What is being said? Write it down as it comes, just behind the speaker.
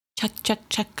Check, check,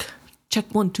 check.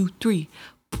 Check 1, 2, 3.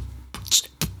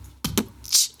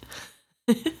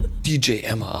 DJ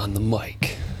Emma on the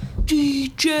mic.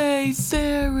 DJ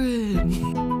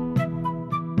Theron.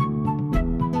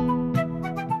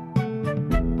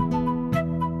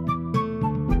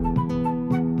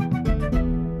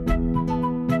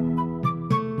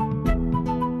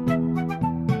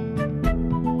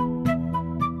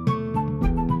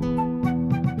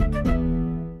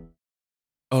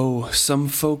 Oh, some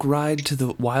folk ride to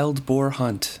the wild boar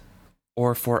hunt,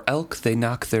 or for elk they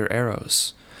knock their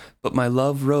arrows. But my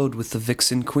love rode with the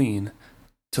vixen queen,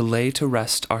 to lay to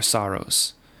rest our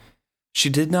sorrows. She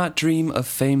did not dream of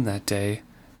fame that day,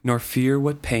 nor fear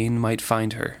what pain might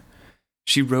find her.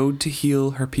 She rode to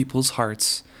heal her people's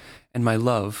hearts, and my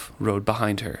love rode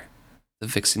behind her, the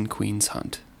vixen queen's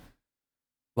hunt.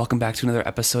 Welcome back to another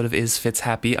episode of Is Fitz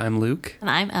Happy? I'm Luke. And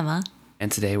I'm Emma.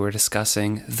 And today we're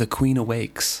discussing The Queen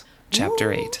Awakes,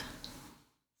 Chapter 8.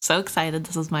 So excited.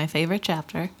 This is my favorite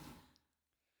chapter.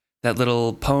 That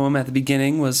little poem at the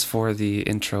beginning was for the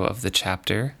intro of the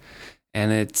chapter,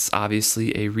 and it's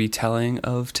obviously a retelling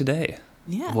of today,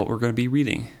 Yeah. what we're going to be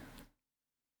reading.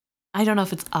 I don't know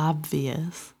if it's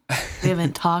obvious. We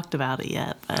haven't talked about it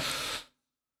yet, but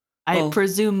I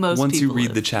presume most once people you read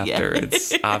have. the chapter, Yeah.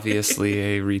 it's obviously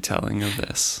a retelling of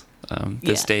this.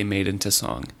 This day made into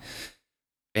song.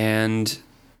 And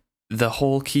the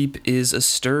whole keep is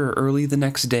astir early the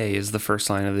next day is the first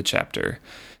line of the chapter.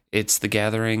 It's the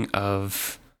gathering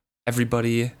of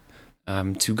everybody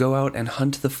to go out and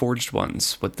hunt the forged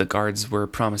ones, what the guards were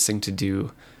promising to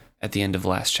do at the end of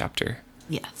last chapter.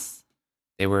 Yes.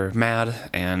 They were mad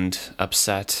and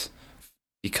upset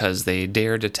because they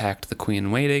dared attack the queen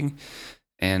in waiting,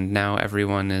 and now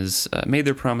everyone has made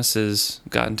their promises,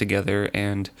 gotten together,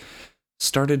 and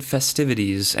started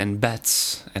festivities and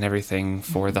bets and everything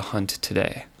for the hunt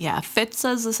today. Yeah. Fitz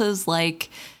says this is like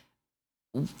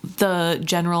the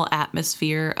general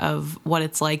atmosphere of what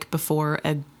it's like before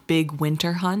a big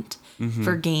winter hunt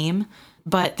for game,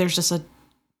 but there's just a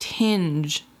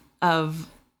tinge of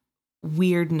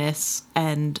weirdness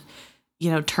and,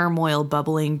 turmoil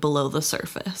bubbling below the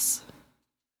surface.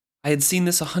 I had seen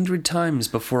this 100 times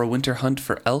before a winter hunt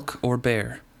for elk or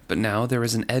bear, but now there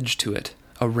is an edge to it,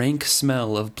 a rank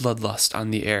smell of bloodlust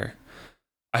on the air.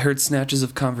 I heard snatches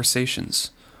of conversations,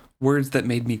 words that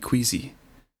made me queasy.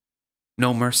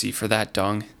 No mercy for that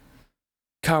dong.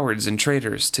 Cowards and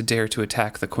traitors to dare to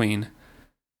attack the queen.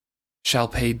 Shall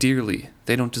pay dearly,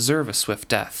 they don't deserve a swift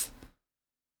death.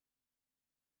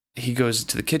 He goes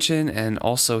to the kitchen and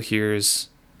also hears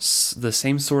the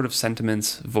same sort of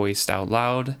sentiments voiced out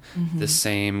loud, the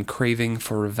same craving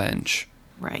for revenge.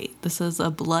 Right. This is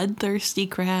a bloodthirsty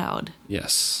crowd.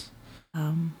 Yes.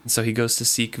 So he goes to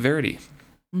seek Verity,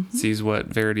 sees what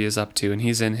Verity is up to, and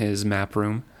he's in his map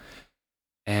room,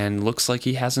 and looks like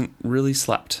he hasn't really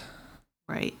slept.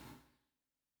 Right.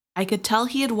 I could tell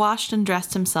he had washed and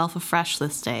dressed himself afresh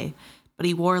this day, but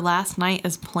he wore last night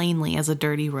as plainly as a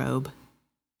dirty robe.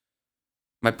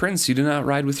 My prince, you do not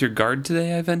ride with your guard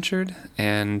today, I ventured,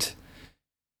 and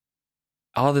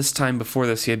all this time before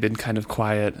this, he had been kind of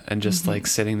quiet and just like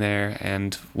sitting there,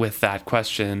 and with that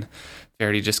question,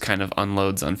 Verity just kind of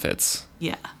unloads on Fitz.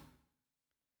 Yeah.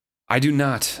 I do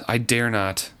not, I dare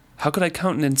not. How could I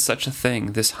countenance such a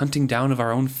thing, this hunting down of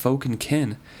our own folk and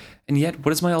kin? And yet,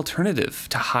 what is my alternative?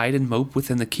 To hide and mope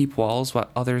within the keep walls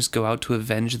while others go out to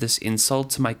avenge this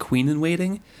insult to my queen in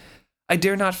waiting? I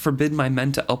dare not forbid my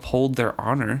men to uphold their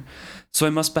honor, so I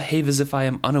must behave as if I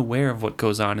am unaware of what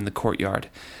goes on in the courtyard,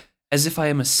 as if I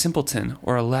am a simpleton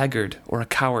or a laggard or a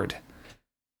coward.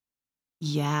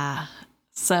 Yeah.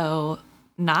 So,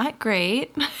 not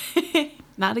great.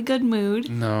 Not a good mood.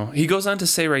 No. He goes on to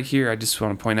say right here, I just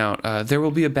want to point out, there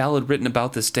will be a ballad written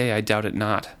about this day, I doubt it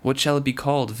not. What shall it be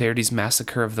called? Verity's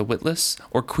Massacre of the Witless?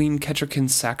 Or Queen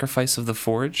Ketterkin's Sacrifice of the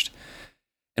Forged?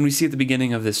 And we see at the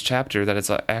beginning of this chapter that it's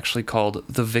actually called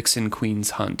The Vixen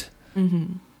Queen's Hunt.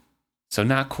 Mm-hmm. So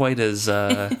not quite as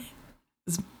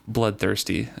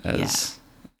bloodthirsty as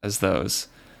those.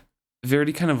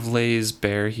 Verity kind of lays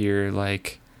bare here,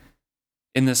 like,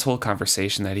 in this whole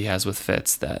conversation that he has with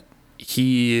Fitz, that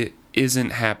he isn't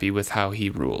happy with how he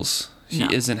rules.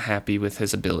 He isn't happy with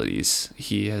his abilities.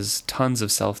 He has tons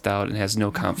of self-doubt and has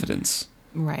no confidence.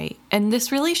 Right. And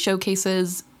this really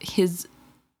showcases his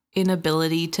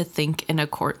inability to think in a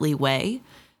courtly way.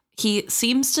 He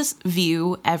seems to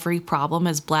view every problem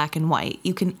as black and white.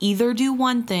 You can either do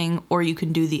one thing or you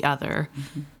can do the other.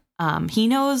 He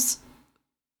knows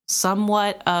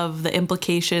somewhat of the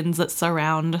implications that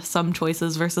surround some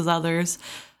choices versus others,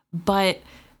 but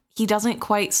he doesn't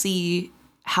quite see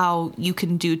how you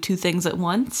can do two things at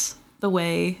once the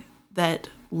way that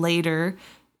later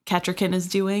Kettricken is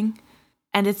doing.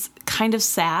 And it's kind of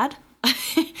sad.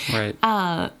 Right.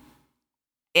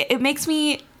 It makes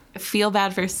me feel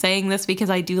bad for saying this because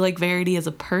I do like Verity as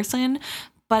a person,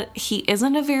 but he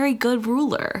isn't a very good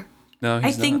ruler. No,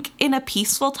 he's I think in a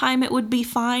peaceful time it would be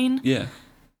fine. Yeah.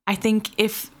 I think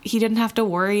if he didn't have to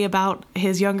worry about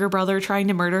his younger brother trying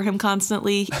to murder him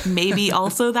constantly, maybe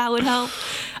also that would help.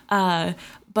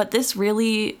 But this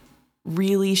really,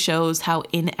 really shows how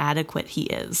inadequate he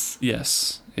is.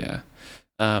 Yes. Yeah.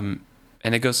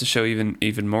 And it goes to show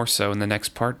even more so in the next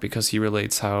part, because he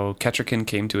relates how Kettricken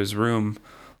came to his room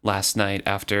last night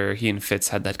after he and Fitz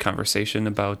had that conversation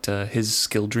about his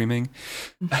skill dreaming.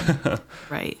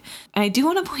 Right. And I do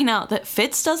want to point out that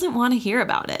Fitz doesn't want to hear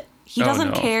about it. He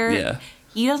doesn't care. Yeah.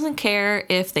 He doesn't care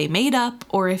if they made up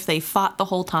or if they fought the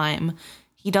whole time.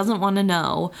 He doesn't want to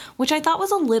know, which I thought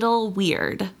was a little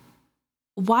weird.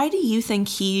 Why do you think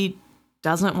he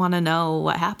doesn't want to know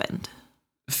what happened?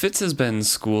 Fitz has been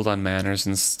schooled on manners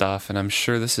and stuff, and I'm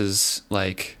sure this is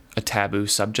like a taboo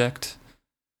subject.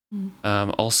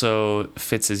 Also,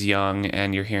 Fitz is young,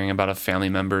 and you're hearing about a family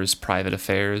member's private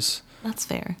affairs. That's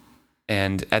fair.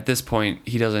 And at this point,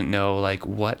 he doesn't know like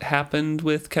what happened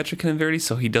with Kettricken and Verity,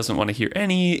 so he doesn't want to hear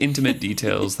any intimate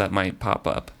details that might pop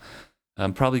up.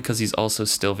 Probably because he's also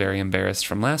still very embarrassed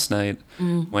from last night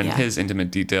when his intimate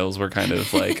details were kind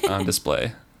of like on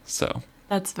display. So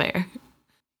that's fair.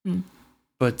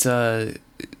 But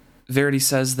Verity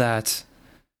says that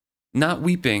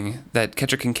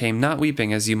Kettricken came not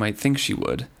weeping as you might think she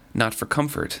would, not for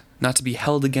comfort, not to be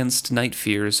held against night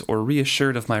fears or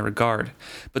reassured of my regard,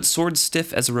 but sword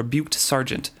stiff as a rebuked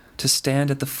sergeant, to stand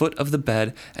at the foot of the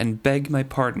bed and beg my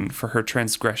pardon for her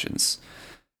transgressions.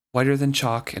 Whiter than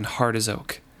chalk and hard as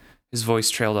oak. His voice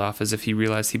trailed off as if he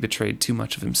realized he betrayed too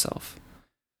much of himself.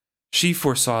 She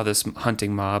foresaw this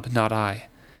hunting mob, not I.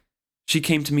 She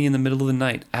came to me in the middle of the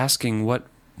night, asking what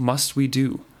must we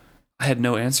do. I had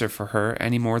no answer for her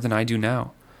any more than I do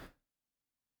now.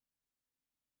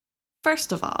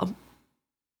 First of all,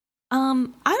 I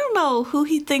don't know who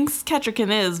he thinks Kettricken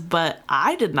is, but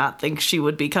I did not think she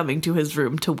would be coming to his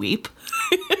room to weep.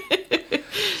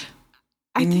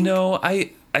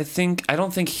 I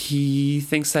don't think he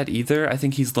thinks that either. I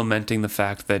think he's lamenting the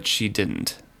fact that she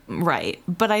didn't. Right,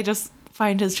 but I just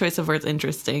find his choice of words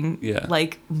interesting. Yeah.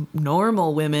 Like,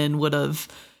 normal women would have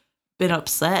been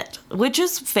upset, which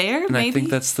is fair, and maybe. I think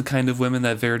that's the kind of women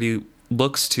that Verity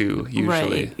looks to,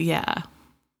 usually. Right, yeah.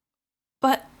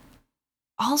 But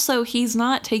also, he's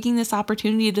not taking this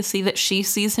opportunity to see that she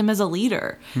sees him as a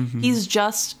leader. Mm-hmm. He's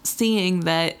just seeing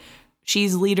that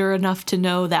she's leader enough to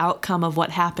know the outcome of what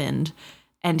happened,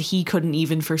 and he couldn't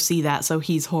even foresee that, so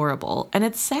he's horrible. And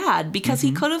it's sad, because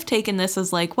he could have taken this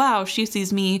as like, wow, she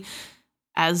sees me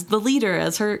as the leader,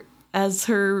 as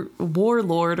her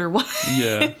warlord or what.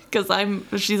 Yeah.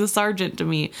 Because she's a sergeant to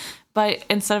me. But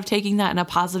instead of taking that in a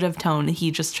positive tone,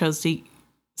 he just chose to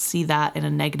see that in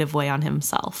a negative way on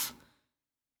himself.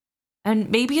 And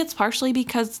maybe it's partially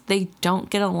because they don't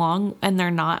get along, and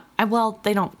they're not, well,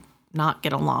 they don't not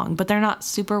get along, but they're not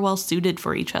super well suited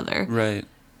for each other. Right.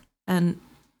 And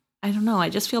I don't know, I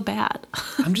just feel bad.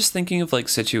 I'm just thinking of like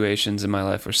situations in my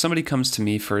life where somebody comes to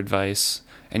me for advice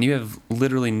and you have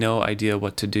literally no idea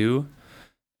what to do.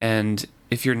 And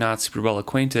if you're not super well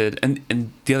acquainted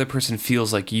and the other person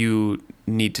feels like you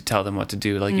need to tell them what to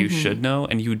do, like you should know,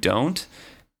 and you don't,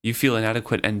 you feel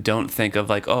inadequate and don't think of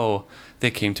like, oh,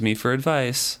 they came to me for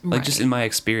advice. Like, right. Just in my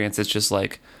experience, it's just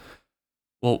like,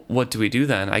 well, what do we do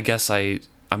then? I guess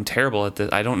I'm terrible at this.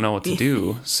 I don't know what to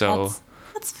do. So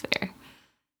that's fair.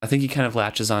 I think he kind of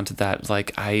latches onto that.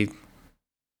 Like, I'm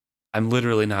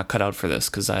literally not cut out for this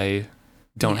because I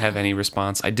don't have any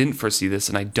response. I didn't foresee this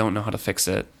and I don't know how to fix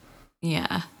it.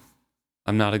 Yeah.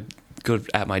 I'm not good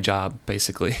at my job,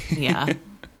 basically. Yeah.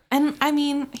 And I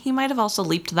mean, he might have also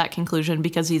leaped to that conclusion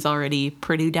because he's already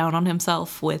pretty down on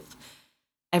himself with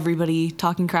everybody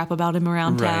talking crap about him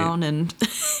around town and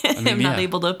him not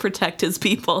able to protect his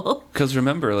people. Because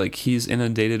remember, like, he's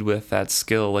inundated with that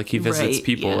skill. Like, he visits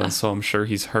people, and so I'm sure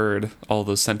he's heard all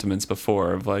those sentiments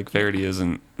before of, like, Verity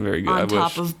isn't very good. On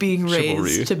top of being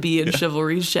raised to be in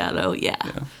chivalry's shadow.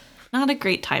 Yeah. Not a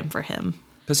great time for him.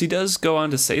 Because he does go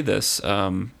on to say this.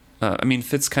 I mean,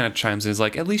 Fitz kind of chimes in. He's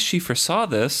like, at least she foresaw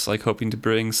this, like hoping to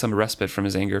bring some respite from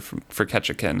his anger for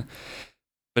Kettricken.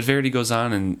 But Verity goes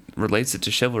on and relates it to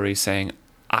chivalry, saying,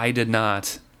 I did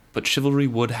not, but chivalry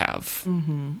would have.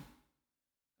 Mm-hmm.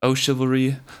 Oh,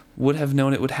 chivalry would have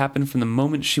known it would happen from the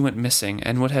moment she went missing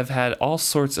and would have had all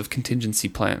sorts of contingency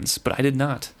plans, but I did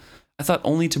not. I thought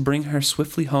only to bring her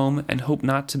swiftly home and hope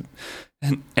not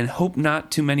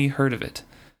too many heard of it.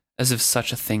 as if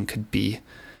such a thing could be.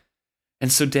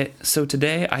 And so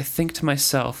today I think to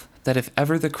myself that if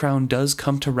ever the crown does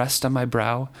come to rest on my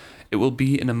brow, it will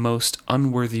be in a most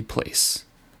unworthy place.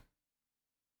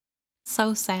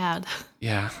 So sad.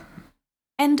 Yeah.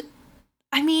 And,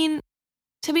 I mean,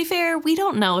 to be fair, we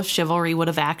don't know if chivalry would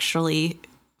have actually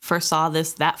foresaw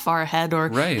this that far ahead or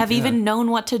have even known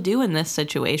what to do in this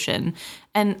situation.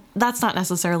 And that's not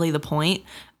necessarily the point,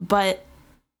 but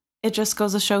it just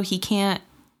goes to show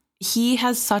he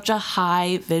has such a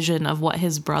high vision of what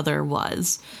his brother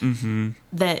was.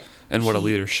 That and what a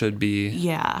leader should be.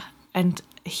 Yeah. And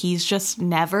he's just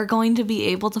never going to be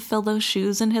able to fill those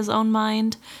shoes in his own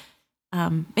mind.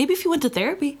 Maybe if he went to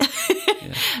therapy.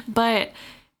 But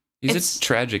he's a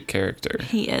tragic character.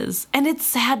 He is. And it's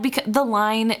sad because the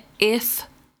line, if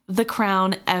the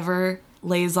crown ever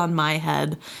lays on my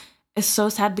head, is so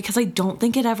sad because I don't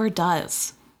think it ever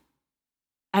does.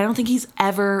 I don't think he's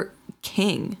ever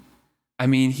king. I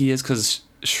mean, he is because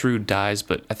Shrewd dies,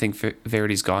 but I think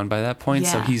Verity's gone by that point.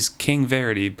 Yeah. So he's King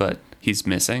Verity, but he's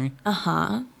missing.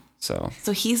 Uh-huh. So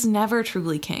he's never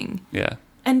truly king. Yeah.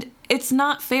 And it's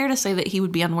not fair to say that he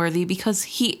would be unworthy because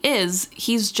he is.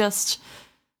 He's just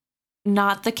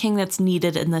not the king that's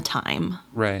needed in the time.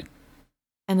 Right.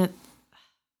 And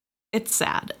it's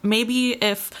sad. Maybe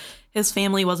if his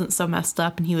family wasn't so messed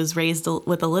up and he was raised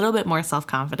with a little bit more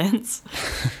self-confidence,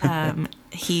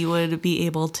 he would be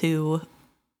able to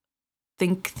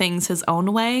think things his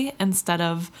own way instead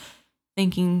of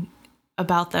thinking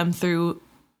about them through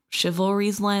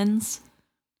chivalry's lens.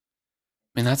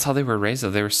 I mean, that's how they were raised,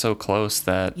 though. They were so close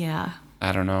that,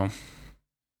 I don't know.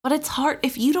 But it's hard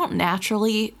if you don't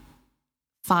naturally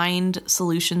find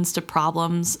solutions to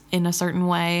problems in a certain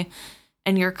way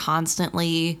and you're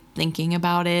constantly thinking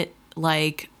about it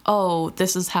like, oh,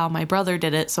 this is how my brother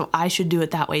did it, so I should do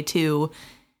it that way too.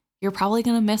 You're probably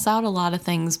going to miss out a lot of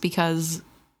things because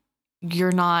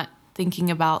you're not thinking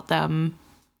about them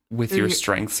with your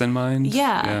strengths in mind.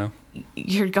 Yeah.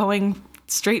 You're going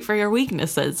straight for your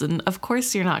weaknesses, and of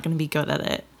course you're not going to be good at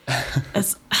it.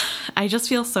 I just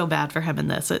feel so bad for him in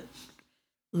this.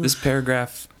 This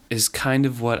paragraph is kind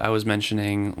of what I was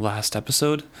mentioning last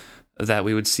episode, that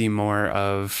we would see more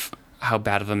of how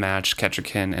bad of a match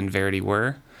Kettricken and Verity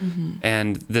were.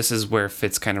 And this is where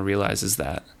Fitz kind of realizes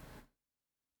that.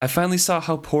 I finally saw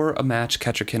how poor a match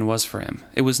Kettricken was for him.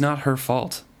 It was not her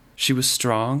fault. She was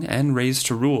strong and raised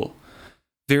to rule.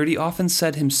 Verity often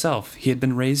said himself he had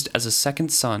been raised as a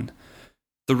second son.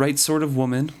 The right sort of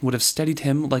woman would have steadied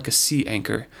him like a sea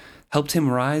anchor, helped him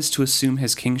rise to assume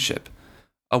his kingship.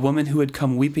 A woman who had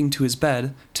come weeping to his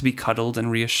bed to be cuddled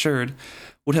and reassured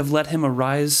would have let him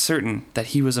arise certain that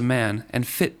he was a man and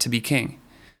fit to be king.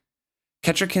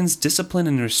 Kettricken's discipline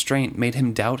and restraint made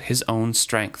him doubt his own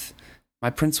strength. My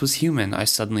prince was human, I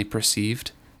suddenly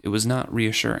perceived. It was not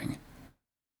reassuring.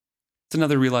 It's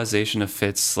another realization of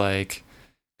Fitz, like,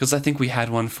 because I think we had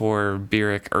one for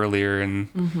Beric earlier,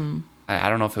 and I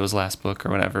don't know if it was last book or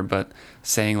whatever, but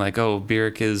saying like, oh,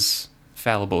 Beric is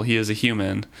fallible. He is a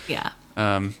human. Yeah.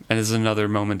 And it's another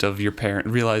moment of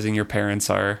realizing your parents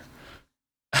are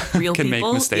real can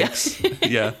people. Make mistakes.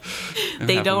 Yeah.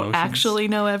 They don't emotions. Actually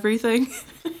know everything.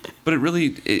 But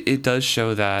it does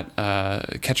show that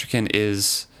Kettricken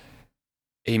is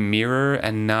a mirror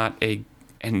and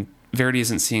Verity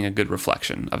isn't seeing a good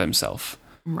reflection of himself.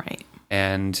 Right.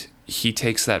 And he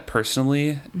takes that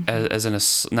personally as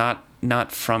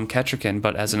not from Kettricken,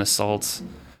 but as an assault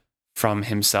from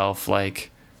himself, like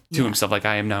to himself, like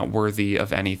I am not worthy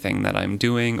of anything that I'm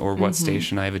doing or what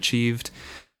station I've achieved.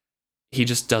 He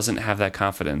just doesn't have that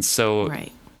confidence. So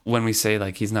when we say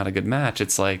like he's not a good match,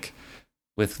 it's like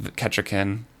with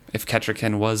Kettricken, if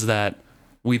Kettricken was that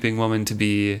weeping woman to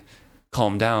be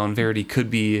calmed down, Verity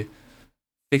could be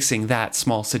fixing that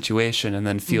small situation and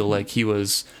then feel like he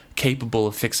was capable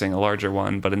of fixing a larger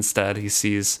one, but instead he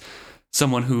sees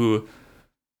someone who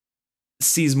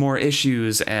sees more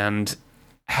issues and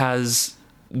has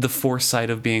the foresight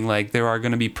of being like, there are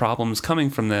going to be problems coming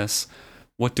from this.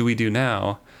 What do we do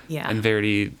now? Yeah. And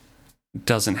Verity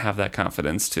doesn't have that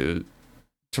confidence to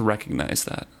recognize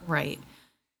that. Right.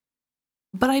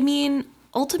 But I mean,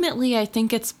 ultimately, I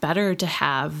think it's better to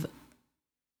have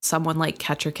someone like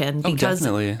Kettricken, because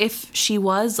if she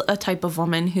was a type of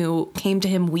woman who came to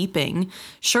him weeping,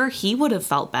 sure, he would have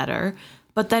felt better.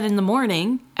 But then in the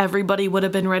morning, everybody would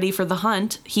have been ready for the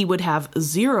hunt. He would have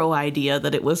zero idea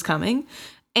that it was coming.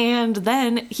 And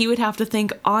then he would have to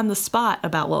think on the spot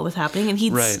about what was happening, and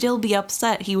he'd still be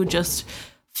upset. He would just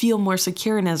feel more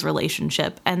secure in his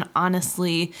relationship. And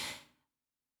honestly,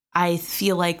 I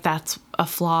feel like that's a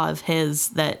flaw of his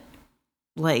that,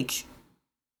 like,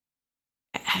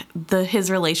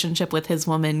 his relationship with his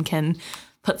woman can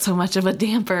put so much of a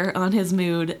damper on his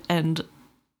mood and,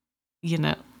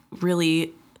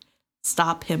 really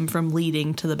stop him from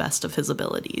leading to the best of his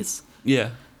abilities.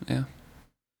 Yeah.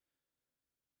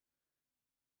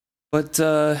 But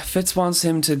Fitz wants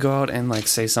him to go out and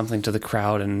say something to the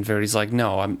crowd, and Verity's like,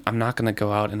 no, I'm not going to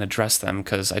go out and address them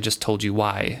because I just told you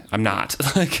why. I'm not.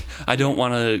 I don't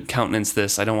want to countenance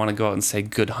this. I don't want to go out and say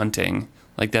good hunting.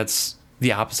 That's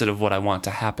the opposite of what I want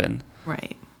to happen.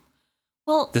 Right.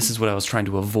 Well, this is what I was trying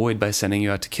to avoid by sending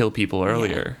you out to kill people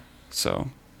earlier. Yeah. So.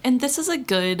 And this is a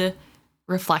good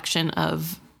reflection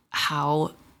of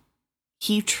how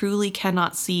he truly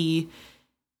cannot see.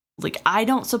 I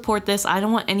don't support this. I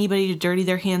don't want anybody to dirty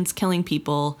their hands killing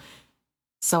people.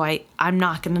 So I'm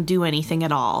not going to do anything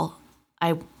at all.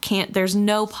 I can't. There's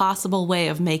no possible way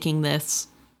of making this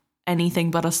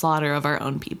anything but a slaughter of our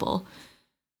own people.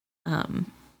 And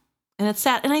it's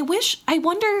sad. And I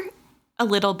wonder a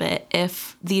little bit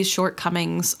if these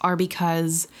shortcomings are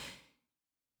because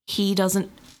he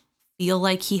doesn't feel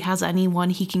like he has anyone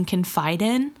he can confide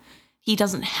in. He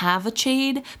doesn't have a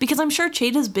Chade, because I'm sure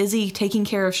Chade is busy taking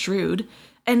care of Shrewd.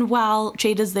 And while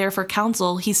Chade is there for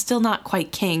counsel, he's still not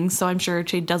quite king, so I'm sure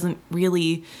Chade doesn't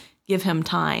really give him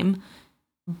time.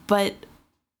 But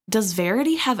does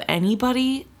Verity have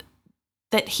anybody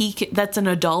that's an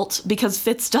adult? Because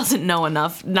Fitz doesn't know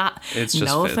enough. No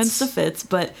offense to Fitz,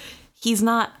 but he's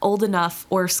not old enough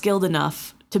or skilled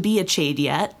enough to be a Chade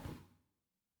yet.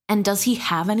 And does he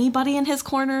have anybody in his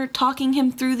corner talking him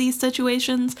through these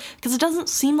situations? Because it doesn't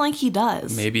seem like he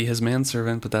does. Maybe his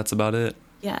manservant, but that's about it.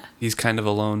 Yeah. He's kind of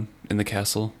alone in the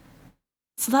castle.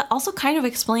 So that also kind of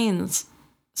explains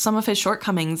some of his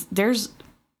shortcomings. There's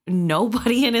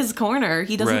nobody in his corner.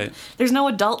 He doesn't. Right. There's no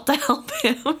adult to help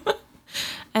him.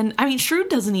 And Shrewd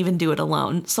doesn't even do it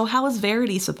alone. So how is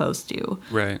Verity supposed to?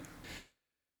 Right.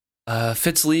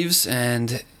 Fitz leaves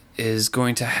and is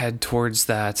going to head towards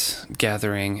that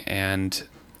gathering, and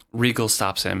Regal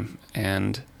stops him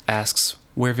and asks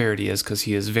where Verity is, because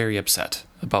he is very upset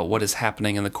about what is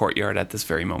happening in the courtyard at this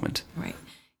very moment. Right.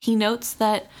 He notes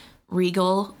that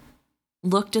Regal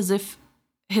looked as if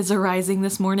his arising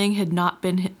this morning had not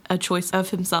been a choice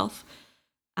of himself,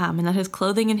 and that his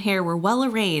clothing and hair were well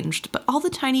arranged, but all the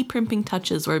tiny primping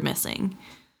touches were missing.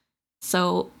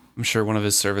 So I'm sure one of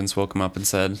his servants woke him up and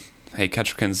said, hey,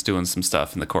 Kettrikin's doing some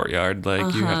stuff in the courtyard.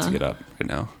 You have to get up right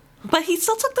now. But he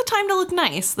still took the time to look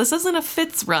nice. This isn't a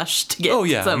Fitz rush to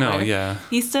get somewhere. No, yeah.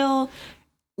 He still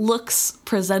looks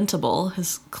presentable.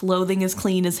 His clothing is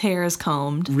clean. His hair is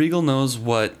combed. Regal knows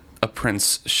what a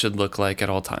prince should look like at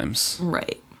all times.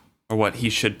 Right. Or what he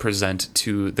should present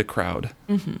to the crowd.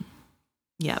 Mm-hmm.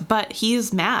 Yeah, but he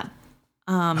is mad.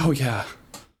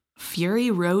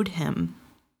 Fury rode him.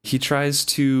 He tries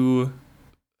to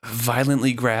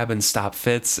violently grab and stop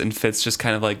Fitz, and Fitz just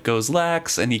kind of goes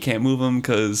lax, and he can't move him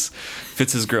because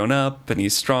Fitz has grown up and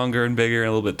he's stronger and bigger and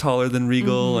a little bit taller than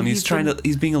Regal, and he's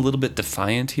being a little bit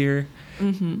defiant here.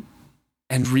 Mm-hmm.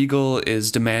 And Regal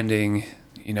is demanding,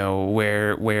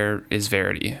 where is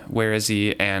Verity? Where is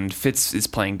he? And Fitz is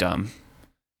playing dumb.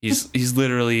 He's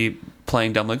literally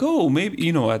playing dumb, maybe,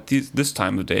 at this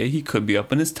time of day, he could be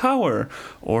up in his tower,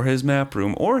 or his map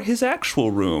room, or his actual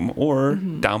room, or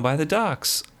down by the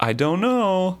docks. I don't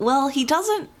know. Well, he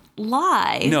doesn't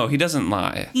lie. No, he doesn't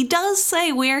lie. He does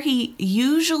say where he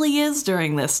usually is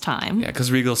during this time. Yeah,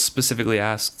 because Regal specifically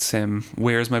asks him,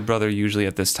 where's my brother usually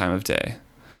at this time of day?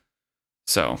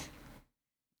 So,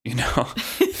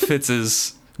 Fitz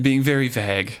is being very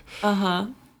vague. Uh-huh.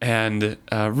 And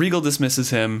Regal dismisses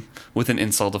him with an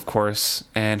insult, of course,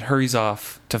 and hurries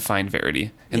off to find Verity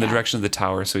in the direction of the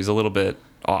tower, so he's a little bit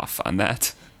off on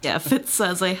that. Yeah, Fitz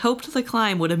says, I hoped the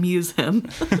climb would amuse him.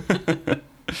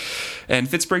 And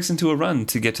Fitz breaks into a run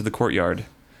to get to the courtyard.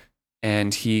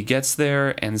 And he gets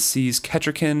there and sees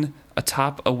Kettrikin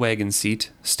atop a wagon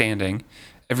seat, standing,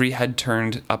 every head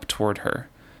turned up toward her.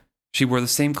 She wore the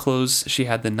same clothes she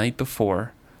had the night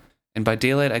before, and by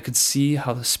daylight I could see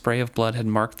how the spray of blood had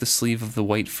marked the sleeve of the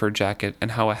white fur jacket,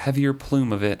 and how a heavier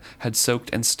plume of it had soaked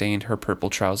and stained her purple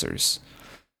trousers.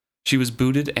 She was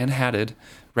booted and hatted,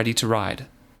 ready to ride.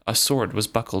 A sword was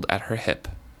buckled at her hip.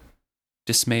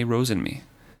 Dismay rose in me.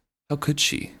 How could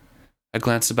she? I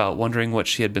glanced about, wondering what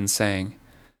she had been saying.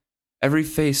 Every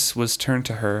face was turned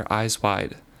to her, eyes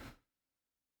wide.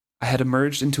 I had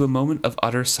emerged into a moment of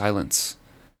utter silence.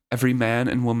 Every man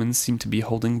and woman seemed to be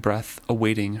holding breath,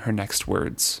 awaiting her next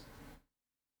words.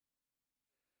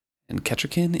 And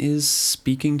Kettrikin is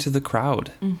speaking to the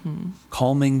crowd,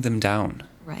 calming them down.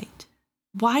 Right.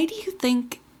 Why do you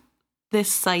think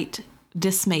this sight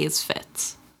dismays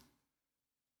Fitz?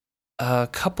 A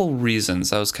couple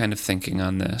reasons I was kind of thinking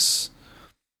on this.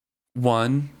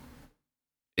 One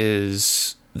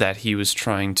is that he was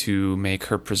trying to make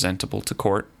her presentable to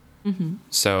court. Mm-hmm.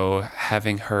 So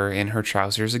having her in her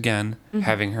trousers again,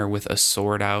 having her with a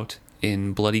sword out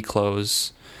in bloody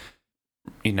clothes,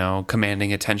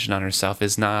 commanding attention on herself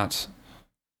is not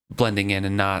blending in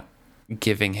and not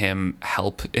giving him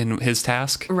help in his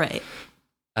task. Right.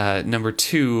 Number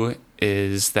two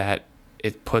is that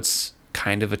it puts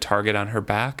kind of a target on her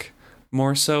back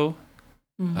more so,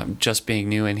 just being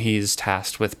new, and he's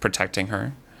tasked with protecting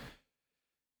her.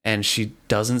 And she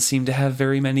doesn't seem to have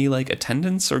very many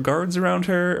attendants or guards around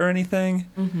her or anything.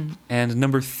 Mm-hmm. And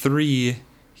number three,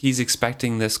 he's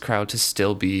expecting this crowd to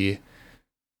still be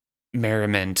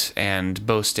merriment and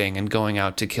boasting and going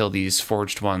out to kill these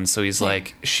forged ones. So he's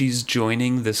she's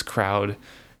joining this crowd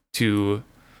to,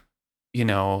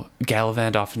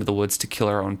 gallivant off into the woods to kill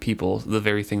our own people, the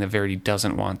very thing that Verity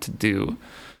doesn't want to do.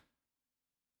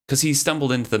 Because he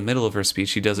stumbled into the middle of her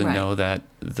speech. He doesn't know that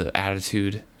the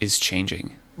attitude is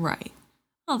changing. Right.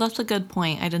 Oh, that's a good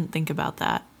point. I didn't think about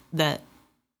that. That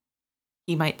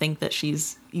he might think that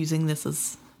she's using this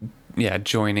as... Yeah,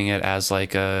 joining it as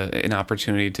an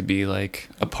opportunity to be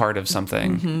a part of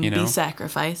something, Be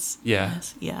sacrifice. Yeah.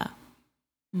 Yes. Yeah.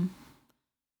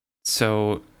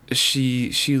 So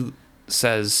she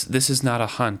says, "This is not a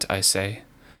hunt, I say.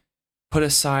 Put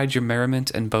aside your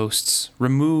merriment and boasts.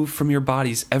 Remove from your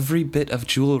bodies every bit of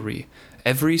jewelry,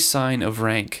 every sign of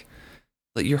rank.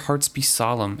 Let your hearts be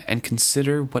solemn and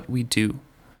consider what we do."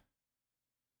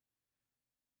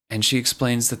 And she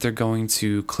explains that they're going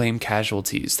to claim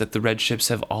casualties, that the red ships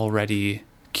have already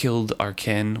killed our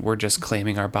kin. We're just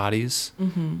claiming our bodies.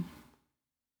 Mm-hmm.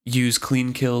 Use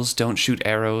clean kills, don't shoot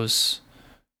arrows.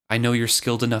 I know you're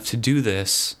skilled enough to do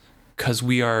this, because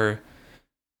we are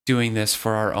doing this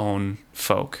for our own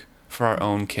folk, for our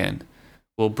own kin.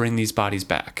 We'll bring these bodies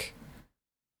back.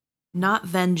 Not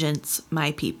vengeance,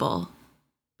 my people,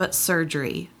 but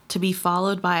surgery, to be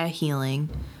followed by a healing.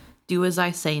 Do as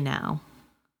I say now.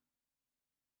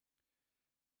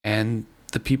 And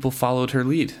the people followed her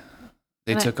lead.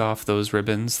 They took off those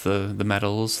ribbons, the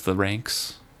medals, the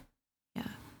ranks.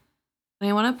 Yeah. And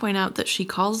I want to point out that she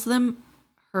calls them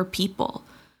her people.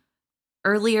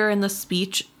 Earlier in the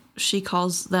speech, she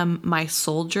calls them my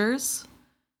soldiers.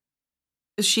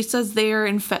 She says they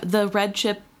are the red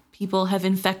ship people have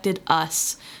infected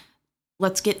us.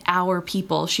 Let's get our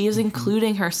people. She is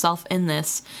including herself in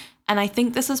this. And I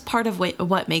think this is part of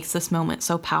what makes this moment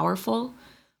so powerful,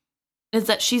 is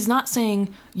that she's not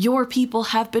saying, your people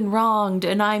have been wronged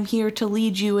and I'm here to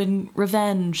lead you in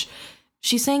revenge.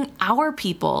 She's saying, our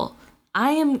people.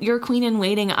 I am your queen in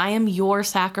waiting. I am your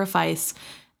sacrifice.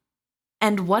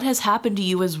 And what has happened to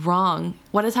you is wrong.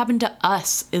 What has happened to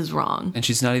us is wrong. And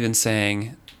she's not even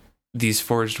saying, these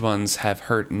forged ones have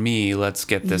hurt me. Let's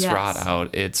get this rot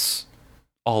out. It's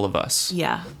all of us.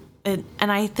 Yeah. And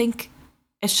I think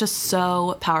it's just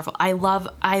so powerful. I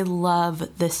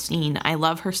love this scene. I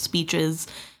love her speeches.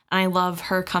 And I love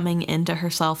her coming into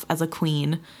herself as a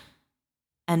queen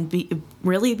and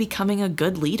really becoming a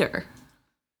good leader.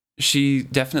 She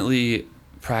definitely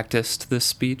practiced this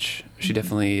speech. She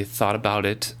definitely thought about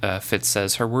it. Fitz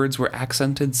says, her words were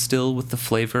accented still with the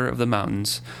flavor of the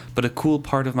mountains, but a cool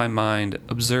part of my mind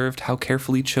observed how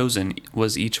carefully chosen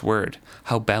was each word,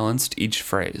 how balanced each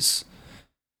phrase.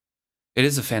 It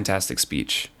is a fantastic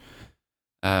speech.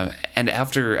 And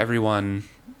after everyone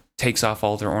takes off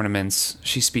all their ornaments,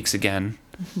 she speaks again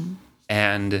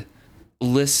and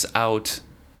lists out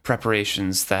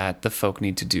preparations that the folk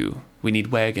need to do. We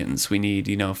need wagons. We need,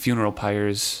 funeral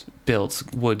pyres built,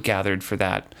 wood gathered for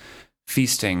that,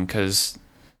 feasting, because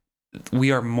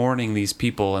we are mourning these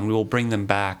people and we will bring them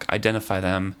back, identify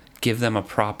them, give them a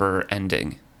proper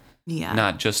ending. Yeah.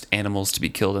 Not just animals to be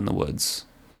killed in the woods.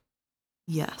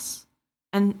 Yes.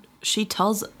 And she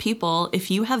tells people, if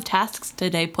you have tasks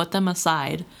today, put them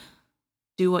aside.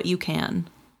 Do what you can.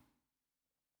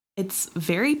 It's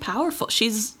very powerful.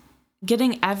 She's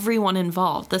getting everyone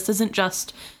involved. This isn't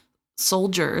just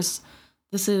soldiers.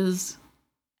 This is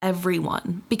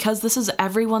everyone, because this is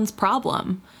everyone's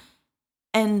problem.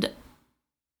 And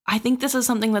I think this is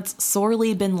something that's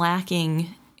sorely been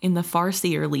lacking in the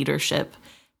Farseer leadership,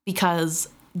 because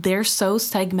they're so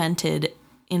segmented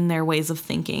in their ways of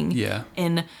thinking,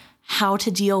 in how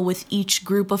to deal with each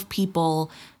group of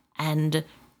people and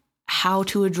how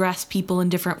to address people in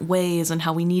different ways and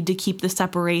how we need to keep the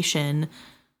separation.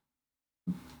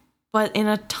 But in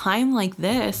a time like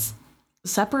this,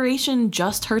 separation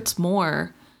just hurts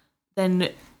more than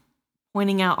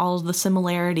pointing out all of the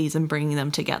similarities and bringing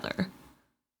them together.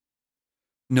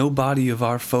 No body of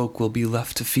our folk will be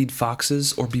left to feed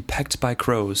foxes or be pecked by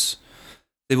crows.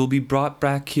 They will be brought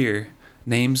back here,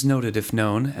 names noted if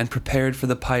known, and prepared for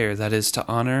the pyre that is to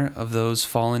honor of those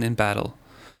fallen in battle.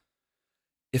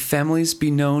 If families be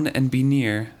known and be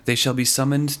near, they shall be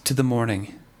summoned to the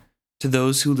morning. To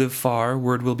those who live far,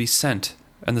 word will be sent,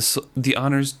 and the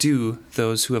honors due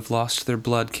those who have lost their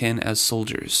blood kin as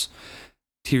soldiers.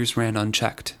 Tears ran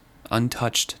unchecked,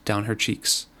 untouched down her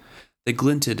cheeks. They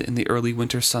glinted in the early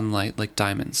winter sunlight like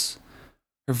diamonds.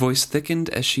 Her voice thickened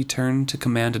as she turned to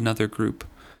command another group.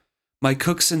 My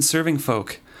cooks and serving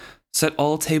folk, set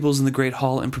all tables in the great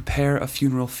hall and prepare a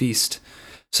funeral feast.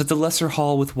 Set the lesser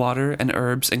hall with water and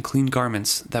herbs and clean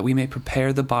garments, that we may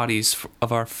prepare the bodies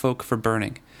of our folk for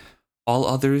burning. All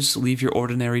others leave your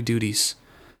ordinary duties.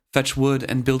 Fetch wood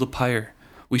and build a pyre.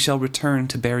 We shall return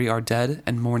to bury our dead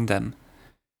and mourn them.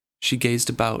 She gazed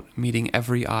about, meeting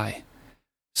every eye.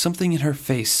 Something in her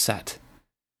face set.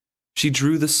 She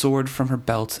drew the sword from her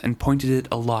belt and pointed it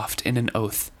aloft in an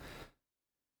oath.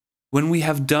 When we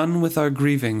have done with our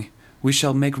grieving, we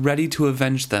shall make ready to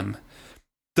avenge them.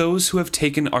 Those who have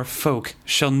taken our folk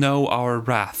shall know our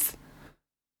wrath.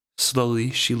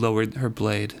 Slowly she lowered her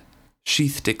blade,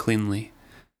 sheathed it cleanly.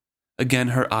 Again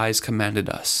her eyes commanded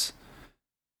us.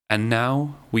 And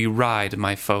now we ride,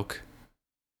 my folk.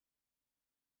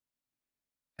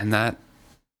 And that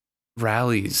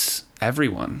rallies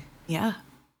everyone. Yeah.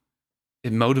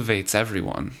 It motivates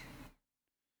everyone.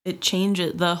 It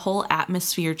changes, the whole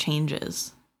atmosphere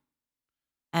changes.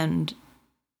 And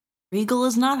Regal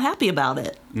is not happy about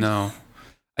it. No.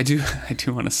 I do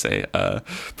want to say,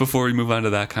 before we move on to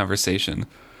that conversation,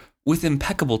 with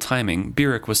impeccable timing,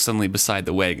 Burrich was suddenly beside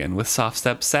the wagon, with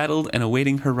Softstep saddled and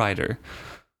awaiting her rider.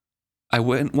 I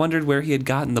wondered where he had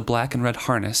gotten the black and red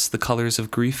harness, the colors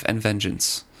of grief and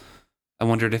vengeance. I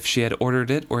wondered if she had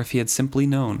ordered it or if he had simply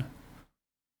known.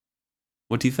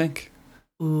 What do you think?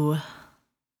 Ooh,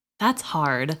 that's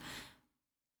hard.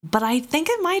 But I think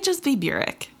it might just be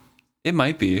Burrich. It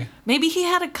might be. Maybe he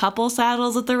had a couple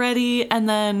saddles at the ready, and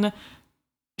then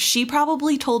she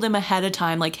probably told him ahead of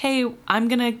time, like, hey, I'm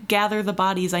going to gather the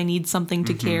bodies. I need something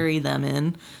to carry them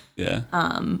in. Yeah.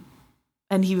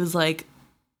 And he was like,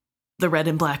 the red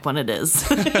and black one it is.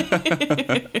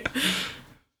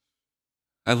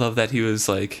 I love that he was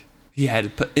like, he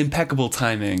had impeccable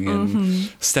timing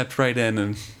and stepped right in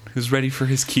and was ready for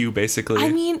his cue, basically. I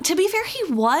mean, to be fair,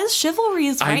 he was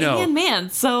Chivalry's right-hand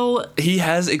man, so... He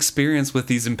has experience with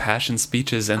these impassioned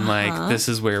speeches and, like, this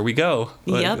is where we go.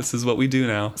 Like, yep. This is what we do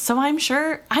now. So I'm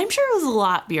sure it was a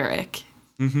lot Burrich.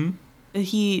 Mm-hmm.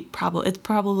 It's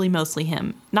probably mostly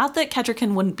him. Not that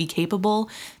Kettricken wouldn't be capable,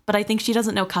 but I think she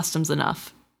doesn't know customs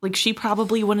enough. Like, she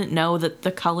probably wouldn't know that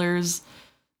the colors...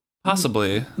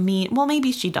 Possibly. Well,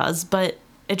 maybe she does, but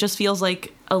it just feels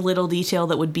like a little detail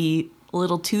that would be a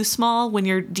little too small when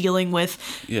you're dealing with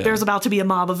there's about to be a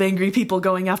mob of angry people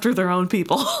going after their own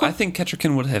people. I think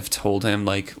Kettricken would have told him,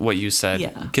 like what you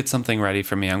said, get something ready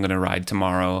for me, I'm going to ride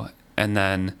tomorrow. And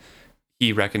then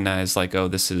he recognized, like, oh,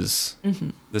 this is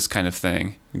this kind of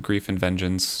thing, grief and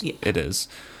vengeance. Yeah. It is.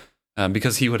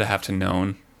 Because he would have to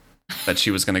known that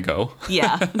she was going to go.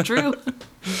 Yeah, true.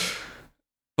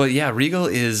 But yeah, Regal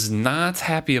is not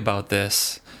happy about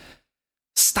this.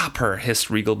 Stop her, hissed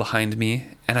Regal behind me,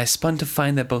 and I spun to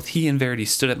find that both he and Verity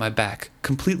stood at my back,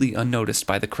 completely unnoticed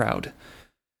by the crowd.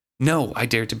 No, I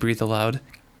dared to breathe aloud.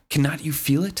 Cannot you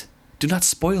feel it? Do not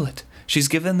spoil it. She's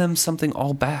given them something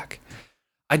all back.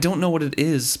 I don't know what it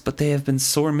is, but they have been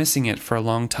sore missing it for a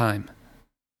long time.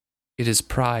 It is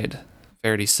pride,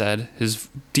 Verity said, his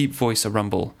deep voice a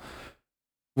rumble.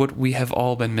 What we have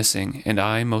all been missing, and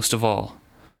I most of all.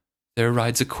 There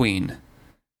rides a queen.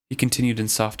 He continued in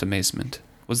soft amazement.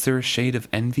 Was there a shade of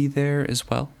envy there as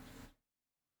well?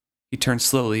 He turned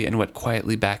slowly and went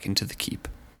quietly back into the keep.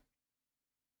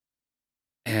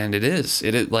 And it is.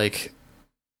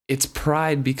 It's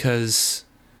pride because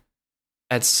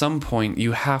at some point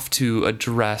you have to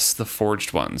address the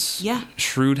forged ones. Yeah.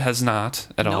 Shrewd has not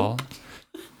at all.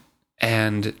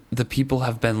 And the people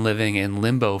have been living in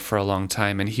limbo for a long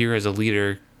time. And here is a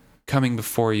leader coming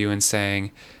before you and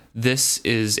saying, this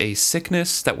is a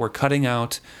sickness that we're cutting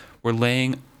out. We're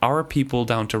laying our people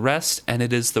down to rest, and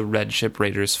it is the Red Ship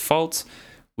Raiders' fault.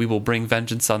 We will bring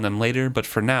vengeance on them later, but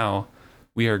for now,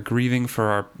 we are grieving for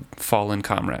our fallen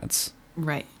comrades.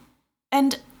 Right.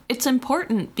 And it's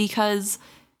important because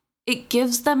it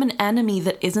gives them an enemy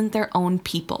that isn't their own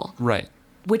people. Right.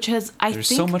 Which has,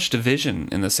 There's so much division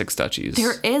in the Six Duchies.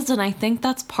 There is, and I think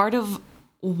that's part of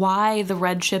why the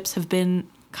Red Ships have been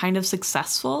kind of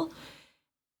successful,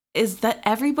 is that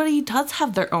everybody does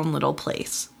have their own little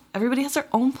place. Everybody has their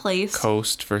own place.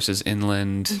 Coast versus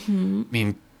inland. Mm-hmm. I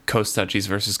mean, coast duchies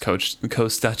versus coast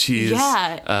duchies.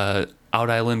 Yeah. Out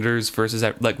islanders versus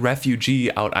like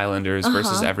refugee out islanders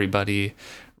versus everybody.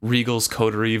 Regal's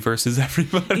coterie versus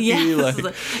everybody. Yes.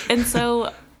 Like, and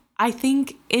so I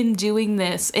think in doing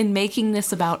this, in making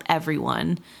this about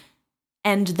everyone,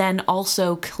 and then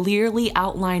also clearly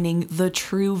outlining the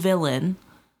true villain,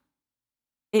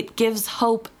 it gives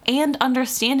hope and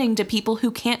understanding to people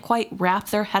who can't quite wrap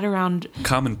their head around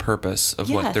common purpose of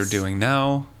what they're doing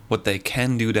now, what they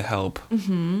can do to help,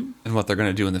 and what they're going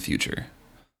to do in the future.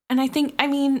 And I think, I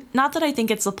mean, not that I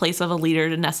think it's the place of a leader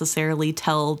to necessarily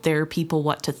tell their people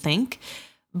what to think,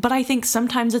 but I think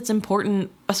sometimes it's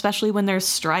important, especially when there's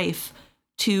strife,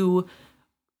 to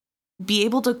be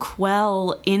able to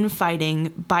quell infighting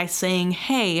by saying,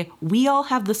 hey, we all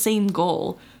have the same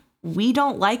goal. We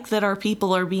don't like that our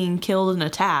people are being killed and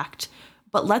attacked,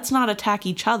 but let's not attack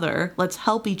each other. Let's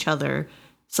help each other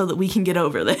so that we can get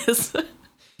over this.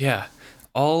 Yeah.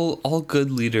 All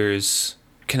good leaders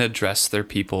can address their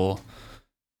people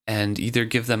and either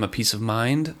give them a peace of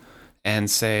mind and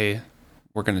say,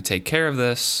 we're going to take care of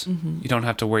this. You don't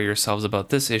have to worry yourselves about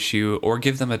this issue, or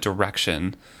give them a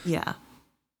direction. Yeah.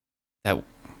 That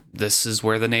this is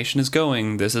where the nation is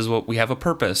going. This is what we have a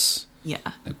purpose.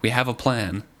 Yeah. We have a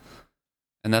plan.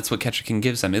 And that's what Ketchikan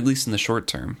gives them, at least in the short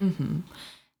term.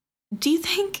 Do you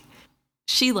think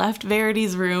she left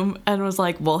Verity's room and was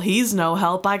like, well, he's no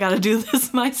help. I got to do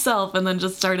this myself. And then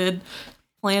just started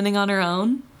planning on her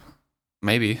own?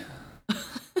 Maybe.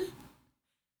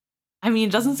 I mean,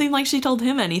 it doesn't seem like she told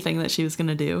him anything that she was going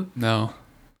to do. No.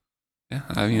 Yeah,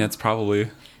 I mean, that's probably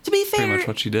to be fair, pretty much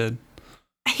what she did.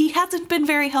 He hasn't been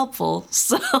very helpful,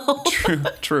 so...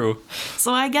 True.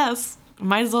 So I guess,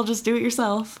 might as well just do it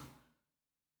yourself.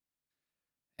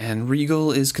 And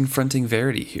Regal is confronting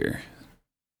Verity here.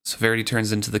 So Verity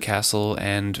turns into the castle,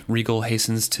 and Regal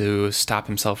hastens to stop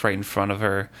himself right in front of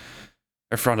her,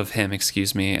 or front of him,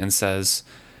 and says,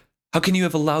 "How can you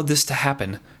have allowed this to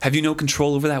happen? Have you no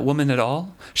control over that woman at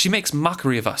all? She makes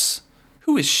mockery of us.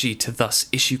 Who is she to thus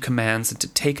issue commands and to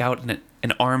take out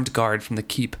an armed guard from the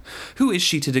keep? Who is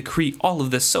she to decree all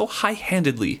of this so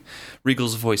high-handedly?"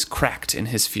 Regal's voice cracked in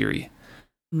his fury.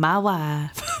 My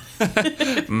wife.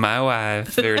 My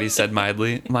wife, Verity said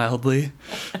mildly.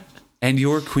 "And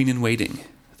your queen-in-waiting,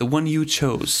 the one you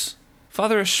chose.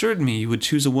 Father assured me you would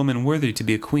choose a woman worthy to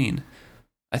be a queen.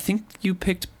 I think you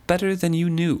picked better than you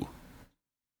knew."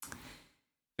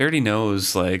 Verity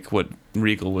knows, like, what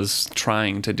Regal was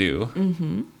trying to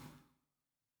do.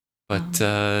 But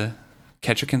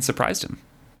Ketchikan surprised him.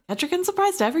 Ketchikan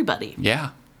surprised everybody.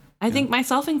 Yeah. I think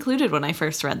myself included when I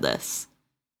first read this.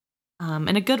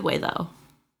 In a good way, though.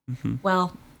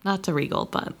 Well, not to Regal,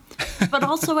 but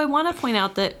also I want to point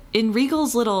out that in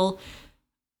Regal's little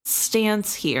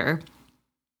stance here,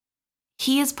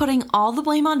 he is putting all the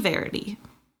blame on Verity.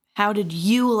 How did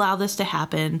you allow this to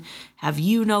happen? Have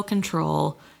you no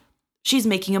control? She's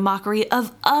making a mockery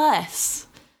of us.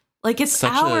 Like, it's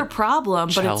Such our a problem,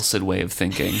 but Chalced way of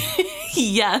thinking.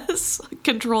 yes,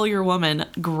 control your woman.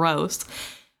 Gross.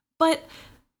 But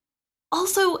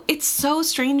also, it's so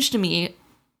strange to me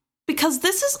because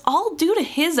this is all due to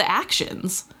his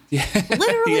actions. Yeah.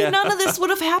 Literally, none of this would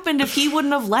have happened if he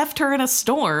wouldn't have left her in a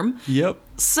storm. Yep.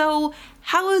 So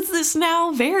how is this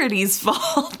now Verity's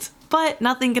fault? But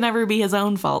nothing can ever be his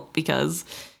own fault because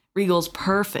Regal's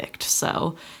perfect.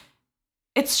 So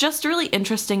it's just really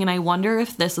interesting, and I wonder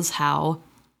if this is how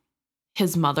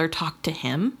his mother talked to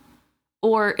him,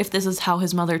 or if this is how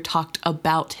his mother talked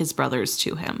about his brothers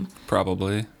to him.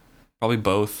 Probably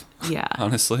both. Yeah.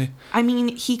 Honestly. I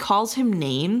mean, he calls him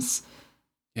names.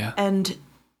 Yeah. And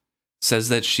says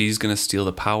that she's going to steal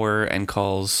the power and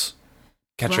calls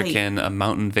Ketchikan a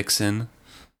mountain vixen.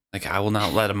 Like, I will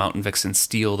not let a mountain vixen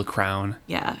steal the crown.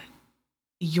 Yeah.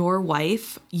 Your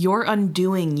wife, you're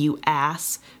undoing, you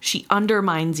ass. She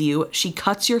undermines you. She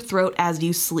cuts your throat as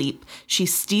you sleep. She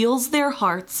steals their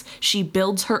hearts. She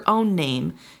builds her own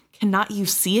name. Cannot you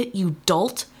see it, you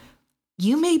dolt?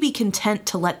 You may be content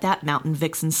to let that mountain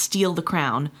vixen steal the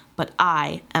crown, but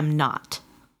I am not.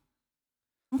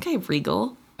 Okay,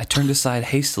 Regal. I turned aside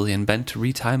hastily and bent to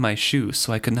retie my shoe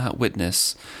so I could not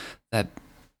witness that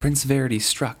Prince Verity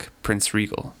struck Prince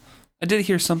Regal. I did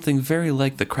hear something very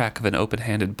like the crack of an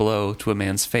open-handed blow to a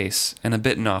man's face and a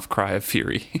bitten-off cry of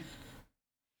fury.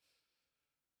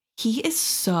 He is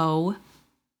so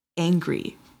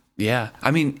angry. Yeah, I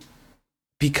mean,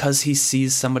 because he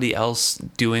sees somebody else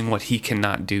doing what he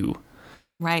cannot do.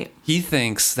 Right. He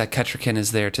thinks that Ketchikan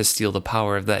is there to steal the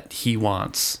power that he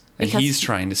wants, And Because he's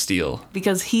trying to steal.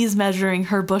 Because he's measuring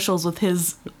her bushels with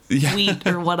his wheat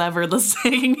or whatever the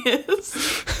saying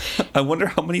is. I wonder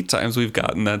how many times we've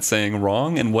gotten that saying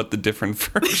wrong and what the different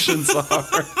versions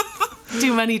are.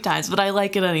 Too many times, but I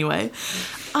like it anyway.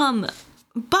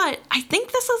 But I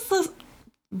think this is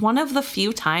one of the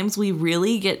few times we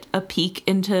really get a peek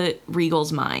into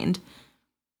Riegel's mind.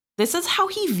 This is how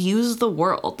he views the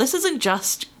world. This isn't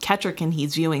just Kettricken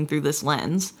he's viewing through this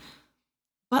lens,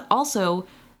 but also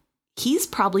he's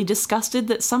probably disgusted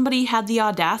that somebody had the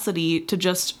audacity to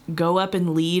just go up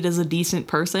and lead as a decent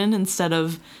person instead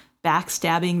of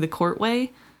backstabbing the courtway.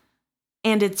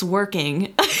 And it's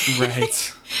working.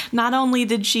 Right. Not only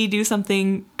did she do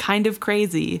something kind of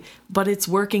crazy, but it's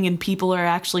working and people are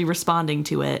actually responding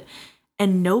to it.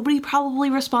 And nobody probably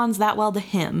responds that well to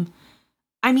him.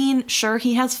 I mean, sure,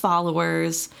 he has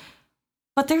followers,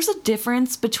 but there's a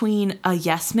difference between a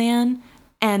yes man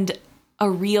and a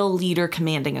real leader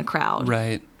commanding a crowd.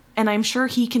 Right. And I'm sure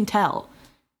he can tell.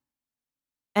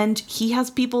 And he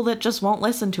has people that just won't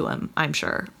listen to him, I'm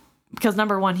sure. Because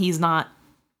number one, he's not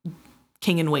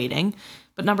king in waiting.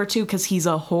 But number two, because he's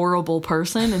a horrible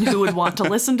person and who would want to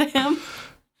listen to him?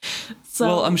 So,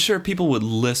 well, I'm sure people would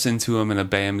listen to him and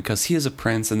obey him because he is a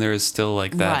prince and there is still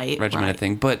like that regimented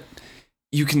thing. But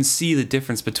you can see the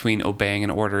difference between obeying an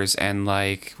orders and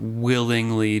like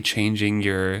willingly changing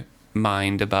your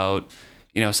mind about,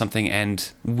 you know, something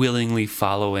and willingly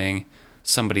following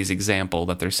somebody's example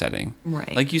that they're setting.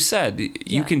 Right. Like you said,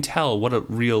 you can tell what a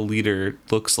real leader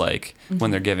looks like when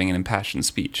they're giving an impassioned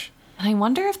speech. And I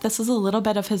wonder if this is a little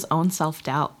bit of his own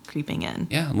self-doubt creeping in.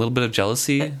 Yeah, a little bit of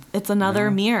jealousy. It's another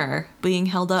mirror being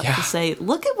held up to say,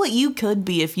 look at what you could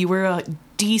be if you were a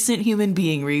decent human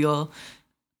being, Riegel.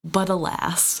 But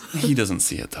alas. He doesn't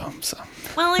see it, though, so.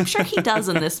 Well, I'm sure he does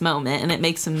in this moment, and it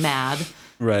makes him mad.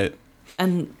 Right.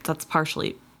 And that's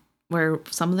partially where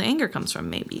some of the anger comes from,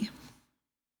 maybe.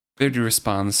 Verdi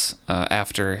responds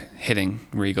after hitting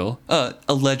Riegel.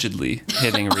 Allegedly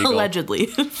hitting Riegel. Allegedly,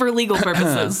 for legal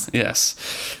purposes. Yes.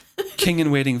 King in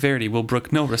waiting Verdi will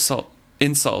brook no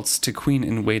insults to Queen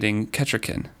in waiting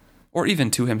Kettricken, or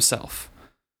even to himself.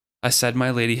 I said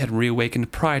my lady had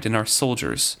reawakened pride in our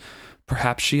soldiers.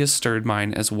 Perhaps she has stirred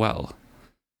mine as well.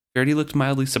 Verdi looked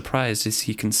mildly surprised as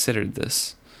he considered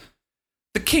this.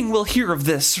 The king will hear of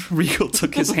this! Riegel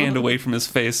took his hand away from his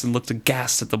face and looked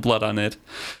aghast at the blood on it.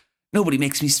 Nobody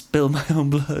makes me spill my own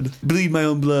blood. Bleed my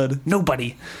own blood.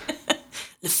 Nobody.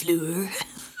 Le Fleur.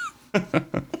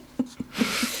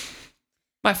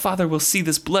 My father will see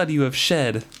this blood you have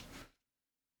shed.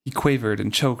 He quavered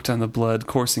and choked on the blood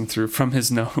coursing through from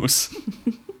his nose.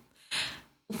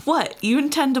 What? You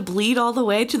intend to bleed all the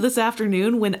way to this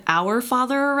afternoon when our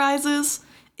father arises?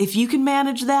 If you can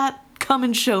manage that, come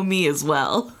and show me as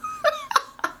well.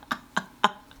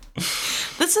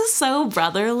 This is so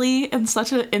brotherly in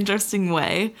such an interesting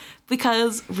way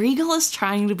because Riegel is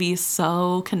trying to be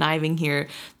so conniving here.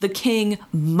 The king,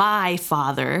 my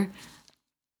father.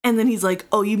 And then he's like,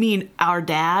 oh, you mean our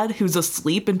dad who's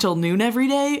asleep until noon every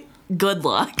day? Good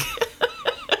luck.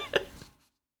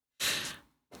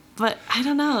 But I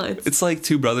don't know. It's like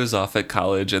two brothers off at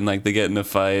college and like they get in a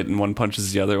fight and one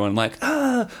punches the other one like,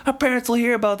 our parents will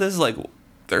hear about this. Like,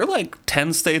 they're like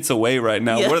 10 states away right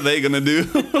now. Yeah. What are they going to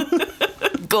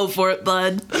do? Go for it,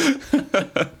 bud.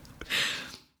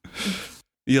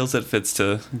 Yells at Fitz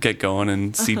to get going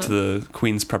and see to the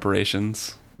queen's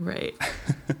preparations. Right.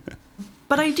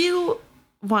 But I do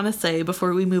want to say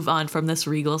before we move on from this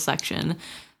Riegel section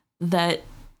that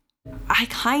I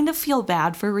kind of feel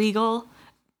bad for Riegel.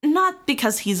 Not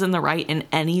because he's in the right in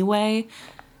any way,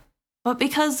 but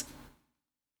because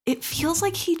it feels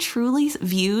like he truly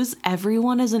views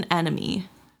everyone as an enemy.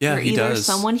 Yeah, he either does.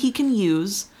 Someone he can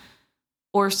use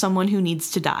or someone who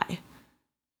needs to die.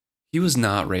 He was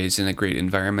not raised in a great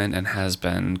environment and has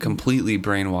been completely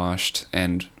brainwashed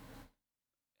and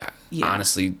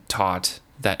honestly taught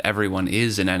that everyone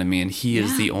is an enemy and he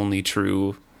is the only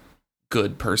true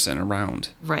good person around.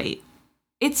 Right.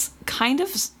 It's kind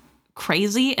of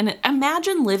crazy, and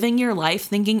imagine living your life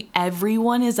thinking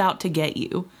everyone is out to get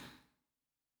you.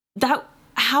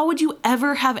 How would you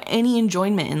ever have any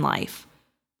enjoyment in life?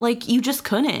 Like, you just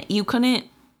couldn't. You couldn't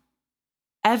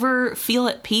ever feel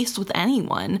at peace with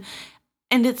anyone.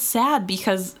 And it's sad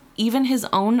because even his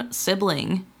own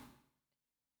sibling,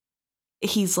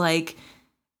 he's like,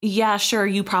 yeah, sure,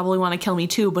 you probably want to kill me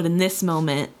too, but in this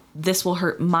moment, this will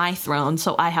hurt my throne,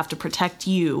 so I have to protect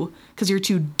you because you're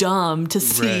too dumb to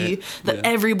see that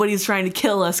everybody's trying to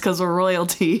kill us because we're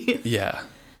royalty. Yeah.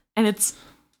 And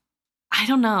I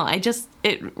don't know.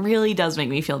 It really does make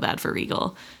me feel bad for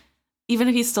Riegel. Even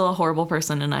if he's still a horrible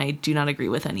person and I do not agree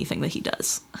with anything that he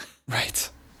does. Right.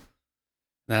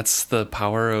 That's the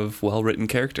power of well-written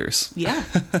characters. Yeah.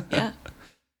 Yeah.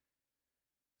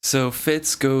 So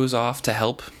Fitz goes off to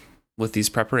help with these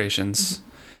preparations,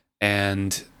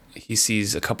 and he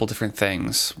sees a couple different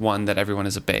things. One, that everyone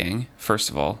is obeying, first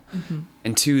of all,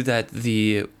 and two, that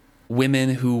the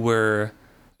women who were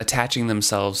attaching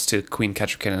themselves to Queen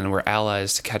Kettricken and were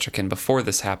allies to Kettricken before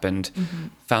this happened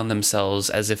found themselves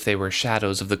as if they were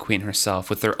shadows of the queen herself,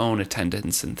 with their own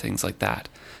attendants and things like that.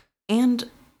 And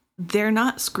they're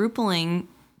not scrupling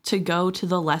to go to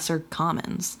the lesser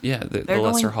commons. Yeah, the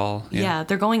lesser hall. Yeah,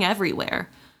 they're going everywhere.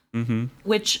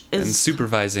 Which is... And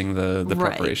supervising the right.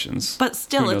 preparations. But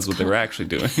still, who knows what they were actually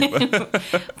doing.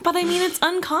 But I mean, it's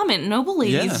uncommon. Noble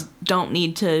ladies don't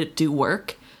need to do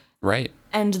work. Right.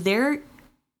 And they're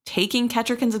taking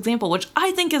Kettricken's example, which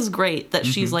I think is great, that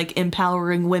she's like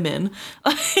empowering women.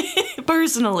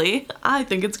 Personally, I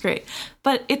think it's great.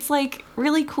 But it's like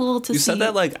really cool to see. You said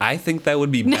that like I think that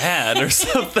would be bad or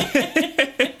something.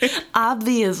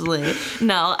 Obviously.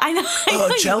 No, I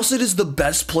know. Chelseid is the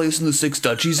best place in the Six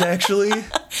Duchies, actually.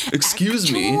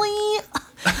 Excuse me.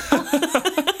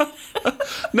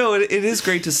 No, it is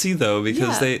great to see, though,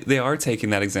 because they are taking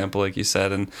that example, like you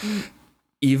said. And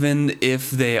even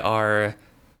if they are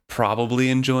probably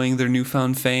enjoying their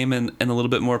newfound fame and a little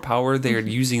bit more power, they are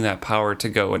using that power to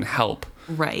go and help.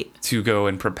 Right. To go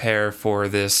and prepare for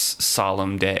this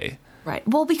solemn day. Right.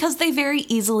 Well, because they very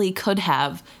easily could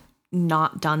have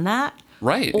not done that.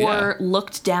 Right. Or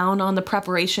looked down on the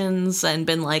preparations and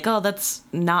been like, oh, that's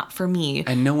not for me.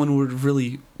 And no one would have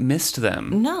really missed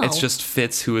them. No. It's just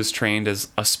Fitz, who is trained as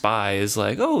a spy, is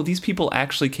like, oh, these people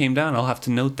actually came down. I'll have to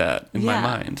note that in my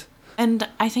mind. And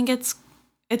I think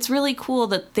it's really cool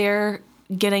that they're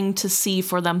getting to see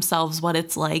for themselves what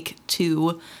it's like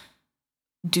to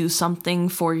do something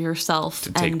for yourself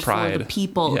and pride. For the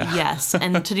people. Yeah. Yes.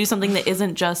 And to do something that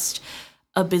isn't just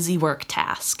a busy work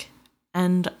task.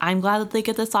 And I'm glad that they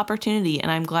get this opportunity.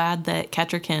 And I'm glad that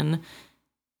Kettricken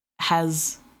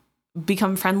has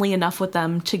become friendly enough with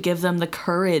them to give them the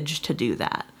courage to do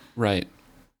that. Right.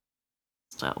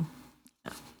 So.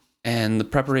 Yeah. And the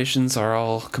preparations are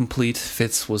all complete.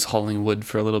 Fitz was hauling wood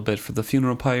for a little bit for the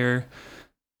funeral pyre.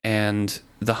 And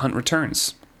the hunt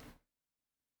returns.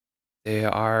 They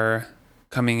are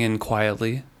coming in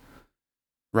quietly,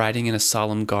 riding in a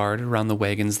solemn guard around the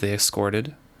wagons they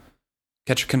escorted.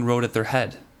 Kettricken rode at their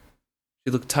head.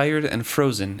 She looked tired and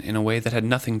frozen in a way that had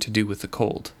nothing to do with the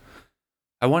cold.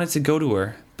 I wanted to go to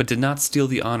her, but did not steal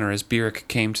the honor as Byrrc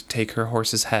came to take her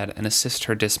horse's head and assist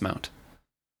her dismount.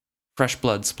 Fresh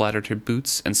blood splattered her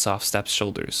boots and soft stepped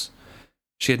shoulders.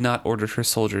 She had not ordered her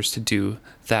soldiers to do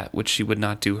that which she would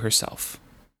not do herself.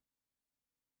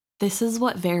 This is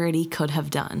what Verity could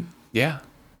have done. Yeah.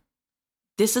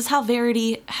 This is how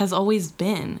Verity has always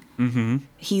been. Mm-hmm.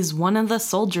 He's one of the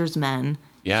soldiers' men.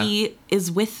 Yeah. He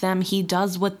is with them. He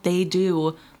does what they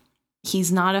do.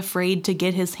 He's not afraid to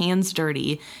get his hands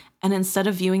dirty. And instead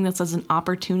of viewing this as an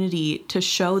opportunity to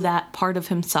show that part of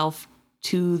himself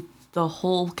to the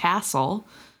whole castle,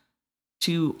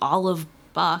 to all of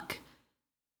Buck,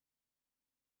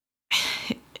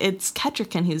 it's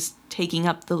Kettricken who's taking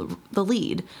up the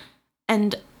lead.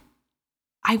 And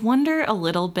I wonder a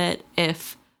little bit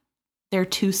if they're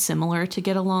too similar to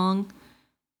get along,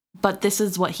 but this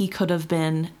is what he could have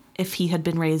been if he had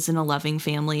been raised in a loving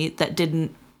family that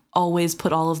didn't always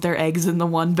put all of their eggs in the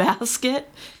one basket.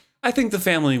 I think the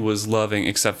family was loving,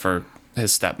 except for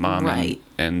his stepmom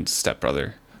and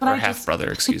stepbrother. Or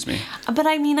half-brother, excuse me. But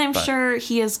I mean, I'm sure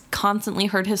he has constantly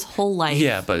heard his whole life.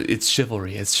 Yeah, but it's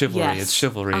chivalry. It's chivalry. Yes. It's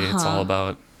chivalry. It's all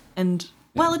about... And,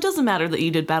 well, it doesn't matter that you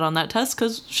did bad on that test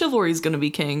because chivalry's going to be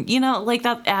king. You know, like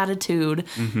that attitude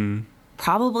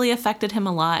probably affected him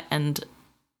a lot. And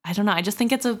I don't know. I just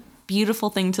think it's a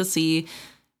beautiful thing to see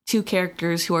two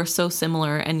characters who are so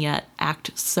similar and yet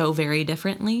act so very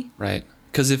differently. Right.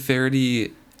 Because if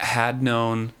Verity had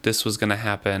known this was going to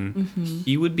happen,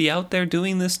 he would be out there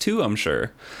doing this too, I'm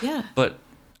sure. Yeah. But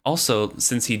also,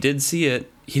 since he did see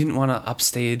it, he didn't want to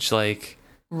upstage like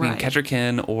Queen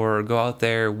Kettricken or go out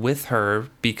there with her,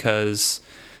 because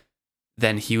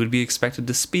then he would be expected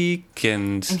to speak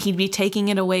and he'd be taking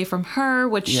it away from her,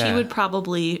 which she would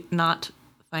probably not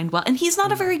find well. And he's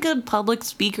not a very good public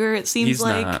speaker, it seems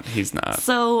like. He's not.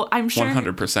 So I'm sure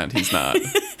 100% he's not.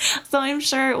 So I'm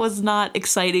sure it was not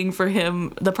exciting for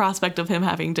him, the prospect of him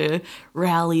having to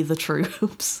rally the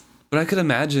troops. But I could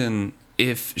imagine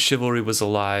if Chivalry was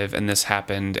alive and this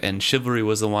happened and Chivalry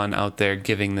was the one out there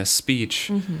giving this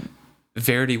speech,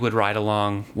 Verity would ride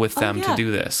along with them to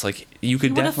do this. Like, you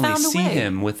could definitely see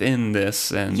him within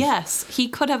this. And yes, he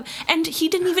could have. And he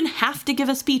didn't even have to give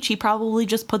a speech. He probably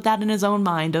just put that in his own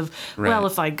mind of, well,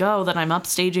 if I go, then I'm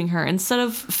upstaging her, instead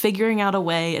of figuring out a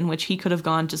way in which he could have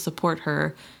gone to support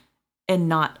her and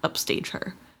not upstage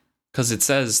her. Because it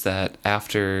says that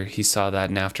after he saw that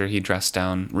and after he dressed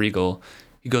down Regal,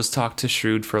 he goes talk to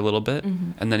Shrewd for a little bit,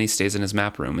 and then he stays in his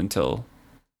map room until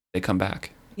they come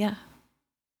back. Yeah.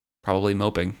 Probably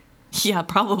moping. Yeah,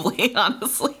 probably,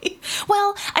 honestly.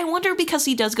 Well, I wonder, because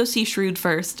he does go see Shrewd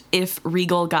first, if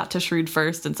Regal got to Shrewd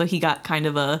first, and so he got kind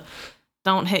of a,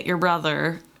 don't hit your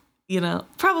brother,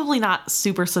 probably not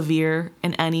super severe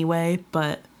in any way,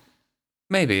 but...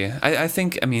 Maybe. I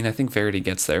think Verity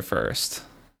gets there first.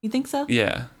 You think so?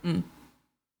 Yeah. Mm.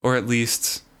 Or at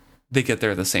least they get there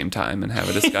at the same time and have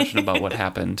a discussion about what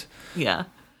happened. Yeah.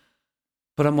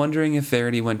 But I'm wondering if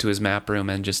Verity went to his map room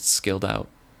and just skilled out.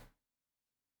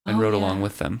 And rode along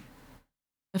with them.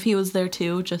 If he was there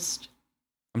too, just...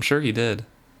 I'm sure he did.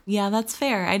 Yeah, that's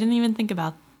fair. I didn't even think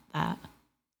about that.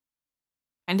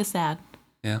 Kind of sad.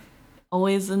 Yeah.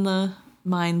 Always in the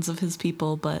minds of his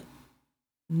people, but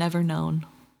never known.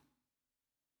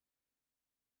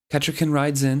 Kettricken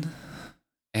rides in,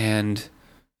 and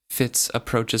Fitz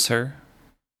approaches her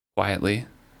quietly.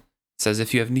 Says,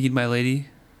 if you have need, my lady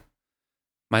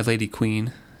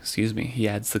queen, excuse me, he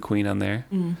adds the queen on there.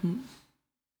 Mm-hmm.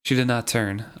 She did not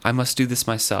turn. I must do this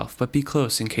myself, but be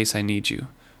close in case I need you.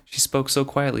 She spoke so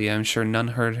quietly I am sure none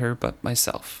heard her but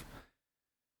myself.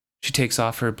 She takes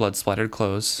off her blood-splattered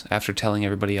clothes after telling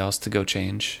everybody else to go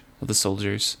change, the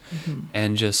soldiers,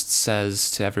 and just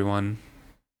says to everyone,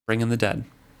 bring in the dead.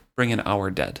 Bring in our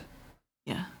dead.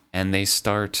 Yeah. And they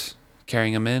start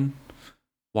carrying them in,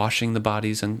 washing the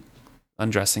bodies and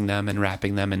undressing them and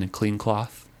wrapping them in a clean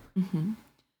cloth. Mm-hmm.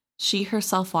 She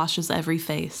herself washes every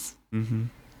face. Mm-hmm.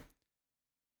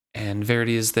 And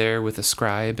Verity is there with a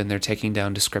scribe, and they're taking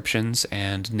down descriptions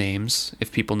and names, if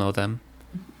people know them.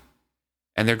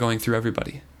 And they're going through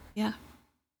everybody. Yeah.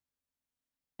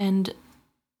 And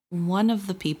one of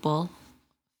the people,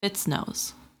 Fitz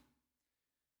knows.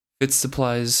 Fitz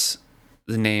supplies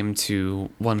the name to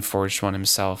one forged one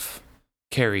himself,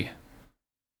 Carey.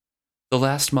 The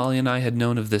last Molly and I had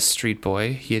known of this street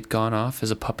boy, he had gone off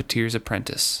as a puppeteer's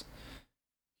apprentice.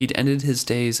 He'd ended his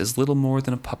days as little more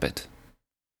than a puppet.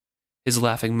 His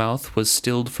laughing mouth was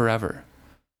stilled forever.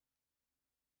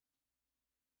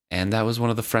 And that was one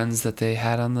of the friends that they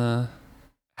had on the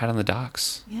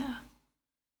docks. Yeah.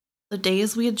 The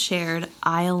days we had shared,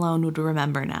 I alone would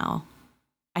remember now.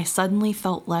 I suddenly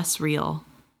felt less real.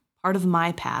 Part of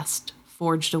my past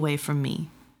forged away from me.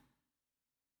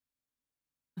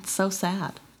 It's so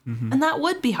sad. Mm-hmm. And that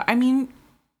would be hard. I mean,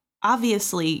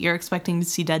 obviously, you're expecting to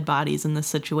see dead bodies in this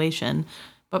situation,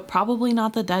 but probably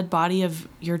not the dead body of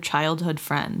your childhood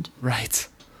friend. Right.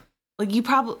 Like,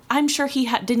 I'm sure he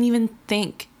didn't even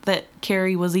think that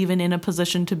Carey was even in a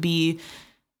position to be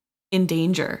in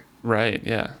danger. Right,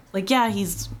 yeah. Like, yeah,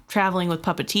 he's traveling with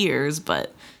puppeteers,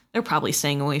 but they're probably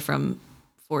staying away from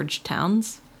forged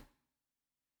towns.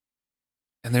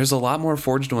 And there's a lot more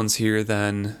forged ones here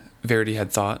than Verity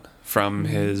had thought from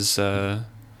his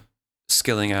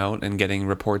skilling out and getting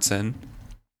reports in.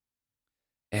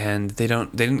 And they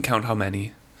didn't count how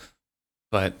many,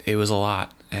 but it was a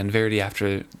lot. And Verity,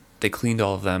 after they cleaned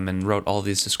all of them and wrote all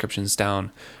these descriptions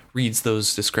down, reads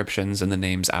those descriptions and the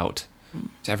names out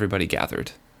to everybody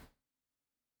gathered.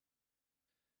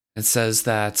 It says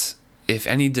that if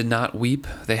any did not weep,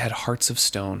 they had hearts of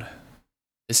stone.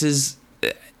 This is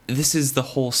the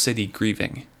whole city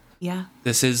grieving. Yeah.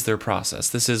 This is their process.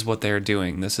 This is what they're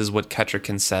doing. This is what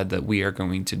Kettricken said that we are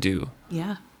going to do.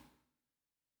 Yeah.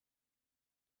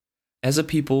 As a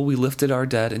people, we lifted our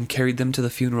dead and carried them to the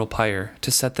funeral pyre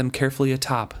to set them carefully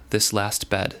atop this last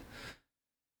bed.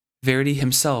 Verity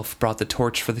himself brought the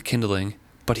torch for the kindling,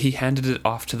 but he handed it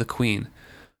off to the queen,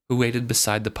 who waited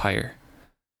beside the pyre.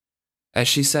 As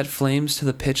she set flames to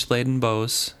the pitch-laden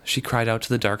boughs, she cried out to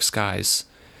the dark skies,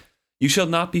 "You shall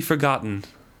not be forgotten!"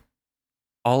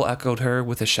 All echoed her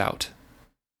with a shout.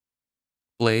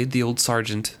 Blade, the old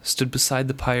sergeant, stood beside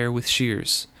the pyre with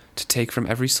shears, to take from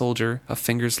every soldier a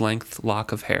finger's length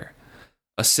lock of hair,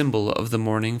 a symbol of the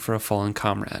mourning for a fallen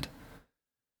comrade.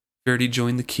 Verity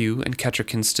joined the queue, and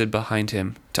Kettricken stood behind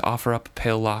him to offer up a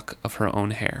pale lock of her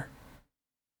own hair.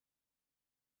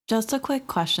 Just a quick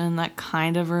question that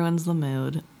kind of ruins the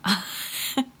mood.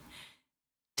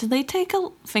 Did they take a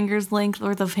finger's length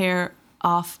worth of hair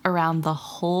off around the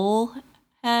whole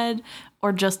head,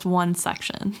 or just one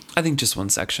section? I think just one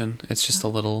section. It's just a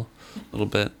little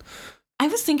bit. I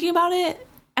was thinking about it,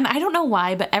 And I don't know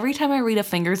why, but every time I read a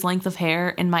finger's length of hair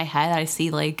in my head, I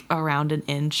see like around an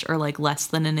inch or like less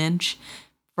than an inch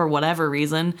for whatever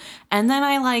reason. And then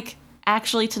I like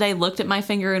actually today looked at my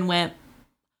finger and went,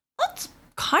 that's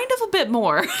kind of a bit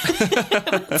more.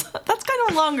 that's kind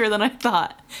of longer than I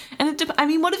thought. And I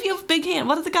mean, what if you have big hands?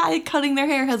 What if the guy cutting their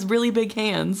hair has really big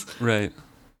hands? Right.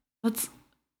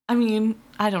 I mean,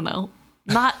 I don't know.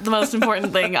 Not the most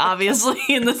important thing, obviously,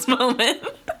 in this moment.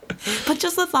 But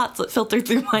just the thoughts that filtered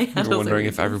through my head. You're wondering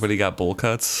if everybody got bowl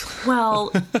cuts?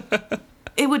 Well,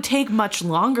 it would take much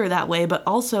longer that way, but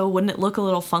also wouldn't it look a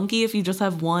little funky if you just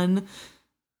have one?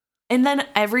 And then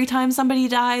every time somebody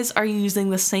dies, are you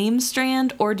using the same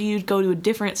strand or do you go to a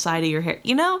different side of your hair?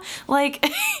 You know, like,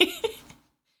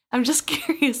 I'm just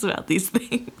curious about these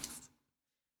things.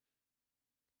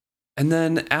 And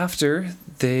then after,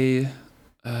 they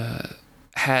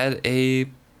had a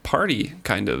party,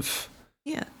 kind of.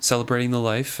 Yeah. Celebrating the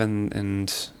life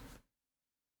and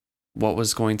what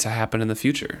was going to happen in the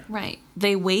future. Right.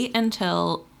 They wait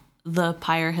until the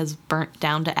pyre has burnt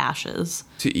down to ashes.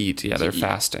 To eat. Yeah, they're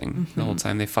fasting. The whole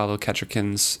time they follow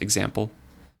Kettrikin's example.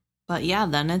 But yeah,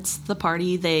 then it's the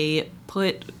party. They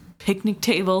put picnic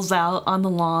tables out on the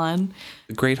lawn.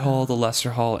 The Great Hall, the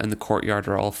Lesser Hall, and the courtyard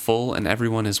are all full, and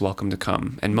everyone is welcome to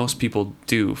come. And most people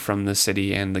do from the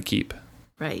city and the keep.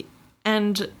 Right.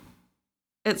 And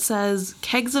it says,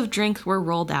 kegs of drink were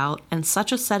rolled out, and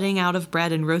such a setting out of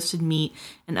bread and roasted meat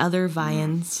and other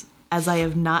viands as I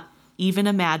have not even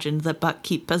imagined that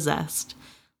Buckkeep possessed.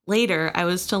 Later, I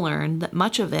was to learn that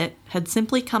much of it had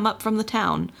simply come up from the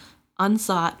town,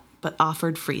 unsought but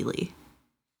offered freely.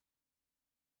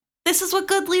 This is what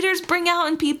good leaders bring out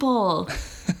in people.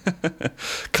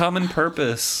 Common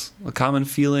purpose, a common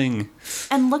feeling.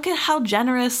 And look at how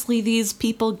generously these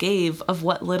people gave of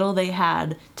what little they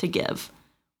had to give.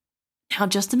 Now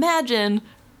just imagine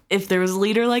if there was a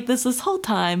leader like this whole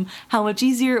time, how much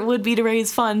easier it would be to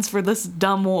raise funds for this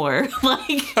dumb war.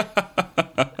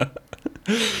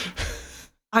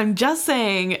 I'm just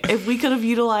saying, if we could have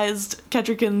utilized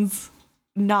Kettrikin's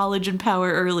knowledge and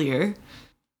power earlier,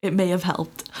 it may have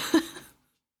helped.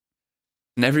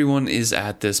 And everyone is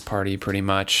at this party pretty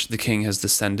much. The king has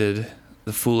descended.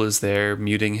 The fool is there,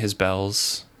 muting his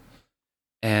bells.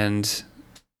 And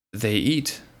they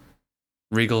eat.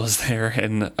 Regal is there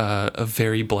in a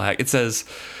very black... It says,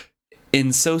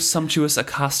 in so sumptuous a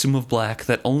costume of black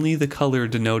that only the color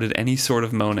denoted any sort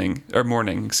of mourning.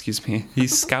 He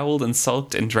scowled and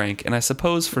sulked and drank, and I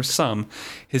suppose for some,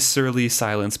 his surly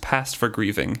silence passed for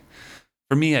grieving.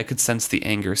 For me, I could sense the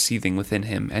anger seething within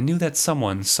him, and knew that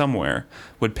someone, somewhere,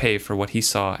 would pay for what he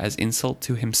saw as insult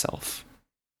to himself.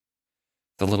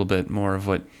 It's a little bit more of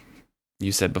what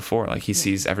you said before, like he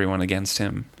sees everyone against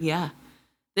him. Yeah.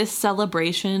 This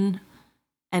celebration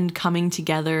and coming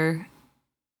together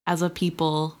as a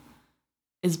people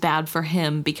is bad for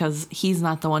him because he's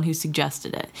not the one who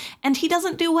suggested it. And he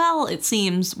doesn't do well, it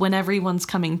seems, when everyone's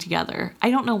coming together.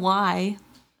 I don't know why.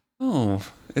 Oh,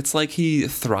 it's like he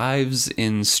thrives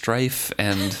in strife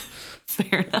and...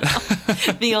 Fair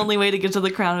enough. The only way to get to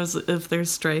the crown is if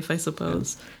there's strife, I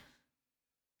suppose.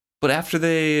 But after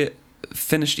they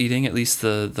finished eating, at least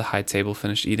the high table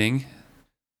finished eating,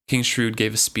 King Shrewd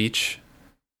gave a speech,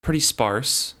 pretty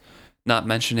sparse, not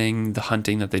mentioning the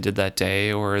hunting that they did that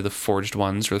day or the forged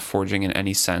ones or the forging in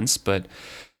any sense, but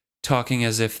talking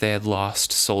as if they had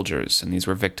lost soldiers and these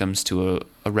were victims to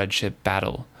a red ship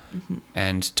battle,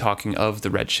 and talking of the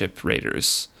red ship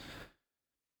raiders.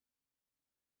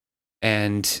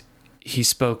 And he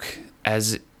spoke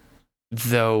as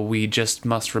though we just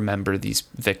must remember these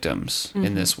victims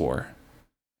in this war.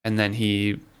 And then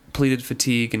he pleaded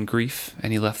fatigue and grief,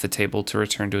 and he left the table to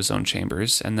return to his own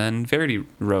chambers. And then Verity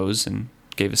rose and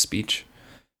gave a speech,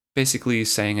 basically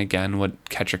saying again what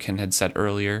Kettrikin had said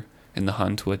earlier in the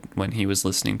hunt when he was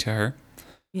listening to her.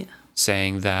 Yeah.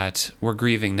 Saying that we're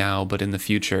grieving now, but in the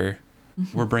future,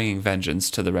 we're bringing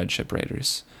vengeance to the Red Ship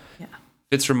Raiders. Yeah.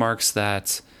 Fitz remarks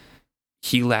that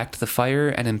he lacked the fire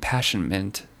and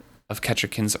impassionment of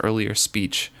Kettrikin's earlier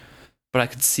speech, but I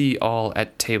could see all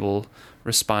at table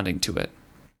responding to it.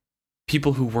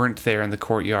 People who weren't there in the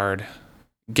courtyard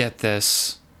get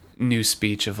this new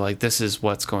speech of like, this is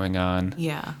what's going on.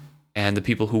 Yeah. And the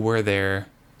people who were there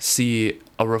see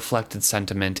a reflected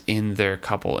sentiment in their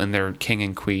couple, in their king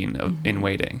and queen in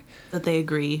waiting. That they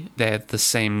agree. They had the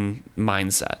same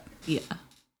mindset. Yeah.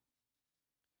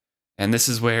 And this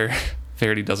is where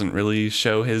Verity doesn't really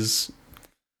show his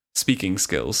speaking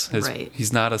skills.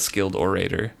 He's not a skilled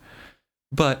orator,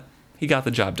 but he got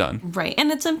the job done. Right.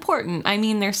 And it's important. I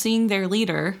mean, they're seeing their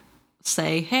leader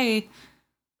say, hey,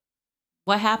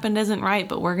 what happened isn't right,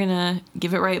 but we're gonna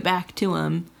give it right back to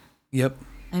him. Yep.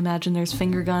 I imagine there's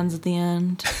finger guns at the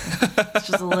end. It's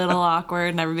just a little awkward,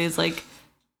 and everybody's like,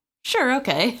 sure,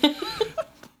 okay.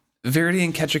 Verity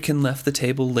and Ketchikan left the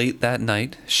table late that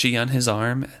night, she on his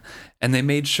arm, and they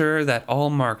made sure that all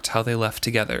marked how they left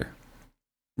together.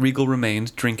 Regal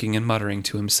remained, drinking and muttering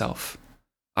to himself.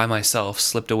 I myself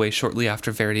slipped away shortly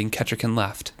after Verity and Ketchikan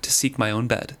left to seek my own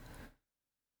bed.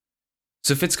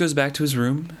 So Fitz goes back to his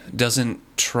room, doesn't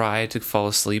try to fall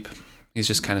asleep. He's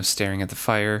just kind of staring at the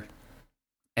fire,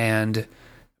 and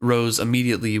rose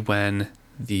immediately when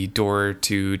the door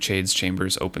to Chade's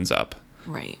chambers opens up.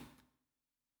 Right.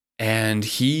 And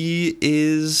he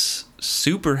is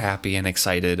super happy and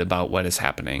excited about what is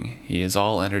happening. He is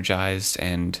all energized,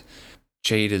 and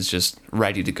Chade is just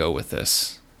ready to go with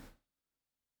this.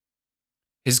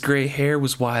 His gray hair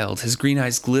was wild, his green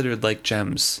eyes glittered like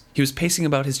gems. He was pacing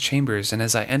about his chambers, and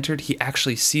as I entered, he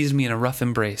actually seized me in a rough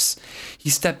embrace.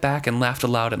 He stepped back and laughed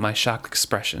aloud at my shocked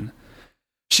expression.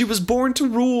 She was born to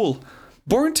rule,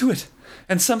 born to it,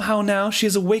 and somehow now she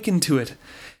has awakened to it.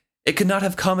 It could not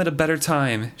have come at a better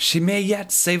time. She may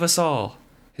yet save us all.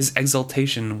 His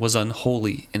exultation was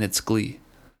unholy in its glee.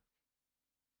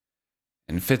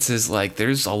 And Fitz is like,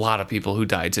 there's a lot of people who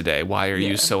died today. Why are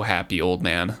you so happy, old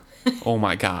man? Oh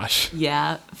my gosh.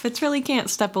 Yeah, Fitz really can't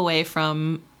step away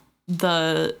from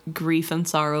the grief and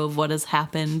sorrow of what has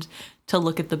happened to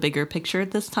look at the bigger picture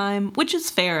at this time, which is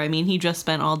fair. I mean, he just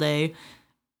spent all day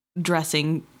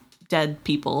dressing dead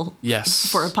people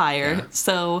for a pyre. Yeah.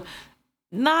 So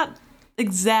not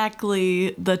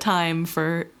exactly the time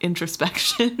for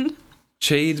introspection.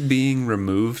 Chade being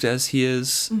removed as he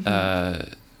is,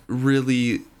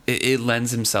 really, it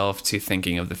lends himself to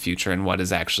thinking of the future and what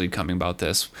is actually coming about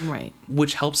this. Right.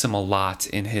 Which helps him a lot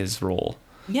in his role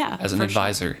as an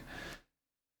advisor. Sure.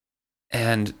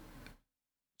 And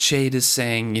Chade is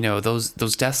saying, you know, those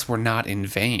deaths were not in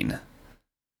vain.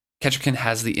 Ketchikan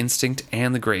has the instinct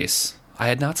and the grace. I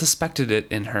had not suspected it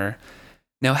in her.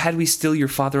 Now, had we still your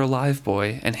father alive,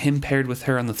 boy, and him paired with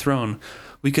her on the throne,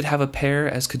 we could have a pair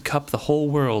as could cup the whole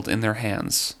world in their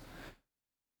hands.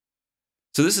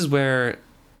 So this is where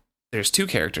there's two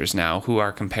characters now who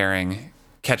are comparing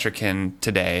Ketchikan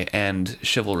today and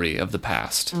chivalry of the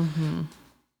past. Mm-hmm.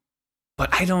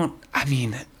 But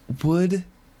would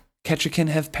Ketchikan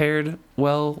have paired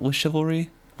well with chivalry?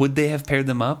 Would they have paired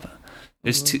them up?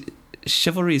 There's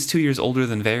chivalry is 2 years older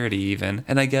than Verity even,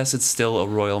 and I guess it's still a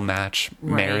royal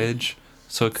marriage,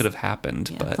 so it could have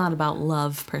happened. But it's not about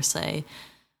love per se.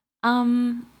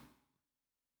 I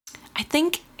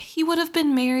think he would have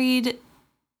been married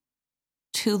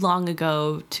too long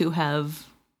ago to have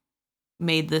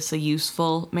made this a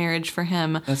useful marriage for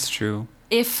him. That's true.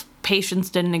 If patience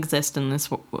didn't exist in this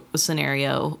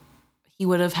scenario, he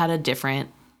would have had a different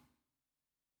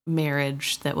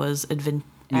marriage that was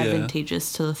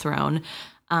advantageous to the throne.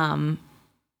 I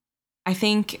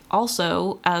think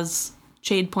also, as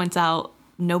Chade points out,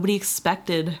 nobody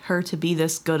expected her to be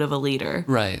this good of a leader.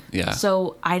 Right, yeah.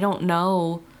 So I don't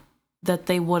know that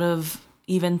they would have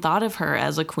even thought of her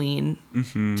as a queen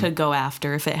to go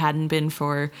after if it hadn't been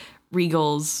for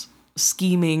Regal's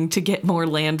scheming to get more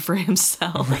land for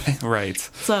himself. Right.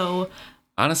 So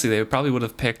honestly, they probably would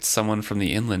have picked someone from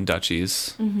the inland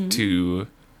duchies to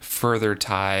further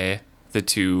tie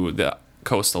the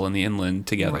coastal and the inland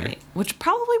together. Right. Which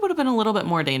probably would have been a little bit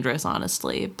more dangerous,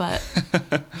 honestly. But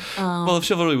well, if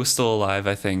chivalry was still alive,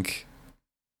 I think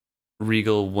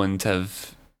Regal wouldn't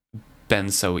have been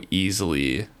so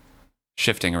easily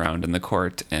shifting around in the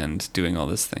court and doing all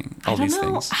these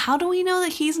things. How do we know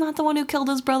that he's not the one who killed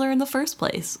his brother in the first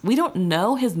place? We don't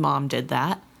know his mom did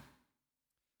that.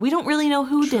 We don't really know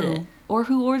who did it or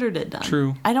who ordered it done.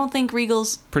 True. I don't think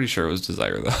Regal's... Pretty sure it was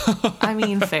Desire, though. I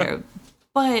mean, fair.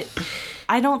 But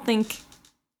I don't think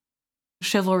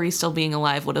chivalry still being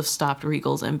alive would have stopped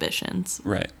Regal's ambitions.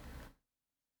 Right.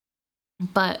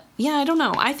 But, yeah, I don't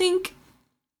know. I think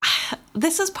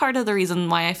this is part of the reason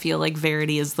why I feel like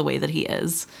Verity is the way that he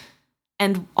is.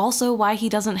 And also why he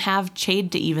doesn't have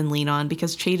Chade to even lean on,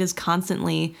 because Chade is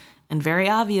constantly and very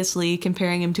obviously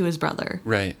comparing him to his brother.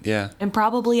 Right, yeah. And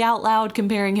probably out loud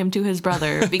comparing him to his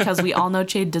brother, because we all know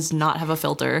Chade does not have a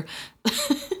filter.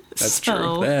 That's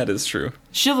true. That is true.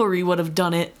 Chivalry would have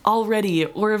done it already,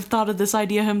 or have thought of this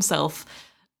idea himself.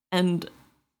 And,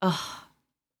 I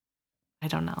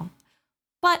don't know.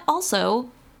 But also,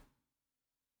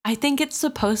 I think it's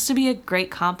supposed to be a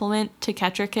great compliment to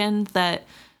Ketchikan that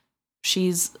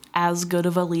she's as good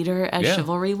of a leader as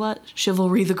Chivalry was.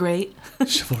 Chivalry the Great.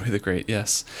 Chivalry the Great,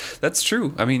 yes. That's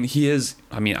true. I mean,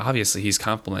 obviously he's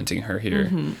complimenting her here.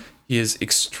 Mm-hmm. He is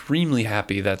extremely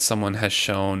happy that someone has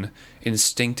shown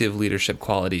instinctive leadership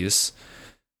qualities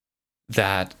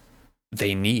that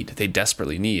they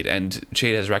desperately need. And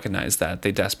Jade has recognized that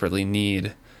they desperately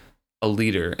need a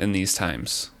leader in these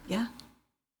times. Yeah.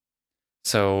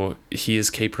 So he is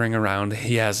capering around.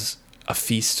 He has a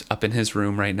feast up in his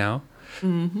room right now.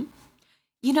 Mm-hmm.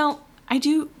 You know, I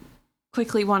do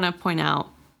quickly want to point out,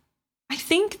 I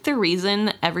think the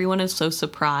reason everyone is so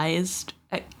surprised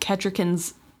at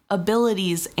Kettrick's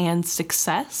abilities and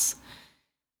success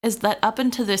is that up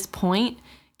until this point,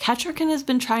 Kettrick has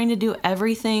been trying to do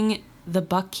everything the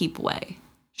Buckkeep way.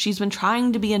 She's been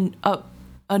trying to be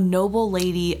a noble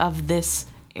lady of this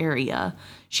area.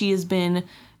 She has been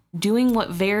doing what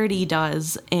Verity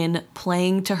does in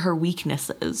playing to her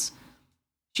weaknesses.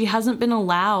 She hasn't been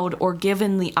allowed or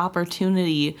given the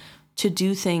opportunity to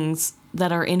do things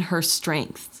that are in her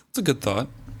strengths. It's a good thought.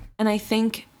 And I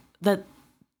think that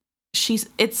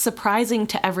it's surprising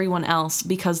to everyone else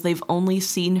because they've only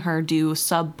seen her do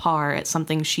subpar at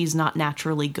something she's not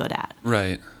naturally good at.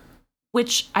 Right.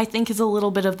 Which I think is a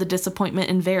little bit of the disappointment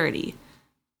in Verity.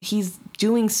 He's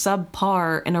doing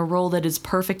subpar in a role that is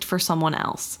perfect for someone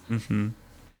else. Mm-hmm.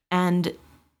 And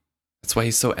that's why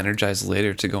he's so energized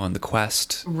later to go on the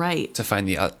quest. Right. To find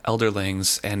the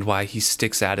Elderlings, and why he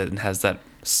sticks at it and has that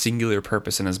singular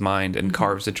purpose in his mind and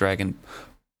carves a dragon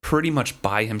pretty much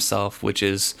by himself, which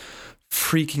is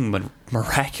freaking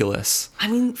miraculous. I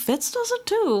mean, Fitz does it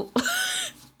too.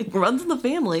 It runs in the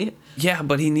family. Yeah,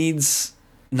 but he needs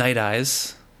Night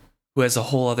Eyes, who has a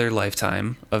whole other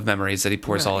lifetime of memories that he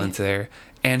pours all into there,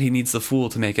 and he needs the Fool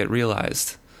to make it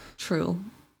realized. True.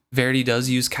 Verity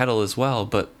does use Kettle as well,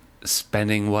 but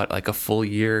spending like a full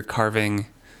year carving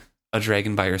a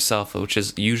dragon by herself, which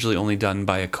is usually only done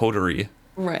by a coterie.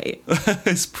 Right.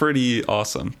 It's pretty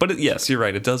awesome. But yes, you're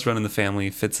right. It does run in the family.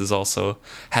 Fitz has also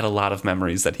had a lot of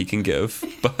memories that he can give.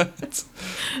 But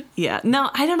yeah, no,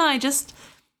 I don't know.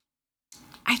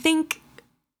 I think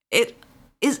it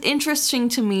is interesting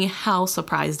to me how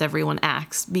surprised everyone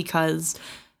acts, because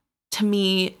to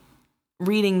me,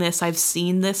 reading this, I've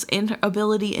seen this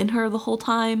ability in her the whole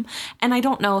time. And I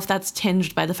don't know if that's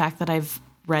tinged by the fact that I've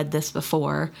read this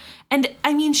before. And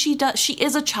I mean, she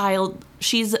is a child,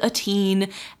 she's a teen,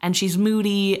 and she's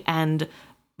moody and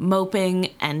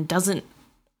moping and doesn't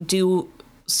do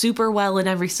super well in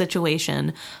every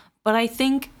situation. But I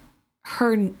think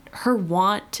her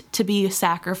want to be a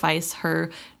sacrifice, her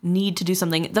need to do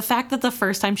something, the fact that the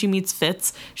first time she meets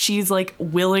Fitz, she's like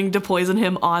willing to poison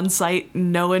him on site,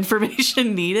 no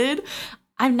information needed.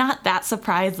 I'm not that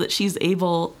surprised that she's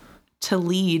able to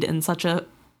lead in such a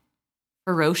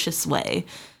ferocious way.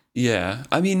 Yeah,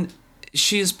 I mean,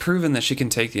 she has proven that she can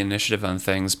take the initiative on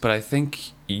things, but I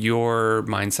think your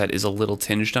mindset is a little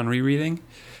tinged on rereading.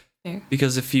 Fair.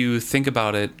 Because if you think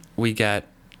about it, we get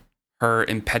her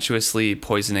impetuously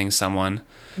poisoning someone.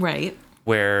 Right.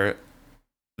 Where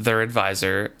their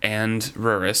advisor and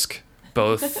Rurisk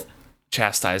both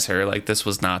chastise her, like, this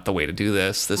was not the way to do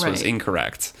this. This was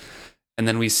incorrect. And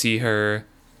then we see her,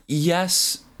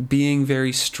 yes, being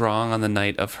very strong on the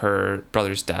night of her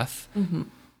brother's death,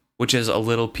 which is a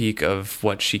little peek of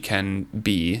what she can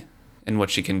be and what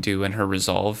she can do and her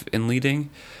resolve in leading.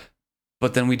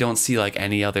 But then we don't see like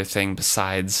any other thing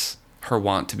besides her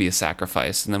want to be a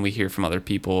sacrifice. And then we hear from other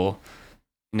people,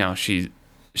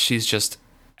 she's just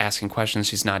asking questions.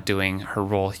 She's not doing her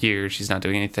role here. She's not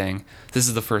doing anything. This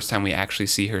is the first time we actually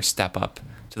see her step up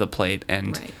to the plate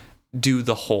and do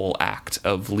the whole act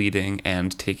of leading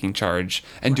and taking charge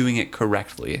and doing it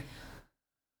correctly.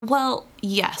 Well,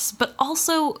 yes, but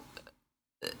also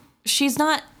she's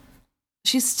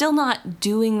still not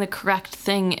doing the correct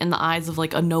thing in the eyes of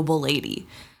like a noble lady.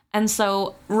 And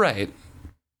so right.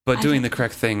 But doing the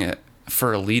correct thing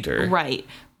for a leader. Right.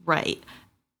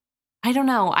 I don't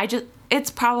know.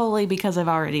 It's probably because I've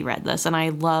already read this and I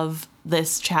love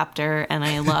this chapter and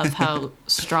I love how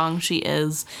strong she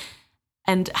is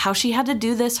and how she had to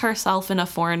do this herself in a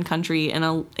foreign country in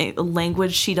a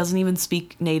language she doesn't even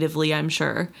speak natively, I'm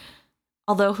sure.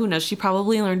 Although, who knows, she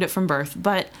probably learned it from birth.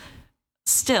 But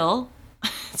still,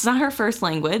 it's not her first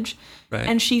language. Right.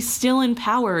 And she still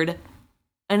empowered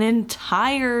an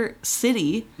entire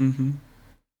city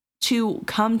to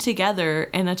come together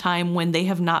in a time when they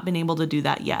have not been able to do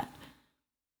that yet.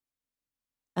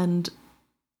 And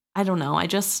I don't know,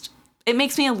 it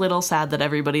makes me a little sad that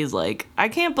everybody's like, I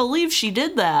can't believe she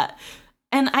did that.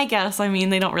 And I guess,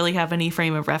 they don't really have any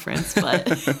frame of reference,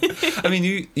 but... I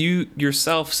mean, you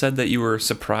yourself said that you were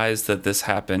surprised that this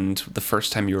happened the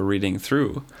first time you were reading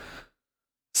through.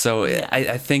 So yeah.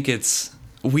 I think it's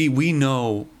we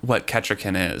know what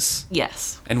Kettricken is.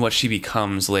 Yes. And what she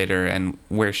becomes later and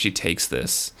where she takes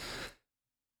this.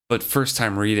 But first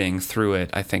time reading through it,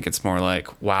 I think it's more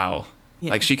like, wow,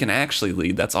 like she can actually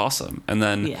lead. That's awesome. And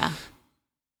then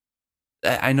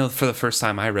I know for the first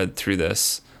time I read through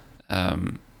this,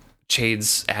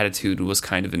 Chade's attitude was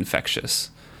kind of infectious.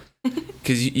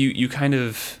 Because you kind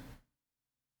of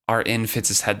are in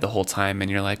Fitz's head the whole time, and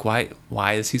you're like,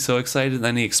 why is he so excited? And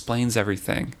then he explains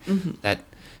everything, that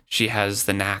she has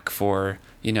the knack for,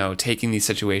 taking these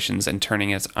situations and turning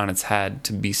it on its head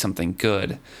to be something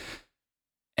good.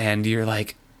 And you're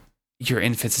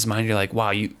in Fitz's mind, you're like, wow,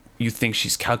 you think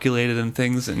she's calculated and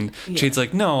things, and Chade's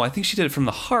like, no, I think she did it from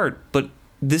the heart, but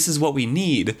this is what we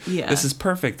need. This is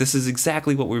perfect. This is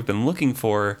exactly what we've been looking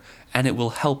for, and it will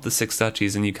help the Six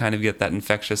Duchies. And you kind of get that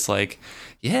infectious, like,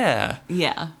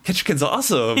 Kettricken's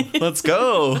awesome. Let's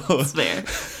go. That's fair.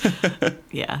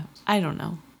 I don't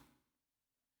know.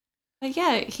 But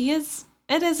yeah, it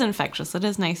is infectious. It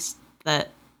is nice that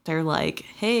they're like,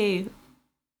 hey,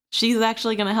 she's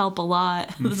actually going to help a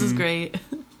lot. This is great.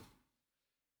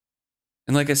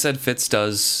 And like I said, Fitz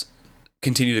does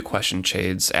continue to question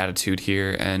Chade's attitude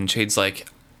here, and Chade's like,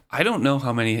 I don't know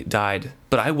how many died,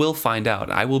 but I will find out.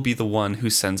 I will be the one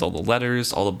who sends all the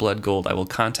letters, all the blood gold. I will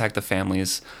contact the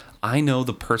families. I know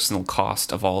the personal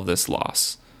cost of all of this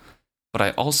loss, but I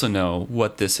also know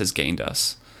what this has gained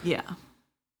us. Yeah.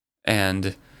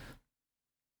 And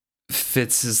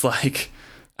Fitz is like,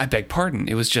 I beg pardon.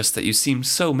 It was just that you seemed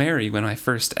so merry when I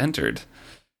first entered.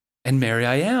 And merry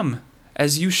I am,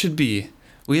 as you should be.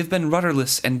 We have been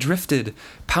rudderless and drifted,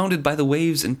 pounded by the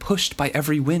waves and pushed by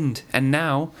every wind, and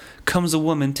now comes a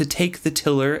woman to take the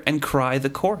tiller and cry the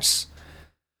course.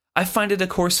 I find it a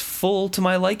course full to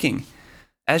my liking,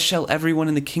 as shall everyone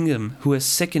in the kingdom who has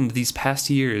sickened these past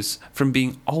years from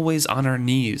being always on our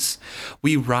knees.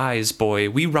 We rise, boy,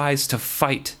 we rise to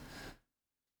fight.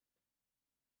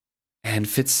 And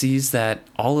Fitz sees that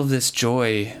all of this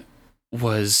joy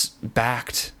was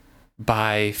backed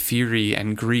by fury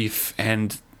and grief,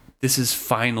 and this is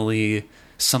finally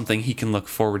something he can look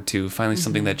forward to, finally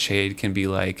something that Chade can be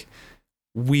like,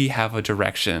 we have a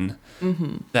direction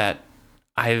that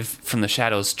I've from the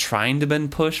shadows trying to been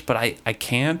pushed, but I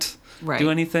can't do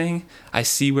anything. I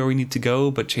see where we need to go,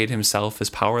 but Chade himself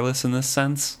is powerless in this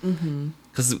sense,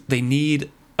 because they need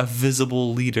a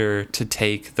visible leader to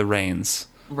take the reins.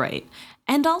 Right.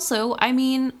 And also, I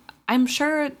mean, I'm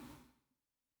sure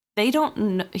he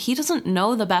doesn't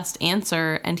know the best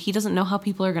answer, and he doesn't know how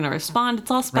people are going to respond. It's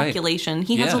all speculation. Right.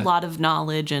 He has a lot of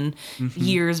knowledge and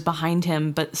years behind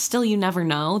him, but still you never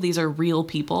know. These are real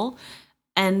people.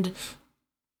 And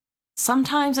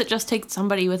sometimes it just takes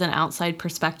somebody with an outside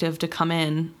perspective to come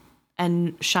in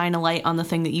and shine a light on the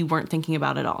thing that you weren't thinking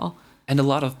about at all. And a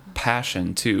lot of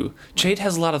passion, too. Chade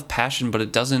has a lot of passion, but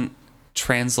it doesn't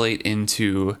translate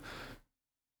into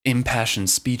impassioned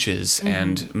speeches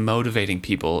and motivating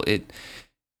people.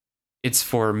 It's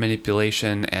for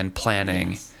manipulation and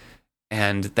planning,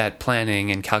 and that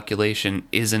planning and calculation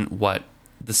isn't what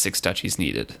the Six Duchies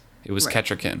needed. It was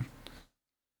Kettricken.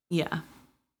 Yeah.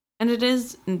 And it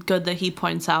is good that he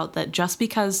points out that just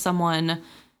because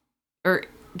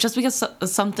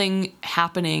something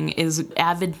happening is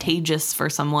advantageous for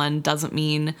someone doesn't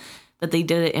mean that they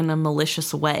did it in a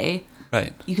malicious way.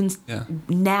 Right. You can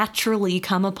naturally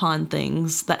come upon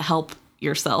things that help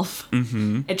yourself.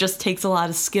 It just takes a lot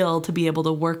of skill to be able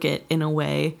to work it in a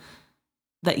way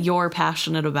that you're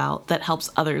passionate about that helps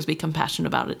others become passionate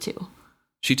about it too.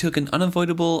 She took an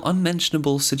unavoidable,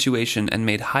 unmentionable situation and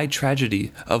made high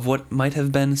tragedy of what might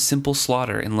have been simple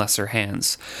slaughter in lesser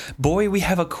hands. Boy, we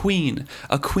have a queen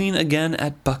again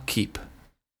at Buckkeep.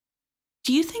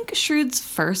 Do you think Shrewd's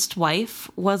first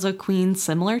wife was a queen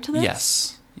similar to this?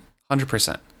 Yes.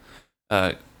 100%.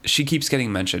 She keeps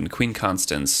getting mentioned. Queen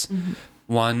Constance.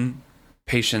 One,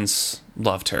 Patience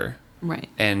loved her. Right.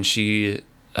 And she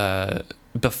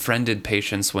befriended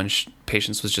Patience when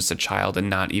Patience was just a child and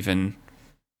not even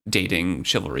dating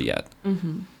chivalry yet.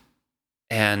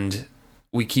 And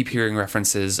we keep hearing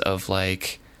references of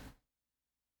like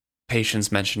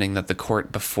Patience mentioning that the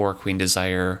court before Queen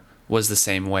Desire was the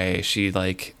same way. She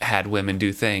like had women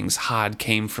do things. Hod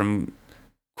came from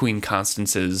Queen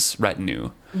Constance's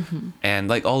retinue, and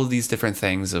like all of these different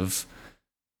things of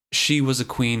she was a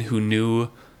queen who knew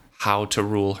how to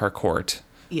rule her court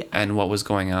and what was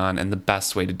going on and the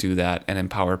best way to do that and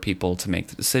empower people to make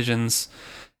the decisions.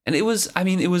 And it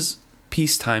was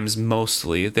peace times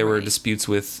mostly. There were disputes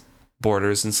with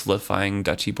borders and solidifying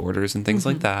duchy borders and things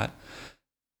like that,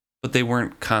 but they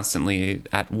weren't constantly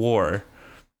at war.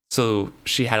 So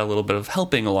she had a little bit of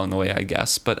helping along the way, I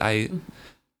guess. But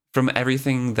from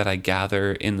everything that I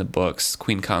gather in the books,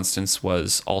 Queen Constance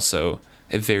was also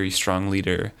a very strong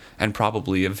leader and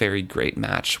probably a very great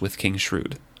match with King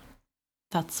Shrewd.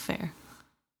 That's fair.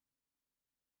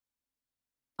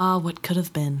 Ah, what could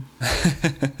have been.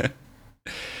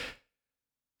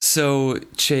 So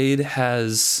Chade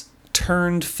has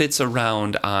turned Fitz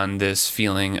around on this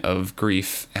feeling of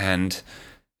grief and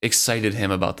excited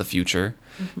him about the future.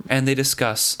 Mm-hmm. And they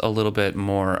discuss a little bit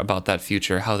more about that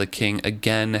future, how the king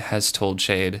again has told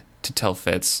Chade to tell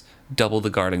Fitz, double the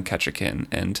guard in Ketchikan.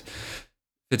 And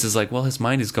Fitz is like, well, his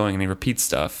mind is going, and he repeats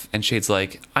stuff. And Shade's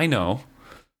like, I know,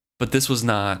 but this was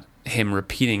not him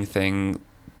repeating things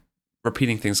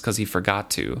because he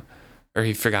forgot to, or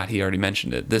he forgot he already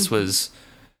mentioned it. This was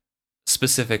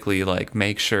specifically like,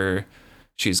 make sure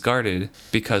she's guarded,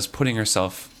 because putting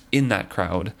herself in that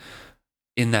crowd,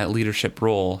 in that leadership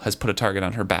role, has put a target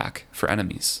on her back for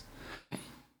enemies,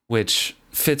 which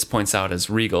Fitz points out as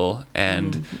Regal,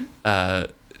 and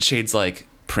Shade's like,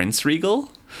 Prince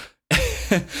Regal?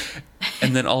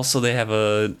 And then also they have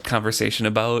a conversation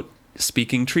about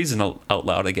speaking treason out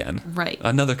loud again. Right.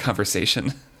 Another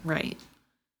conversation. Right.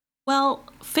 Well,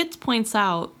 Fitz points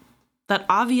out that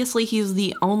obviously he's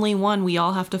the only one we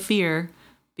all have to fear,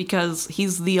 because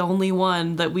he's the only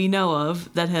one that we know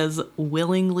of that has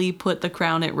willingly put the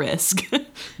crown at risk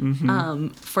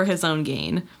for his own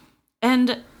gain.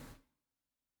 And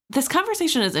this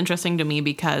conversation is interesting to me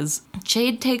because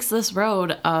Chade takes this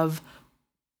road of,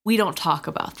 we don't talk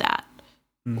about that.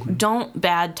 Don't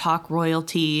bad talk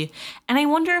royalty. And I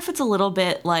wonder if it's a little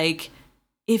bit like,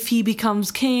 if he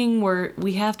becomes king,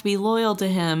 we have to be loyal to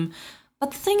him.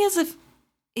 But the thing is,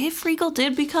 if Regal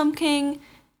did become king,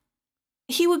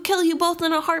 he would kill you both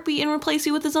in a heartbeat and replace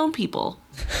you with his own people.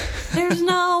 There's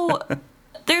no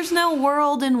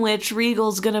world in which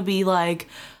Regal's gonna be like,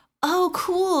 oh,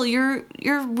 cool, you're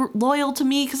loyal to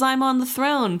me because I'm on the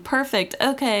throne. Perfect.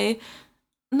 Okay.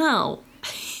 No.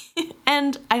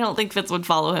 And I don't think Fitz would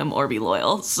follow him or be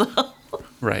loyal, so.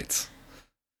 Right.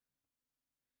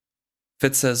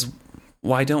 Fitz says,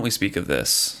 why don't we speak of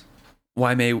this?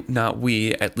 Why may not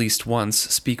we, at least once,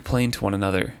 speak plain to one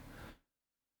another?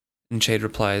 And Chade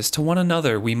replies, to one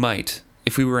another we might,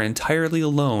 if we were entirely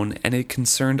alone and it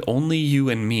concerned only you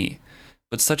and me.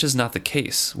 But such is not the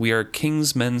case. We are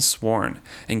king's men sworn,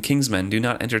 and king's men do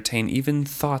not entertain even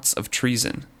thoughts of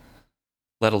treason.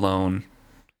 Let alone... ...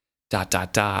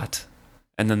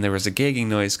 And then there was a gagging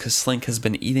noise because Slink has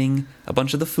been eating a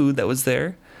bunch of the food that was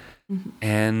there,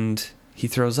 and he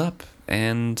throws up,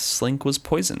 and Slink was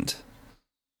poisoned.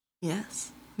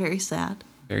 Yes. Very sad.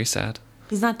 Very sad.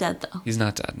 He's not dead, though. He's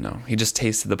not dead, no. He just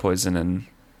tasted the poison and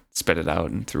spit it out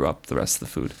and threw up the rest of the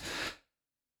food.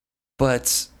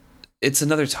 But it's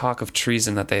another talk of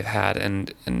treason that they've had,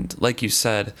 and like you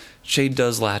said, Chade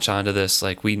does latch onto this,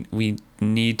 like, we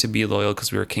need to be loyal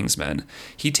because we are king's men.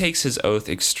 He takes his oath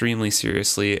extremely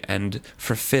seriously, and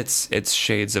for Fitz, it's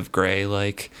shades of gray,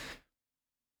 like,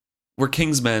 we're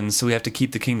king's men, so we have to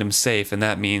keep the kingdom safe, and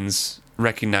that means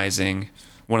recognizing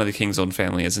one of the king's own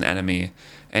family as an enemy.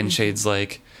 And Shade's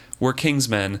like, we're king's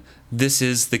men, this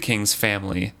is the king's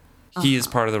family, he is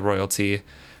part of the royalty.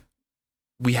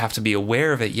 We have to be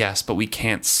aware of it, yes, but we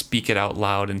can't speak it out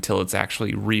loud until it's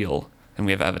actually real and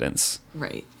we have evidence.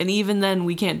 Right. And even then,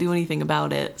 we can't do anything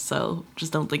about it, so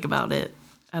just don't think about it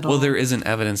at all. Well, there isn't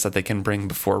evidence that they can bring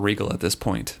before Regal at this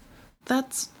point.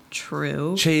 That's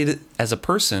true. Chade, as a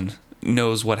person,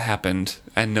 knows what happened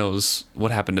and knows what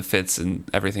happened to Fitz, and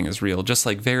everything is real, just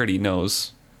like Verity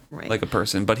knows. Right. Like a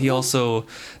person, but he also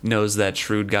knows that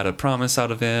Shrewd got a promise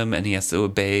out of him, and he has to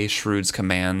obey Shrewd's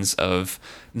commands of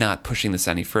not pushing this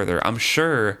any further. I'm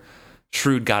sure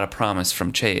Shrewd got a promise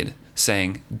from Chade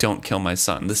saying, don't kill my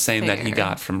son, the same that he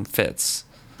got from Fitz.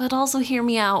 But also, hear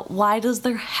me out, why does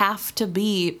there have to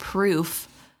be proof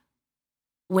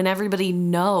when everybody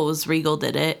knows Regal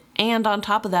did it? And on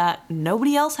top of that,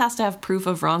 nobody else has to have proof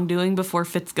of wrongdoing before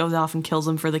Fitz goes off and kills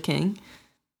him for the king.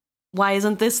 Why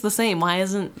isn't this the same? Why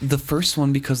isn't... The first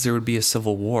one, because there would be a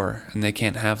civil war, and they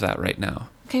can't have that right now.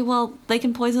 Okay, well, they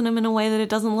can poison him in a way that it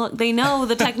doesn't look... They know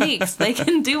the techniques. They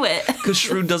can do it. Because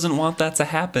Shrewd doesn't want that to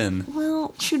happen.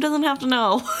 Well, Shrewd doesn't have to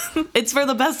know. It's for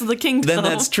the best of the kingdom. Then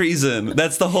that's treason.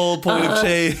 That's the whole point of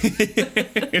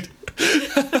Chade.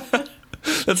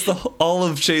 That's all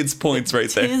of Chade's points right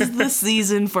there. Tis the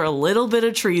season for a little bit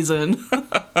of treason.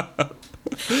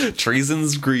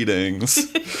 Treason's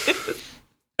greetings.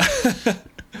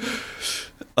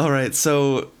 All right,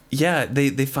 so yeah,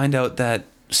 they find out that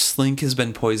Slink has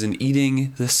been poisoned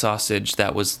eating the sausage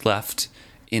that was left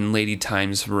in Lady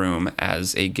Time's room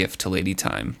as a gift to Lady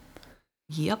Time.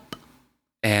 Yep.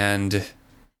 And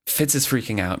Fitz is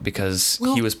freaking out because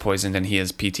he was poisoned and he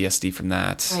has PTSD from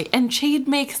that. Right. And Chade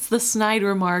makes the snide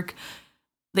remark,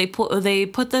 they put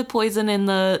the poison in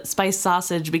the spiced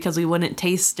sausage because we wouldn't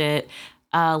taste it.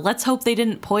 Let's hope they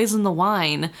didn't poison the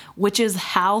wine, which is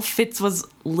how Fitz was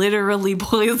literally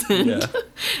poisoned.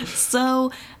 Yeah.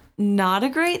 So not a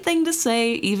great thing to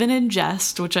say, even in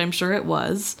jest, which I'm sure it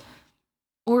was.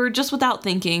 Or just without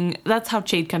thinking. That's how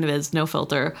Chade kind of is, no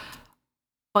filter.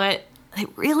 But it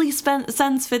really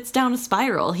sends Fitz down a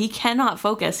spiral. He cannot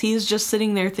focus. He's just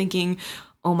sitting there thinking,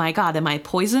 oh my God, am I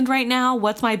poisoned right now?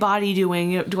 What's my body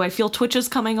doing? Do I feel twitches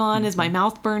coming on? Is my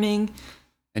mouth burning?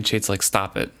 And Chade's like,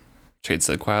 stop it. Chade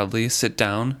said quietly, sit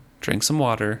down, drink some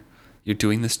water. You're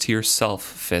doing this to yourself,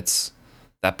 Fitz.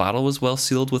 That bottle was well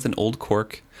sealed with an old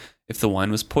cork. If the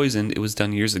wine was poisoned, it was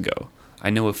done years ago. I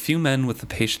know a few men with the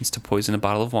patience to poison a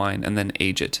bottle of wine and then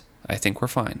age it. I think we're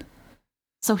fine.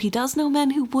 So he does know men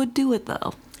who would do it,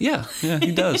 though. Yeah,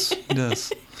 he does. He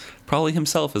does. Probably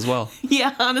himself as well.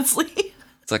 Yeah, honestly.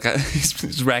 It's like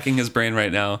he's racking his brain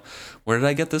right now. Where did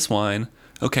I get this wine?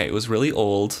 Okay, it was really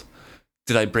old.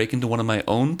 Did I break into one of my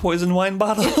own poison wine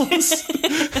bottles?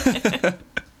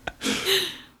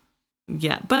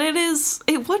 Yeah, but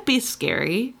it would be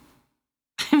scary.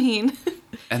 I mean...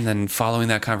 And then following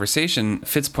that conversation,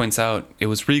 Fitz points out it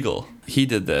was Regal. He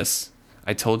did this.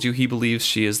 I told you he believes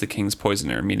she is the king's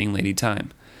poisoner, meaning Lady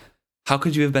Time. How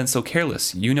could you have been so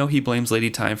careless? You know he blames Lady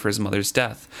Time for his mother's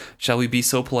death. Shall we be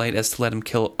so polite as to let him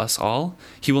kill us all?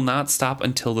 He will not stop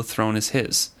until the throne is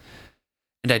his.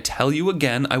 And I tell you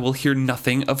again, I will hear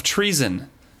nothing of treason.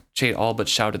 Chade all but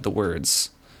shouted the words.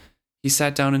 He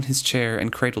sat down in his chair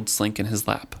and cradled Slink in his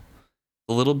lap.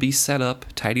 The little beast sat up,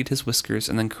 tidied his whiskers,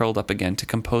 and then curled up again to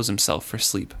compose himself for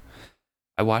sleep.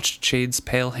 I watched Chade's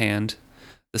pale hand,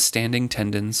 the standing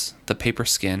tendons, the paper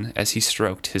skin, as he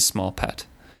stroked his small pet.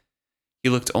 He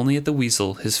looked only at the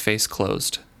weasel, his face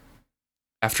closed.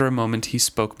 After a moment, he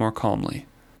spoke more calmly.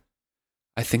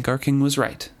 I think our king was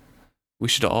right. We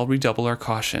should all redouble our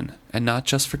caution, and not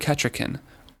just for Kettricken,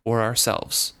 or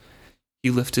ourselves. He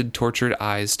lifted tortured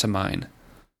eyes to mine.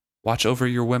 Watch over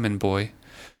your women, boy.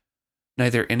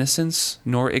 Neither innocence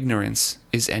nor ignorance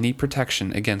is any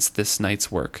protection against this night's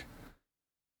work.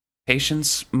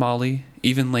 Patience, Molly,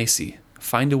 even Lacey,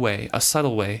 find a way, a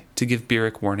subtle way, to give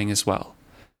Byrrc warning as well.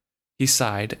 He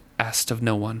sighed, asked of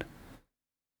no one.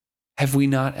 Have we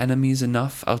not enemies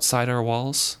enough outside our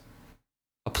walls?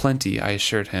 A plenty, I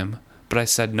assured him, but I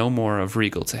said no more of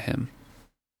Regal to him.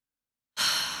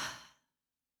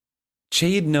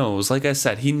 Chade knows, like I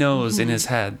said, he knows in his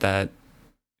head that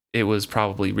it was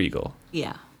probably Regal.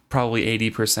 Yeah. Probably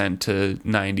 80% to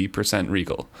 90%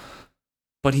 Regal.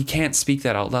 But he can't speak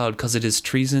that out loud because it is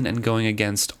treason and going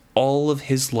against all of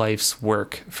his life's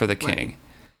work for the king. Right.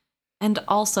 And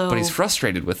also... But he's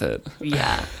frustrated with it.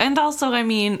 Yeah. And also, I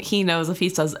mean, he knows if he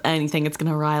says anything, it's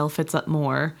going to rile Fitz up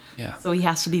more. Yeah. So he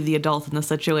has to be the adult in the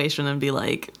situation and be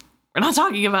like, we're not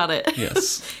talking about it.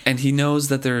 Yes. And he knows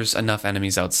that there's enough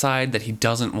enemies outside that he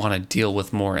doesn't want to deal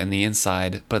with more in the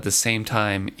inside. But at the same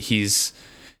time, he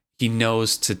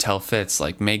knows to tell Fitz,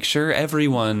 like, make sure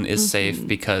everyone is safe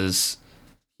because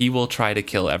he will try to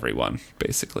kill everyone,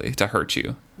 basically, to hurt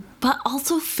you. But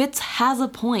also Fitz has a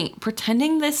point.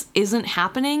 Pretending this isn't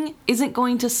happening isn't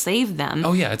going to save them.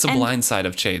 Oh, yeah. It's a blind side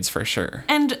of Chade's for sure.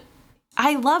 And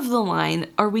I love the line,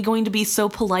 are we going to be so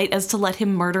polite as to let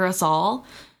him murder us all?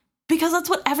 Because that's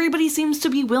what everybody seems to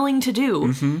be willing to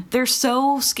do. They're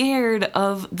so scared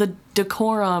of the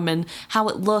decorum and how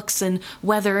it looks and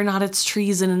whether or not it's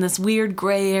treason in this weird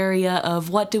gray area of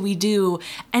what do we do.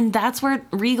 And that's where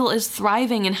Regal is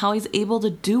thriving and how he's able to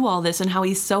do all this and how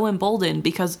he's so emboldened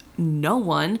because no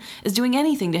one is doing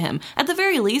anything to him. At the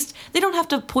very least, they don't have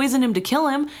to poison him to kill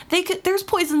him. There's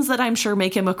poisons that I'm sure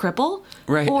make him a cripple.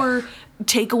 Right. Or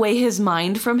take away his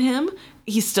mind from him.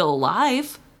 He's still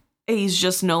alive. He's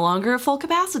just no longer at full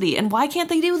capacity. And why can't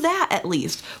they do that at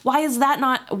least? Why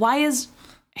is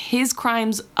his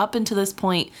crimes up until this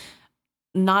point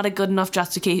not a good enough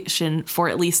justification for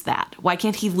at least that? Why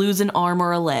can't he lose an arm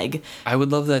or a leg? I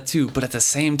would love that too, but at the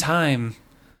same time,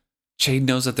 Chade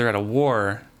knows that they're at a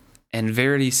war, and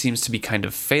Verity seems to be kind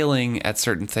of failing at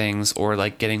certain things or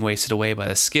like getting wasted away by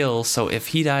the skill. So if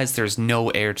he dies, there's no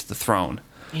heir to the throne.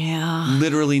 Yeah.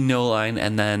 Literally no line,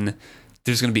 and then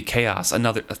there's going to be chaos,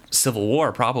 another civil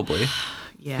war probably.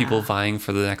 Yeah. People vying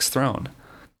for the next throne.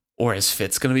 Or is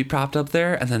Fitz going to be propped up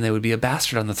there, and then there would be a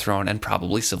bastard on the throne and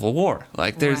probably civil war.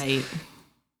 Like there's right.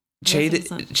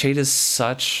 Chade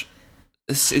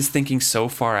is thinking so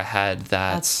far ahead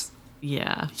that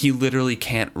he literally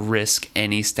can't risk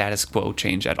any status quo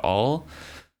change at all.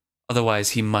 Otherwise,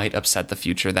 he might upset the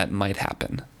future that might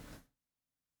happen.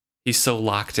 He's so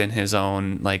locked in his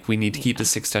own, like, we need to keep the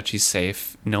Six Duchies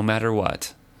safe no matter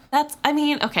what.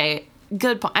 Okay,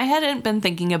 good point. I hadn't been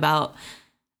thinking about,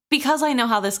 because I know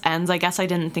how this ends, I guess I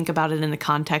didn't think about it in the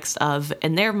context of,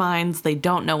 in their minds, they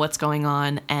don't know what's going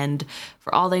on, and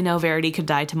for all they know, Verity could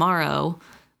die tomorrow,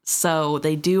 so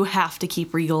they do have to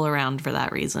keep Regal around for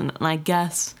that reason, and I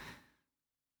guess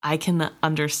I can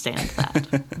understand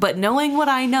that. But knowing what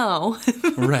I know...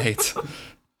 Right.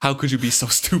 How could you be so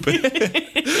stupid?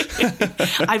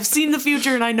 I've seen the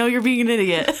future and I know you're being an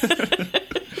idiot.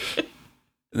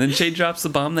 And then Chade drops the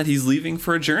bomb that he's leaving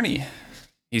for a journey.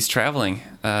 He's traveling.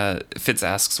 Fitz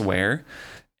asks where,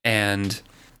 and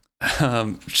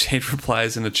Chade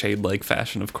replies in a Chade-like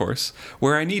fashion, of course,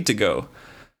 where I need to go.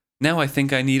 Now I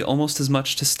think I need almost as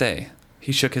much to stay.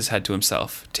 He shook his head to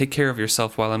himself. Take care of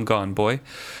yourself while I'm gone, boy.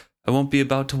 I won't be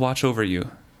about to watch over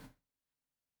you.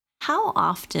 How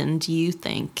often do you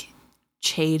think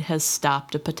Chade has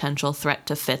stopped a potential threat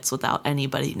to Fitz without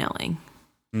anybody knowing?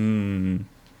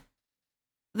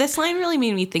 This line really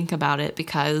made me think about it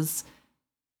because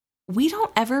we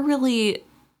don't ever really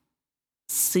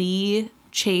see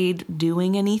Chade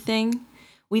doing anything.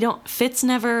 Fitz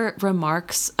never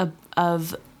remarks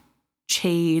of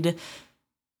Chade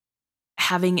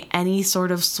having any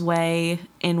sort of sway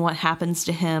in what happens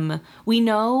to him. We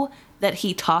know that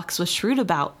he talks with Shrewd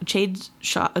about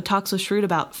talks with Shrewd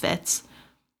about Fitz,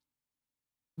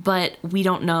 but we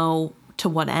don't know to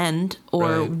what end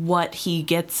or what he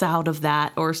gets out of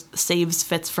that or saves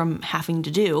Fitz from having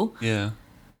to do. Yeah.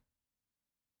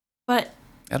 But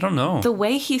I don't know. The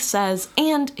way he says,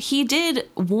 and he did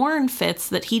warn Fitz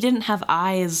that he didn't have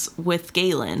eyes with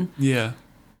Galen. Yeah.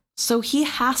 So he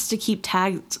has to keep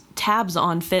tabs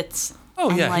on Fitz.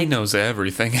 Oh, yeah, he knows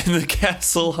everything in the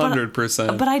castle,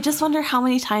 100%. But I just wonder how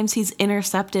many times he's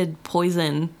intercepted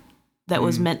poison that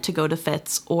was meant to go to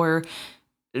Fitz or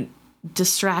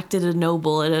distracted a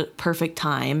noble at a perfect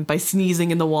time by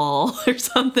sneezing in the wall or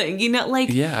something.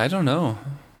 Yeah, I don't know.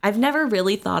 I've never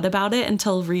really thought about it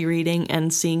until rereading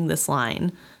and seeing this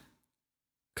line.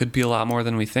 Could be a lot more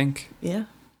than we think. Yeah.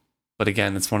 But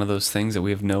again, it's one of those things that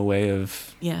we have no way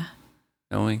of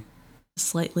knowing.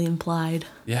 Slightly implied.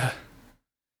 Yeah.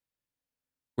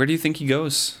 Where do you think he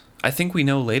goes? I think we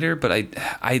know later, but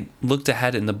I looked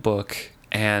ahead in the book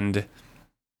and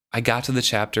I got to the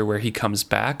chapter where he comes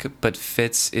back, but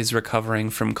Fitz is recovering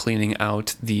from cleaning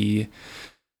out the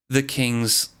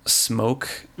king's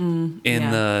smoke in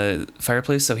the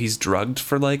fireplace, so he's drugged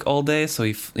for like all day, so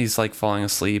he's like falling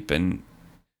asleep, and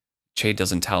Chade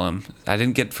doesn't tell him. I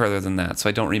didn't get further than that, so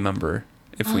I don't remember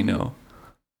if we know.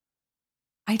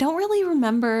 I don't really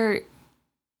remember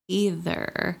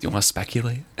either. Do you want to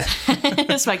speculate?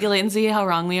 Speculate and see how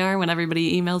wrong we are when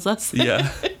everybody emails us.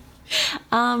 Yeah.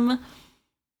 I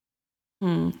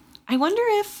wonder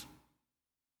if...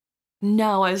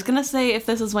 No, I was going to say if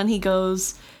this is when he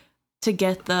goes to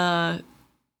get the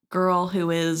girl who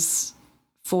is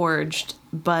forged,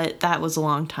 but that was a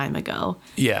long time ago.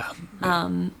 Yeah.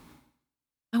 I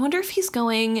wonder if he's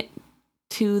going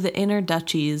to the inner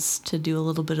duchies to do a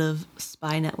little bit of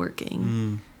spy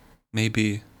networking.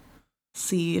 Maybe.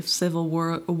 See if civil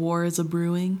war is a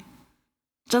brewing.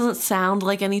 Doesn't sound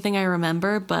like anything I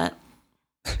remember, but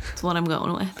it's what I'm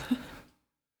going with.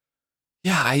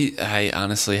 Yeah, I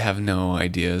honestly have no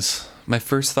ideas. My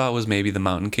first thought was maybe the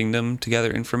Mountain Kingdom to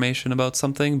gather information about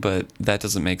something, but that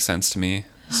doesn't make sense to me,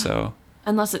 so...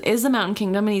 Unless it is the Mountain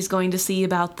Kingdom and he's going to see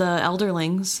about the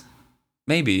Elderlings.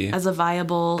 Maybe. As a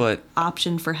viable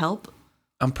option for help.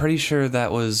 I'm pretty sure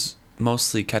that was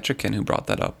mostly Ketchikan who brought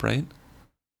that up, right?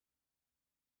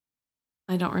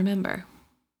 I don't remember.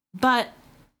 But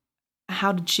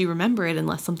how did she remember it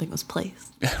unless something was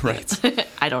placed? Right.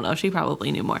 I don't know. She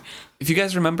probably knew more. If you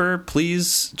guys remember,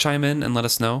 please chime in and let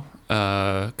us know,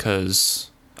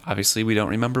 because obviously we don't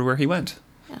remember where he went.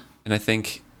 Yeah. And I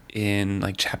think in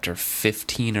like chapter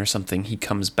 15 or something, he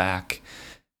comes back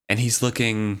and he's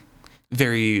looking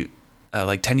very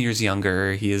like 10 years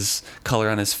younger. He has color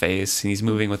on his face and he's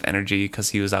moving with energy because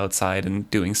he was outside and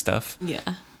doing stuff.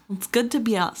 Yeah. It's good to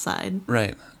be outside.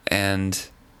 Right. And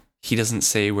he doesn't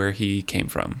say where he came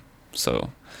from.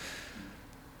 So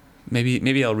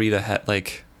maybe I'll read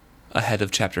ahead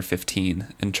of chapter 15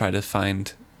 and try to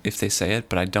find if they say it,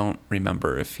 but I don't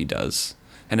remember if he does.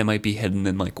 And it might be hidden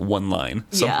in like one line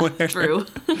somewhere. Yeah, true.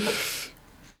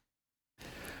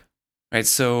 Right,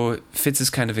 so Fitz is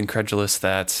kind of incredulous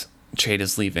that Chade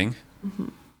is leaving. Mm-hmm.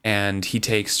 And he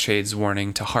takes Chade's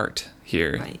warning to heart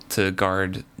here to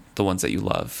guard the ones that you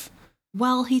love.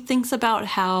 Well, he thinks about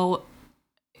how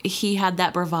he had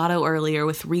that bravado earlier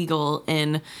with Regal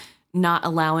in not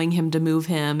allowing him to move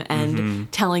him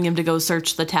and telling him to go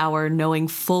search the tower, knowing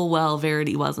full well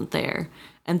Verity wasn't there,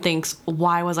 and thinks,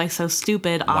 why was I so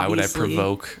stupid? Why would I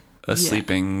provoke a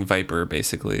sleeping viper,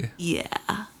 basically?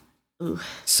 Yeah. Ooh.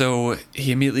 So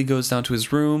he immediately goes down to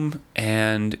his room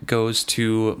and goes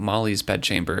to Molly's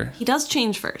bedchamber. He does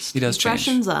change first. He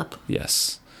freshens up.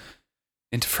 Yes.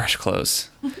 Into fresh clothes.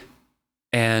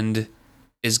 And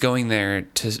is going there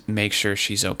to make sure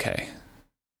she's okay.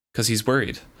 Because he's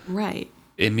worried. Right.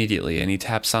 Immediately. And he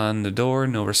taps on the door,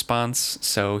 no response.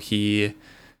 So he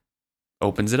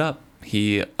opens it up.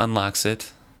 He unlocks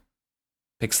it,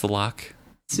 picks the lock.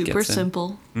 Super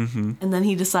simple. And then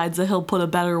he decides that he'll put a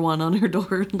better one on her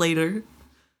door later.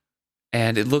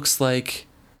 And it looks like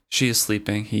she is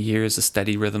sleeping. He hears a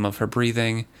steady rhythm of her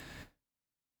breathing.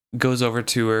 Goes over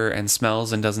to her and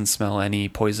smells and doesn't smell any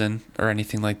poison or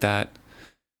anything like that.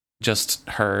 Just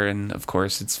her, and of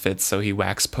course it's Fitz, so he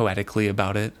whacks poetically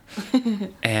about it.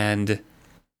 And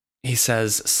he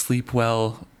says, sleep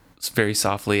well, very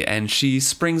softly, and she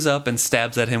springs up and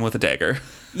stabs at him with a dagger.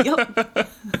 Yep.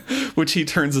 Which he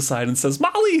turns aside and says,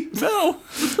 Molly, no!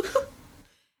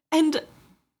 And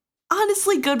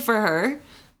honestly, good for her.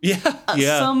 Yeah.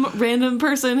 Some random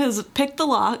person has picked the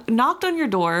lock, knocked on your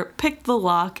door, picked the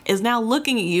lock, is now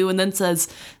looking at you and then says,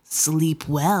 sleep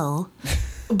well.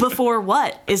 Before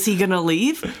what? Is he gonna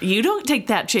leave? You don't take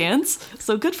that chance.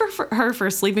 So good for her for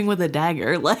sleeping with a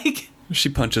dagger. Like, she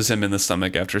punches him in the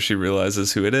stomach after she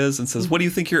realizes who it is and says, what do you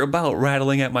think you're about,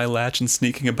 rattling at my latch and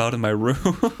sneaking about in my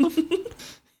room?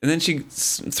 And then she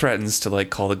threatens to like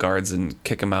call the guards and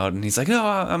kick him out. And he's like,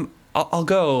 no, I'll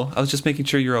go. I was just making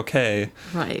sure you're okay.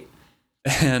 Right.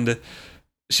 And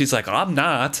she's like, I'm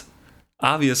not.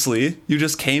 Obviously, you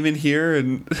just came in here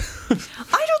and...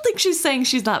 I don't think she's saying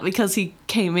she's not because he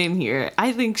came in here.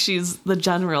 I think she's the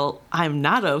general, I'm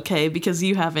not okay because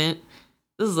you haven't.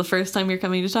 This is the first time you're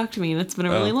coming to talk to me, and it's been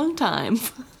a really long time.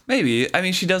 Maybe. I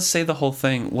mean, she does say the whole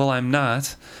thing. Well, I'm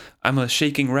not. I'm a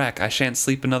shaking wreck. I shan't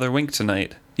sleep another wink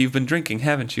tonight. You've been drinking,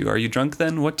 haven't you? Are you drunk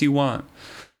then? What do you want?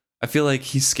 I feel like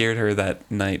he scared her that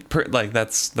night.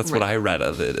 That's right. What I read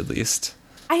of it, at least.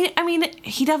 I mean,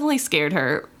 he definitely scared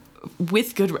her.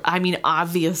 With good, I mean,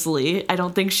 obviously, I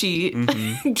don't think she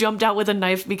jumped out with a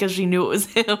knife because she knew it was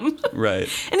him. Right.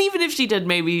 And even if she did,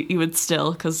 maybe you would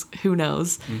still, because who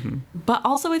knows. But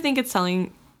also, I think it's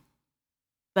telling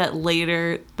that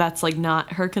later that's like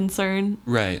not her concern.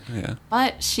 Right. Yeah.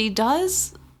 But she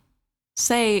does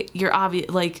say you're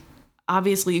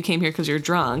obviously you came here because you're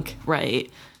drunk, right?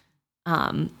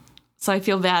 So I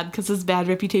feel bad because his bad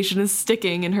reputation is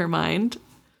sticking in her mind.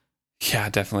 Yeah,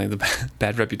 definitely the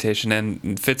bad reputation.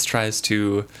 And Fitz tries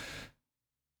to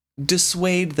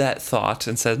dissuade that thought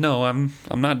and says, no, I'm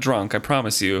not drunk, I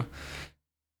promise you.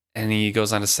 And he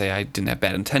goes on to say, I didn't have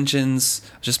bad intentions,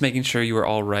 I was just making sure you were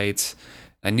all right.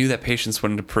 I knew that Patience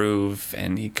wouldn't approve.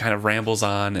 And he kind of rambles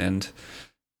on, and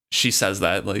she says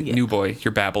that, like, new boy,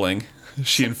 you're babbling.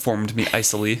 She informed me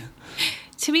icily.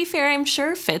 To be fair, I'm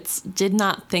sure Fitz did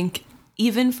not think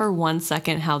even for 1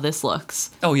 second how this looks.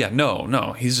 Oh yeah,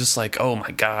 no. He's just like, oh my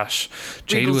gosh,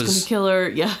 Jade was gonna kill her.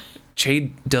 Yeah.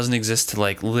 Jade doesn't exist to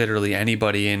like literally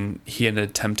anybody, and he had an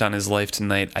attempt on his life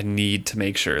tonight. I need to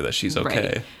make sure that she's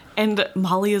okay. Right. And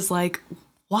Molly is like,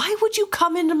 why would you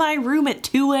come into my room at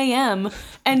 2 a.m.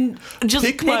 and just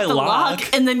pick the lock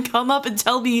and then come up and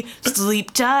tell me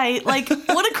sleep tight? Like,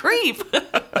 what a creep.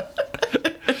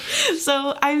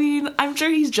 So, I mean, I'm sure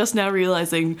he's just now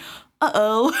realizing,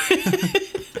 uh-oh,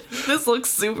 this looks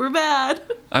super bad.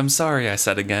 I'm sorry, I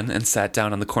said again, and sat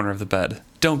down on the corner of the bed.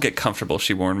 Don't get comfortable,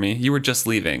 she warned me. You were just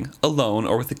leaving. Alone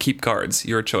or with the keep guards.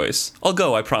 Your choice. I'll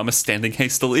go, I promised, standing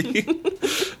hastily.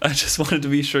 I just wanted to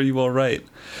be sure you were all right.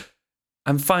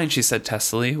 I'm fine, she said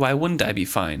testily. Why wouldn't I be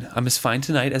fine? I'm as fine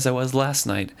tonight as I was last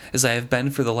night, as I have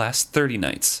been for the last 30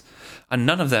 nights. On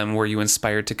none of them were you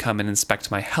inspired to come and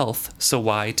inspect my health, so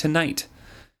why tonight?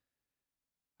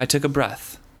 I took a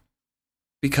breath.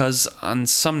 Because on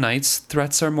some nights,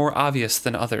 threats are more obvious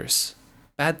than others.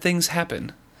 Bad things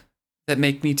happen that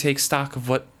make me take stock of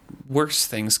what worse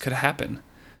things could happen.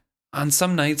 On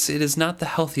some nights, it is not the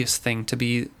healthiest thing to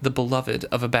be the beloved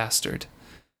of a bastard.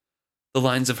 The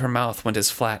lines of her mouth went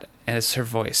as flat as her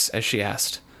voice as she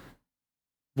asked,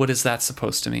 what is that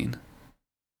supposed to mean?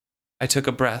 I took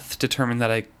a breath, determined that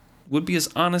I would be as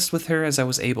honest with her as I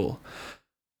was able.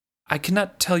 I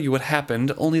cannot tell you what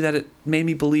happened, only that it made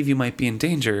me believe you might be in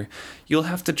danger. You'll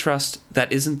have to trust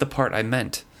that isn't the part I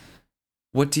meant.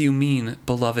 What do you mean,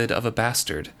 beloved of a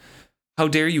bastard? How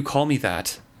dare you call me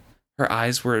that? Her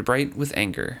eyes were bright with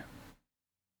anger.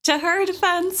 To her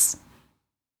defense,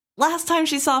 last time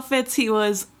she saw Fitz, he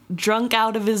was drunk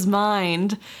out of his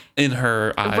mind. In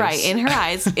her eyes. Right, in her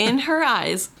eyes. In her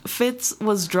eyes, Fitz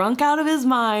was drunk out of his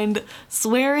mind,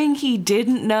 swearing he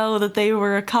didn't know that they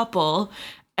were a couple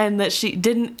and that she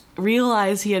didn't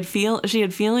realize she had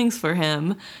feelings for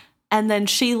him. And then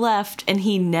she left and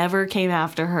he never came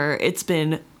after her. It's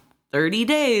been 30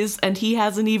 days and he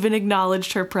hasn't even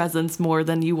acknowledged her presence more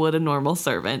than you would a normal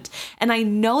servant. And I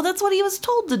know that's what he was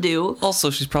told to do. Also,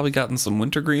 she's probably gotten some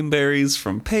wintergreen berries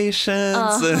from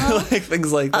patients and like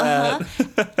things like that.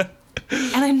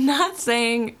 And I'm not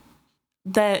saying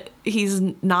that he's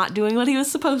not doing what he was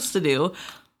supposed to do.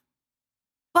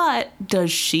 But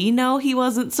does she know he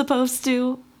wasn't supposed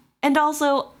to? And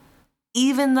also,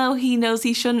 even though he knows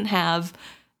he shouldn't have,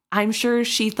 I'm sure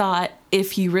she thought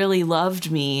if he really loved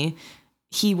me,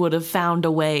 he would have found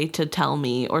a way to tell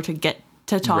me or to get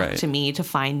to talk to me, to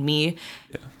find me.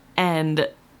 Yeah. And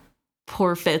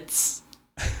poor Fitz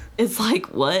is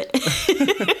like, what?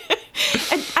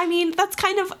 And I mean, that's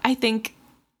kind of, I think,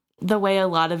 the way a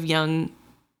lot of young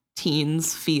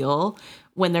teens feel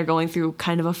when they're going through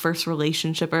kind of a first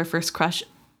relationship or a first crush,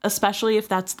 especially if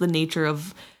that's the nature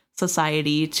of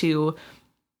society. To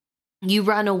you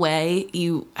run away,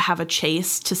 you have a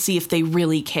chase to see if they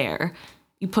really care.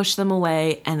 You push them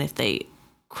away, and if they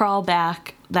crawl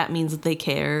back, that means that they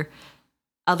care.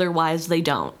 Otherwise, they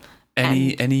don't.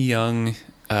 Any young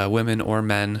women or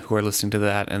men who are listening to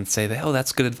that and say, oh,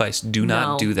 that's good advice, do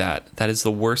not do that. That is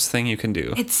the worst thing you can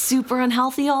do. It's super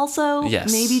unhealthy also.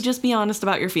 Yes. Maybe just be honest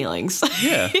about your feelings.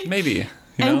 Yeah, maybe.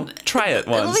 You know, try it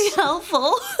once. It'll be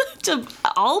helpful to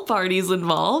all parties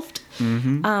involved.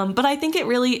 Mm-hmm. But I think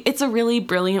it's a really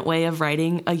brilliant way of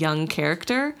writing a young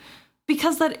character,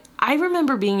 because that I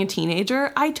remember being a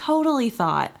teenager, I totally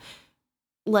thought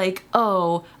like,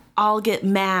 oh, I'll get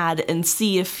mad and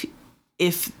see if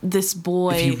this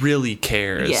boy... If he really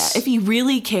cares. Yeah, if he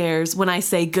really cares when I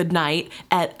say goodnight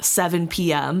at 7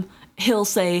 p.m., he'll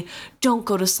say, don't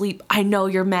go to sleep, I know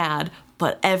you're mad.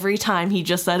 But every time he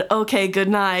just said, okay, good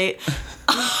night.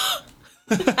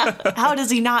 How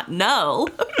does he not know?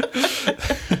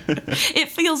 It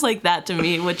feels like that to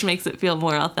me, which makes it feel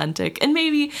more authentic. And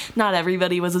maybe not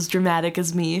everybody was as dramatic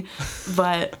as me,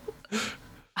 but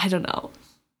I don't know.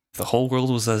 If the whole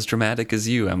world was as dramatic as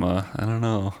you, Emma, I don't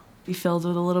know. Be filled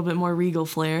with a little bit more regal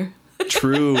flair.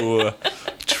 True.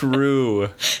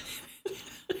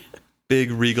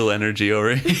 Big regal energy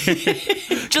over here.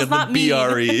 Just not me.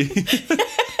 BRE.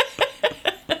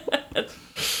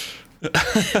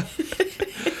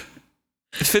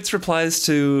 Fitz replies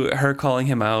to her calling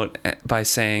him out by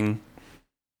saying,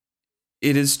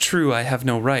 "It is true I have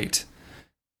no right,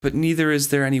 but neither is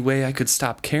there any way I could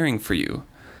stop caring for you.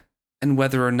 And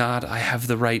whether or not I have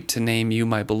the right to name you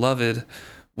my beloved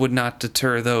would not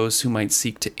deter those who might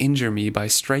seek to injure me by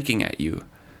striking at you.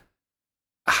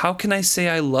 How can I say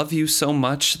I love you so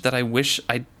much that I wish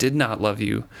I did not love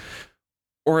you,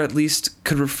 or at least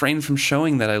could refrain from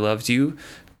showing that I loved you,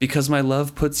 because my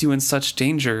love puts you in such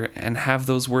danger, and have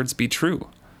those words be true?"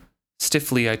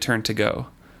 Stiffly I turned to go.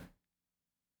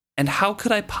 "And how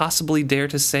could I possibly dare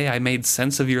to say I made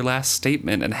sense of your last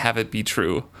statement and have it be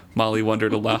true?" Molly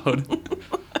wondered aloud.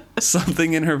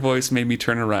 Something in her voice made me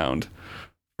turn around.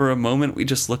 For a moment we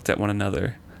just looked at one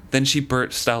another. Then she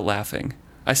burst out laughing.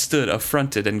 I stood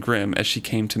affronted and grim as she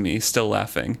came to me, still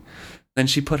laughing. Then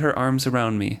she put her arms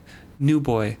around me. "New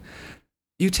boy,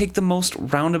 you take the most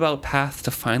roundabout path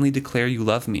to finally declare you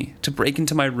love me, to break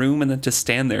into my room and then to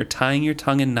stand there tying your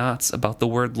tongue in knots about the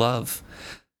word love.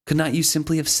 Could not you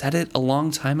simply have said it a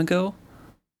long time ago?"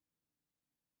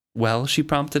 "Well," she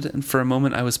prompted, and for a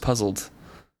moment I was puzzled.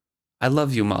 "I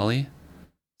love you, Molly.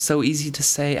 So easy to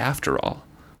say after all,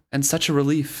 and such a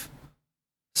relief."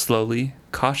 Slowly,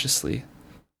 cautiously,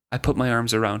 I put my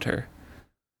arms around her.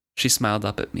 She smiled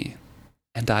up at me.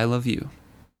 "And I love you."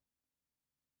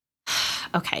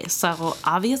 Okay, so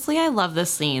obviously I love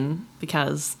this scene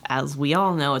because, as we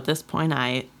all know at this point,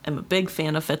 I am a big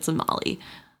fan of Fitz and Molly.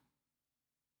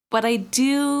 But I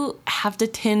do have to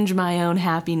tinge my own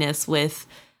happiness with,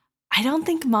 I don't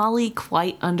think Molly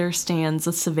quite understands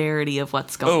the severity of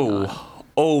what's going on.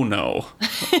 Oh no,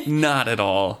 not at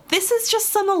all. This is just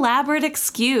some elaborate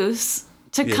excuse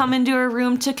to come into her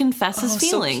room to confess his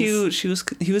feelings. So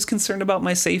cute. He was concerned about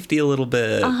my safety a little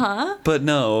bit. But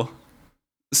no.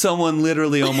 Someone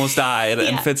literally almost died,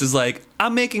 and Fitz is like,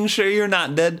 "I'm making sure you're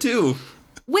not dead too."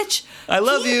 Which I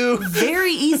love you.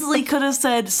 Very easily could have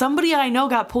said, "Somebody I know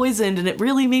got poisoned, and it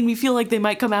really made me feel like they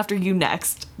might come after you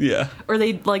next." Yeah. Or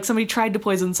somebody tried to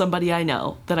poison somebody I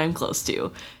know that I'm close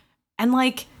to. And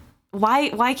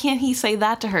Why can't he say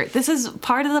that to her? This is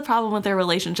part of the problem with their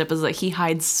relationship, is that he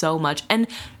hides so much, and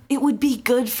it would be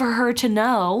good for her to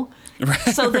know,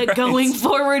 so that going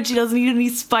forward she doesn't eat any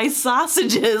spiced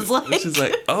sausages. She's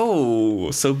like,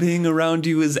 oh, so being around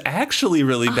you is actually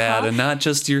really bad, and not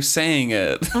just you're saying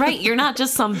it. Right, you're not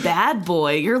just some bad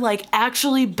boy. You're like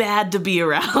actually bad to be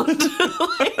around.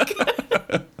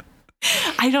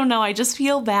 I don't know. I just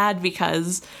feel bad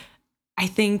because I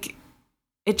think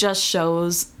it just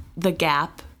shows the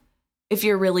gap. If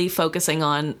you're really focusing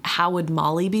on how would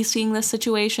Molly be seeing this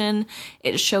situation,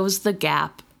 it shows the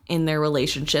gap in their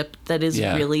relationship that is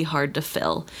really hard to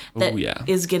fill. That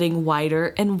is getting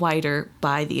wider and wider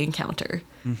by the encounter.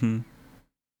 Mm-hmm.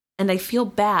 And I feel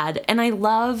bad. And I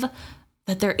love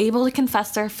that they're able to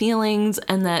confess their feelings,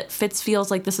 and that Fitz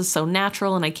feels like this is so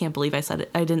natural, and I can't believe I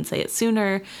didn't say it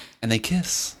sooner. And they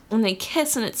kiss. And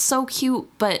it's so cute,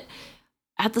 but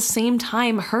at the same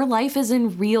time, her life is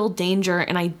in real danger,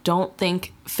 and I don't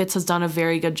think Fitz has done a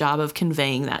very good job of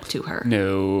conveying that to her.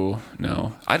 No.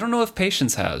 I don't know if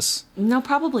Patience has. No,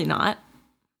 probably not.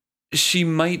 She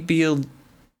might be a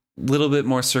little bit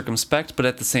more circumspect, but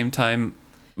at the same time,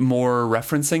 more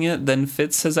referencing it than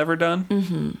Fitz has ever done.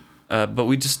 Mm-hmm. But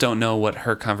we just don't know what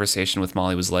her conversation with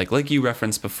Molly was like. Like you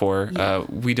referenced before,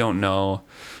 we don't know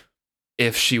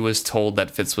if she was told that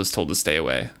Fitz was told to stay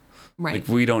away. Right. Like,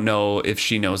 we don't know if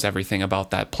she knows everything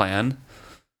about that plan,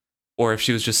 or if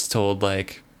she was just told,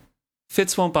 like,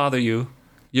 Fitz won't bother you.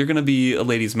 You're going to be a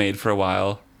lady's maid for a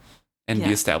while and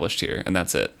be established here, and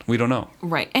that's it. We don't know.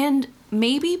 Right. And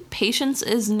maybe Patience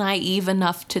is naive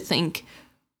enough to think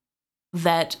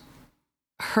that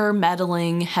her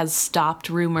meddling has stopped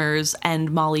rumors and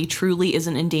Molly truly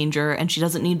isn't in danger and she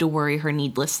doesn't need to worry her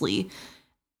needlessly.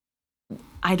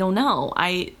 I don't know.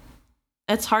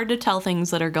 It's hard to tell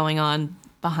things that are going on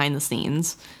behind the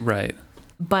scenes. Right.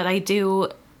 But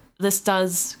this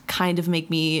does kind of make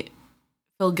me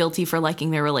feel guilty for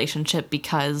liking their relationship,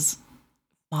 because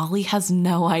Molly has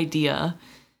no idea.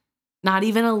 Not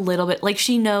even a little bit. Like,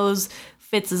 she knows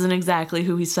Fitz isn't exactly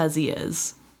who he says he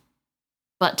is.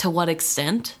 But to what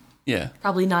extent? Yeah.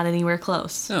 Probably not anywhere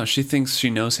close. No, she thinks she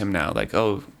knows him now. Like,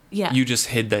 oh, you just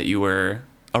hid that you were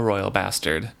a royal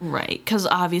bastard. Right, because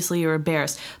obviously you're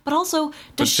embarrassed. But also,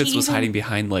 Fitz was hiding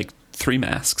behind, like, 3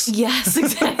 masks. Yes,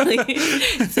 exactly.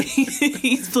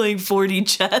 He's playing 4D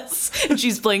chess, and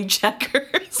she's playing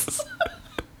checkers.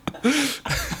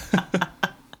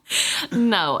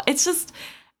 No, it's just,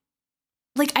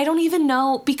 like, I don't even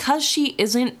know, because she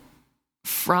isn't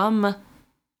from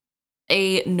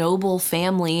a noble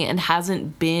family and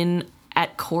hasn't been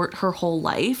at court her whole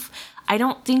life, I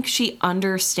don't think she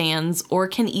understands or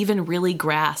can even really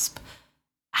grasp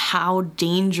how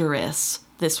dangerous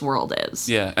this world is.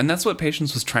 Yeah, and that's what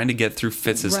Patience was trying to get through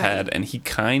Fitz's head, and he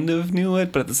kind of knew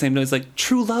it, but at the same time, he's like,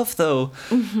 true love, though.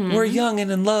 Mm-hmm. We're young and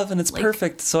in love, and it's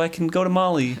perfect, so I can go to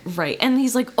Molly. Right, and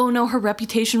he's like, oh no, her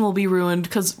reputation will be ruined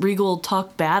because Regal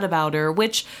talked bad about her,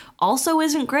 which also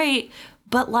isn't great,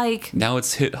 but like... Now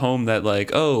it's hit home that,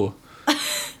 like, oh...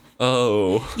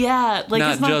 Yeah, like,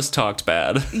 not just talked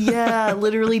bad. Yeah,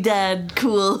 literally dead.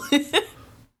 Cool.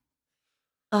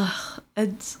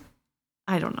 It's,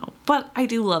 I don't know, but I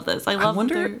do love this. I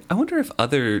wonder if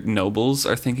other nobles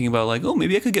are thinking about, like, oh,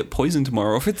 maybe I could get poisoned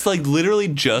tomorrow. If it's like literally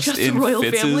just in royal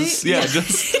Fitz's, family? Yeah,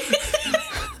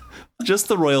 just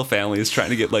the royal family is trying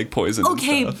to get like poisoned.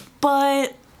 Okay, and stuff.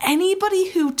 But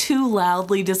anybody who too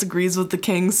loudly disagrees with the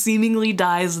king seemingly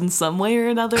dies in some way or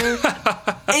another.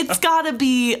 It's gotta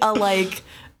be a, like,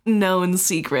 known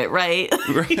secret, right?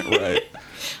 Right.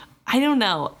 I don't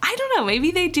know.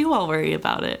 Maybe they do all worry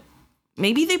about it.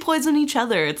 Maybe they poison each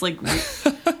other. It's like,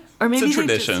 or maybe it's a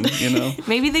tradition, you know?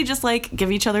 Maybe they just, like, give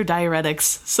each other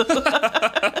diuretics. So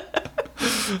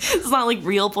it's not like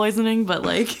real poisoning, but,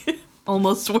 like,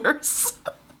 almost worse.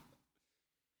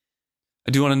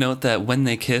 I do want to note that when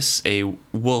they kiss, a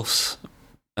wolf's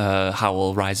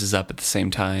howl rises up at the same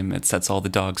time. It sets all the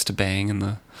dogs to baying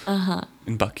in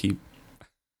Buckkeep.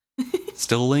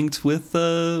 Still linked with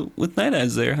Night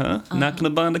Eyes there, huh? Not gonna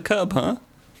bond a cub, huh?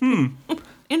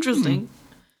 Interesting.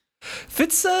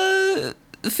 Fitz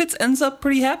ends up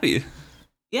pretty happy.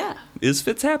 Yeah. Is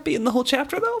Fitz happy in the whole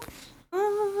chapter though?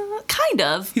 Kind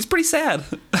of. He's pretty sad.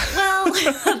 Well,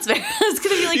 that's fair. It's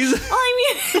gonna be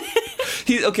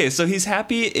like, okay, so he's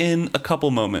happy in a couple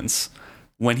moments.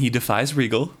 When he defies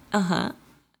Regal.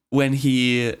 When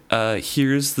he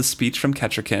hears the speech from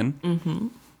Ketcherkin. Mm-hmm.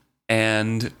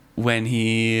 And when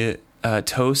he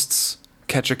toasts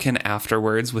Ketcherkin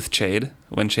afterwards with Chade,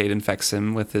 when Chade infects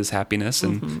him with his happiness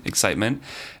and excitement,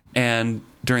 and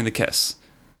during the kiss.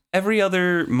 Every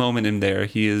other moment in there,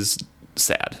 he is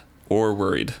sad or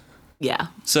worried Yeah.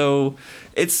 So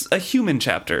it's a human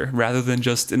chapter rather than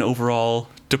just an overall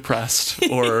depressed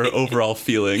or overall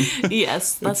feeling.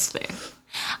 Yes, that's fair.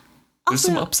 There's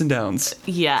some ups and downs.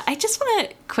 Yeah, I just want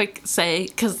to quick say,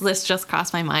 because this just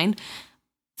crossed my mind,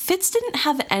 Fitz didn't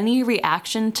have any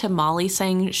reaction to Molly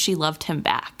saying she loved him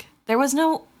back. There was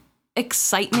no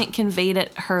excitement conveyed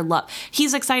at her love.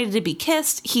 He's excited to be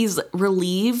kissed. He's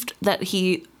relieved that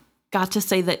he got to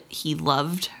say that he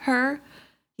loved her.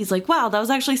 He's like, wow, that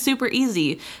was actually super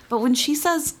easy. But when she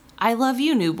says, I love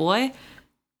you, new boy,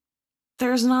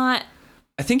 there's not...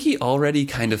 I think he already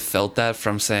kind of felt that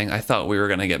from saying, I thought we were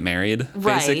going to get married,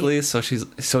 basically. Right.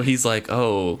 So he's like,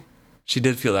 oh, she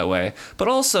did feel that way. But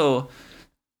also,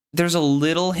 there's a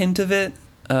little hint of it.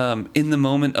 In the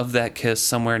moment of that kiss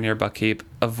somewhere near Buckkeep,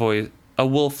 a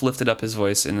wolf lifted up his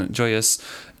voice in joyous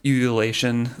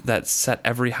ululation that set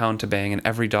every hound to baying and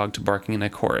every dog to barking in a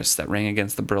chorus that rang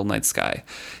against the brittle night sky.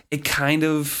 It kind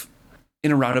of,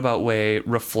 in a roundabout way,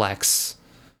 reflects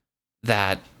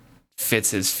that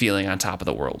Fitz is feeling on top of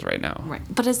the world right now. Right.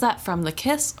 But is that from the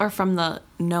kiss or from the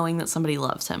knowing that somebody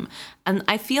loves him? And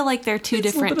I feel like they're two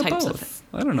different types of it.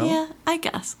 I don't know. Yeah, I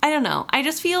guess. I don't know. I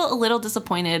just feel a little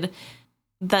disappointed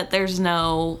that there's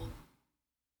no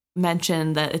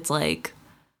mention that it's like,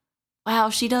 wow,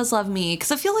 she does love me.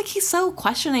 Because I feel like he's so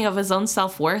questioning of his own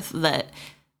self-worth that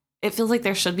it feels like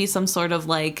there should be some sort of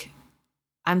like,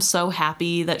 I'm so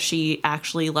happy that she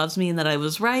actually loves me and that I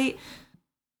was right.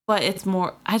 But it's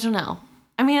more, I don't know.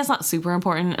 I mean, it's not super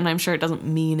important, and I'm sure it doesn't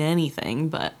mean anything,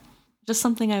 but just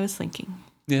something I was thinking.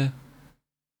 Yeah.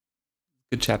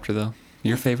 Good chapter, though.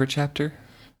 Your favorite chapter?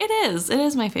 It is. It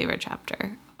is my favorite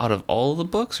chapter. Out of all the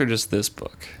books, or just this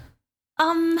book?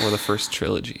 Or the first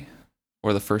trilogy?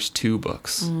 Or the first two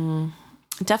books?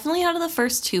 Definitely out of the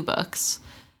first two books.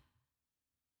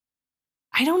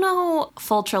 I don't know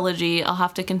full trilogy. I'll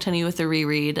have to continue with the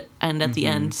reread, and at the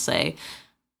end say...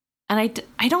 And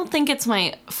I don't think it's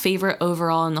my favorite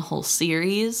overall in the whole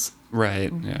series.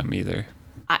 Right. Yeah, me either.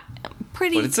 But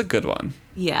it's a good one.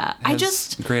 Yeah. It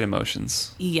has great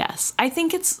emotions. Yes. I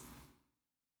think it's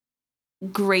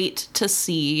great to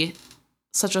see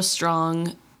such a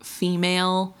strong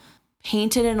female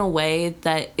painted in a way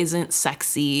that isn't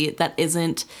sexy, that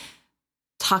isn't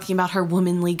talking about her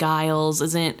womanly guiles,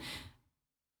 isn't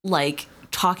like...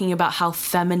 talking about how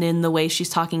feminine the way she's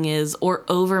talking is, or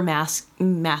over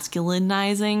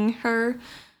masculinizing her.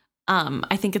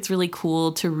 I think it's really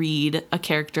cool to read a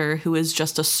character who is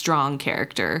just a strong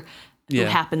character who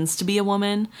happens to be a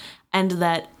woman, and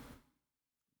that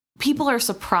people are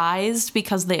surprised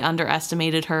because they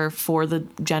underestimated her for the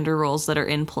gender roles that are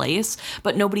in place,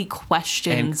 but nobody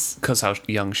questions... Because how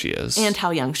young she is. And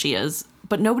how young she is.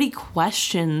 But nobody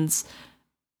questions...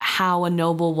 how a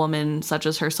noble woman such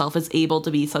as herself is able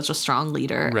to be such a strong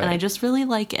leader. Right. And I just really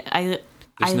like it.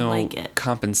 There's no like it.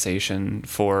 Compensation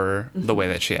for the way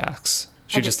that she acts.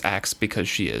 She just acts because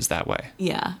she is that way.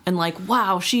 Yeah. And like,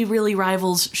 wow, she really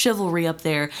rivals chivalry up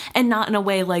there. And not in a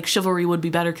way like chivalry would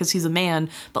be better because he's a man,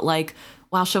 but like,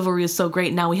 wow, chivalry is so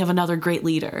great. Now we have another great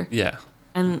leader. Yeah.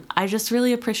 And I just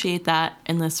really appreciate that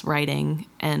in this writing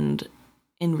and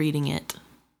in reading it.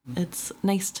 It's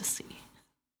nice to see.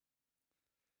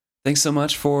 Thanks so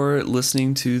much for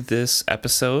listening to this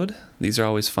episode. These are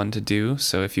always fun to do,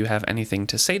 so if you have anything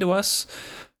to say to us,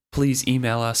 please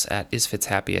email us at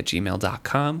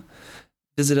isfitshappy@gmail.com.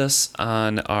 Visit us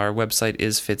on our website,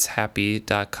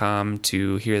 isfitshappy.com,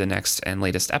 to hear the next and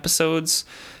latest episodes,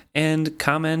 and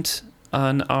comment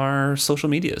on our social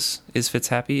medias,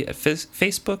 isfitshappy at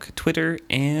Facebook, Twitter,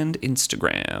 and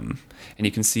Instagram. And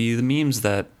you can see the memes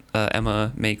that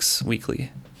Emma makes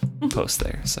weekly, post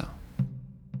there, so...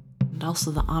 And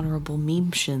also the honorable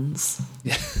meme-shins.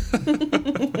 Yeah.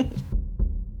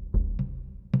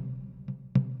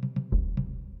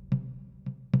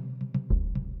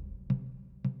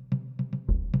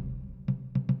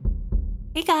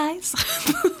 Hey guys.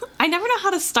 I never know how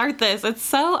to start this. It's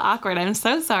so awkward. I'm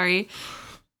so sorry.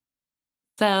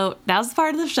 So now's the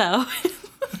part of the show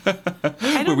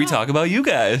where we talk about you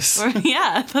guys.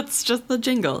 Yeah, that's just the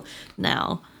jingle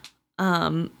now.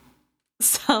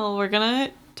 So we're gonna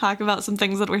talk about some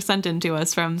things that were sent in to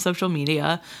us from social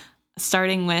media,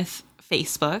 starting with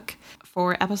Facebook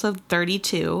for episode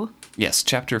 32. Yes,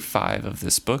 chapter 5 of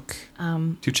this book.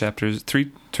 3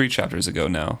 chapters ago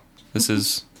now. This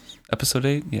is episode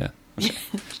 8? Yeah. Okay.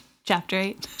 Chapter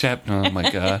 8. Oh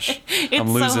my gosh. I'm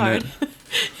losing it.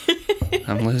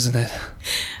 I'm losing it.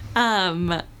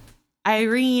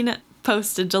 Irene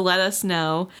posted to let us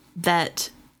know that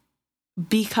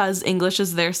because English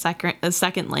is their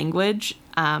second language,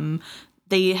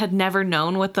 they had never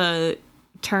known what the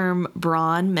term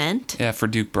brawn meant. Yeah, for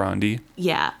Duke Brondy.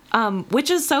 Yeah. Which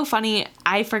is so funny.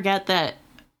 I forget that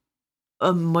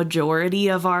a majority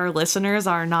of our listeners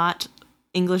are not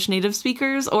English native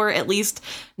speakers, or at least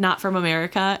not from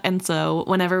America. And so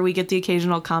whenever we get the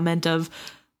occasional comment of,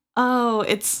 oh,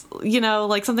 it's,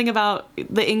 like something about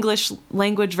the English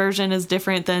language version is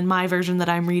different than my version that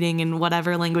I'm reading in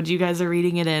whatever language you guys are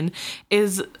reading it in,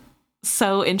 is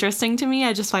so interesting to me.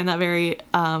 I just find that very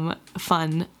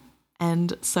fun.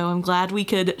 And so I'm glad we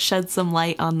could shed some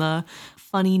light on the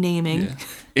funny naming. Yeah.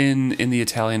 In the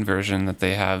Italian version that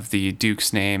they have, the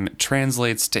Duke's name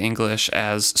translates to English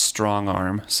as strong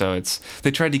arm. So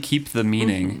they tried to keep the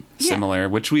meaning similar,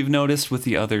 which we've noticed with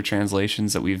the other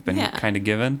translations that we've been kind of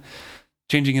given.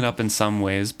 Changing it up in some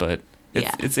ways, but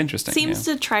it's interesting. Seems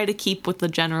to try to keep with the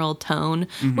general tone,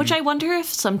 which I wonder if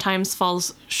sometimes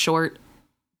falls short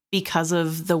because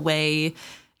of the way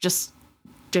just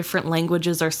different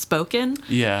languages are spoken.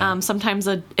 Yeah. Sometimes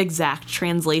an exact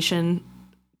translation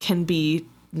can be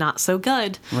not so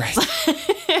good. Right.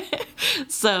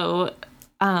 So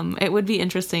it would be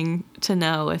interesting to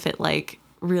know if it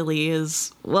really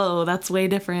is, whoa, that's way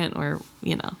different, or,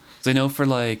 So I know for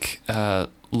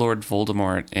Lord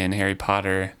Voldemort in Harry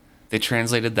Potter, they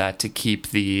translated that to keep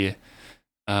the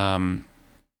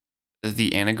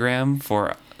anagram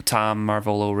for Tom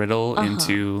Marvolo Riddle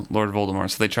into Lord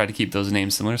Voldemort. So they tried to keep those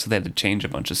names similar, so they had to change a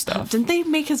bunch of stuff. Didn't they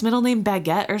make his middle name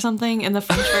Baguette or something in the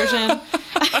French version?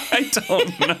 I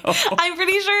don't know. I'm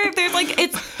pretty sure there's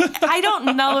I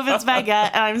don't know if it's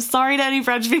Baguette, and I'm sorry to any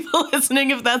French people listening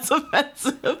if that's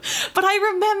offensive, but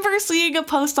I remember seeing a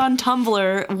post on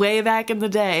Tumblr way back in the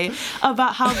day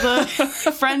about how the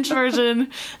French version,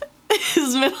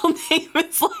 his middle name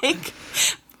is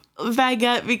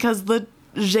Baguette because the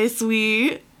Je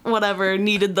suis whatever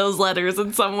needed those letters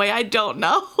in some way. I don't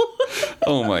know.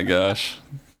 Oh my gosh.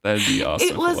 That'd be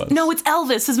awesome. No, it's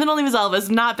Elvis. His middle name is Elvis,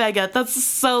 not Baguette. That's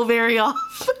so very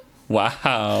off.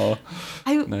 Wow.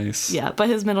 Nice. Yeah, but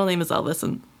his middle name is Elvis,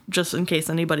 and just in case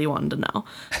anybody wanted to know.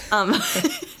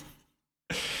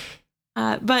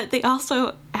 But they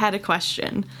also had a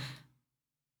question.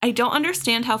 I don't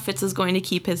understand how Fitz is going to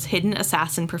keep his hidden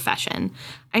assassin profession.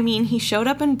 I mean, he showed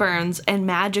up in Burns, and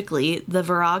magically, the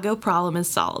Virago problem is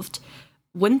solved.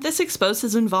 Wouldn't this expose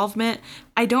his involvement?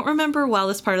 I don't remember well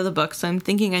this part of the book, so I'm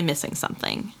thinking I'm missing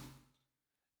something.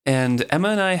 And Emma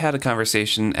and I had a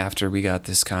conversation after we got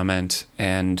this comment,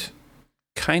 and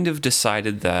kind of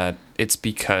decided that it's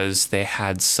because they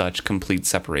had such complete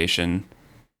separation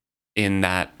in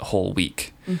that whole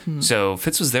week. So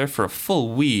Fitz was there for a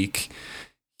full week.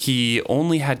 He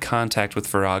only had contact with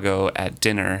Virago at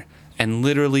dinner and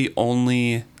literally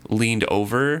only leaned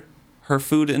over her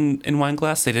food and wine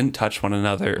glass. They didn't touch one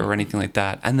another or anything like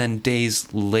that. And then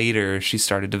days later, she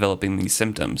started developing these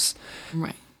symptoms.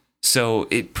 Right. So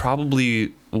it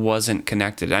probably wasn't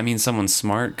connected. I mean, someone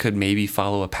smart could maybe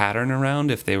follow a pattern around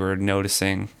if they were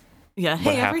noticing. Yeah.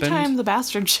 Hey, every time the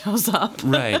bastard shows up.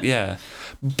 Right. Yeah.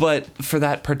 But for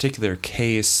that particular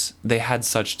case, they had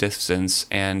such distance,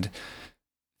 and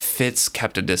Fitz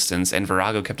kept a distance and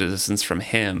Virago kept a distance from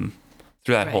him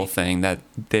through that whole thing, that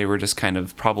they were just kind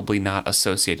of probably not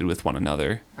associated with one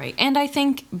another. Right. And I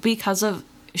think because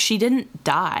she didn't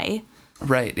die.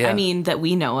 Right, yeah. I mean, that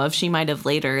we know of. She might have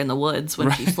later in the woods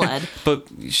when she fled. But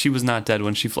she was not dead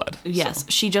when she fled. Yes. So.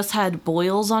 She just had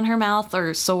boils on her mouth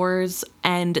or sores,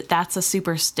 and that's a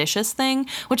superstitious thing,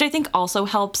 which I think also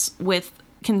helps with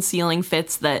concealing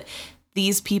Fitz that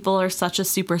these people are such a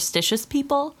superstitious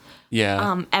people.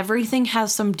 Yeah. Everything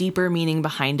has some deeper meaning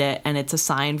behind it, and it's a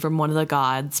sign from one of the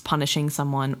gods punishing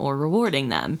someone or rewarding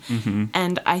them.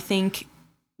 And I think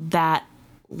that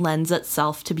lends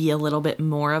itself to be a little bit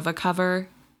more of a cover.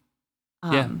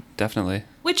 Yeah, definitely.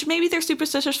 Which maybe they're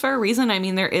superstitious for a reason. I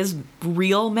mean, there is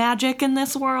real magic in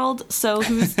this world, so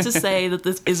who's to say that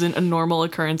this isn't a normal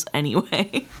occurrence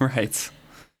anyway? Right.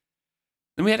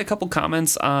 Then we had a couple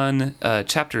comments on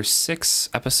Chapter 6,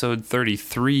 Episode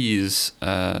 33's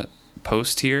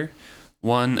post here.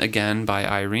 One, again, by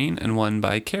Irene, and one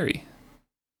by Carrie.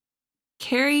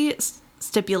 Carrie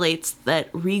stipulates that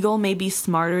Regal may be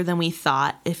smarter than we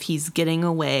thought if he's getting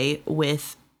away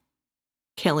with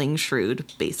killing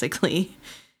Shrewd, basically.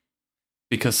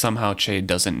 Because somehow Che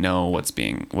doesn't know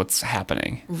what's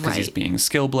happening. Because he's being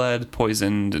skill-bled,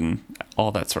 poisoned, and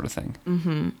all that sort of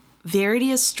thing. Verity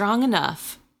is strong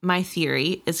enough. My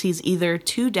theory is he's either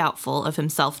too doubtful of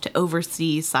himself to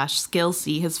oversee/skill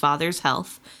see his father's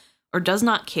health, or does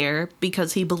not care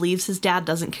because he believes his dad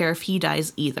doesn't care if he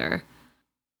dies either.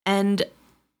 And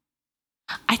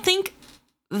I think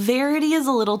Verity is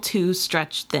a little too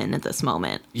stretched thin at this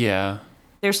moment. Yeah.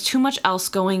 There's too much else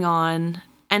going on.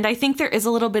 And I think there is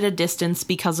a little bit of distance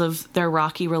because of their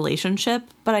rocky relationship,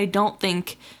 but I don't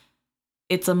think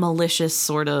it's a malicious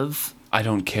sort of... I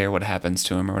don't care what happens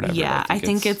to him or whatever. Yeah, I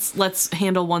think it's let's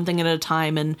handle one thing at a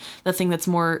time, and the thing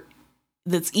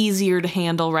that's easier to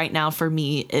handle right now for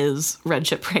me is Red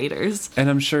Ship Raiders. And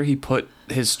I'm sure he put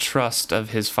his trust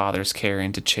of his father's care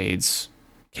into Chade's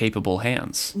capable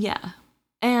hands. Yeah.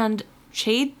 And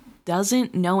Chade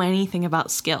doesn't know anything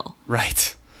about skill.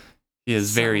 Right. He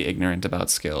is very ignorant about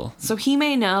skill. So he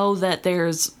may know that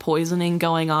there's poisoning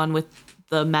going on with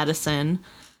the medicine.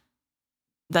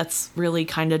 That's really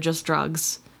kind of just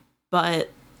drugs.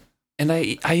 But... And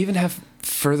I even have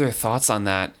further thoughts on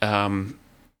that.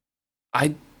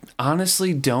 I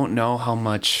honestly don't know how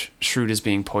much Shrewd is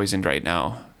being poisoned right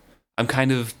now. I'm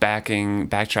kind of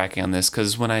backtracking on this,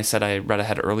 because when I said I read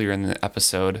ahead earlier in the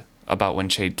episode about when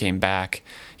Chade came back,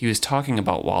 he was talking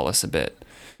about Wallace a bit.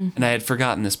 Mm-hmm. And I had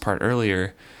forgotten this part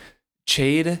earlier.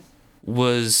 Chade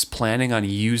was planning on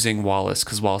using Wallace,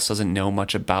 because Wallace doesn't know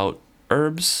much about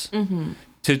herbs,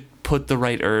 to put the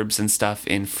right herbs and stuff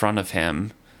in front of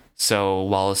him. So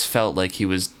Wallace felt like he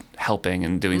was helping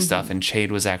and doing stuff, and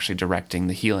Chade was actually directing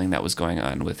the healing that was going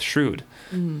on with Shrewd.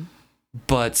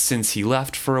 But since he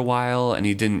left for a while and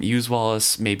he didn't use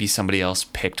Wallace, maybe somebody else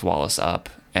picked Wallace up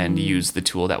and used the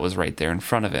tool that was right there in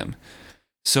front of him.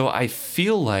 So I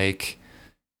feel like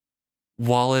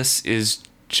Wallace is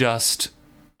just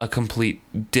a complete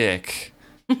dick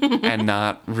and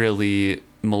not really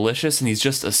malicious, and he's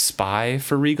just a spy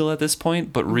for Regal at this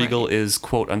point, but Regal is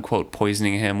quote unquote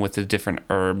poisoning him with the different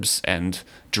herbs and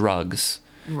drugs,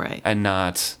 and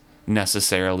not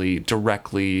necessarily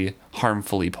directly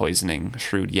harmfully poisoning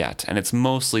Shrewd yet, and it's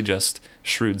mostly just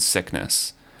Shrewd's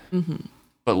sickness.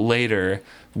 But later,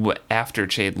 after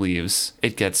Chade leaves,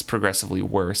 it gets progressively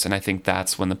worse, and I think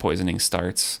that's when the poisoning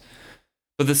starts.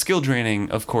 But the skill draining,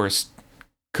 of course,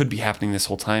 could be happening this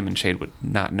whole time, and Chade would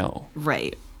not know.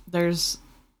 Right. There's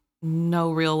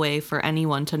no real way for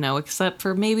anyone to know except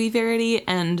for maybe Verity,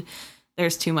 and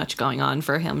there's too much going on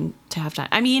for him to have time.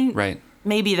 I mean,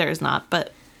 maybe there's not,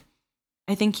 but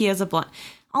I think he has a blunt.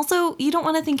 Also, you don't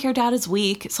want to think your dad is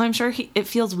weak, so I'm sure it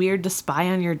feels weird to spy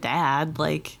on your dad.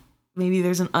 Like, maybe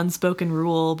there's an unspoken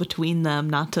rule between them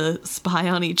not to spy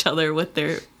on each other with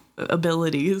their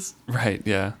abilities. Right,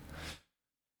 yeah.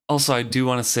 Also, I do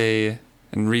want to say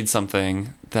and read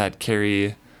something that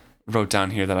Carrie wrote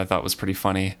down here that I thought was pretty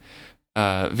funny.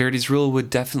 Verity's rule would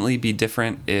definitely be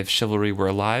different if Chivalry were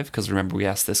alive, because remember we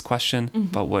asked this question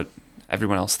about what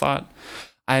everyone else thought.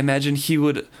 I imagine he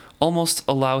would almost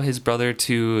allow his brother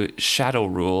to shadow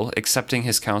rule, accepting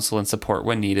his counsel and support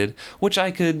when needed, which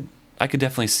I could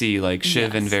definitely see. Like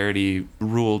Shiv and Verity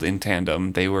ruled in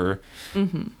tandem. They were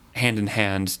hand in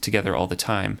hand together all the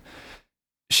time.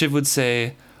 Shiv would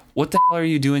say, "What the hell are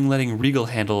you doing letting Regal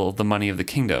handle the money of the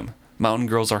kingdom? Mountain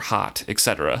girls are hot,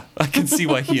 etc." I can see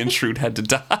why he and Shrewd had to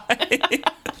die.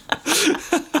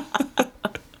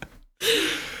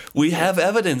 We have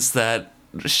evidence that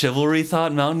Chivalry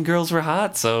thought mountain girls were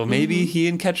hot, so maybe he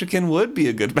and Ketchikan would be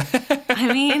a good match.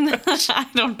 I mean, I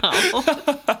don't know.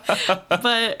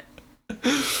 But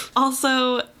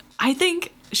also, I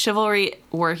think Chivalry,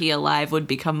 were he alive, would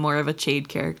become more of a Chade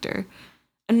character.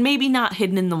 And maybe not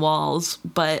hidden in the walls,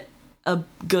 but a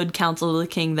good counsel to the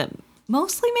king that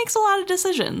mostly makes a lot of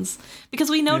decisions. Because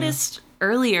we noticed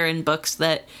earlier in books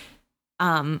that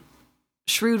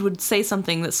Shrewd would say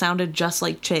something that sounded just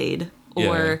like Chade,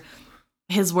 or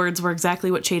his words were exactly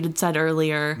what Chade had said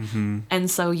earlier. And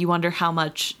so you wonder how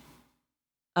much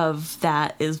of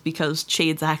that is because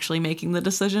Chade's actually making the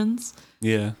decisions.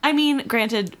 Yeah. I mean,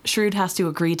 granted, Shrewd has to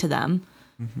agree to them.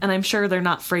 And I'm sure they're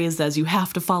not phrased as "you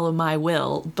have to follow my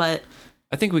will," but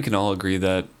I think we can all agree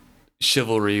that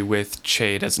Chivalry with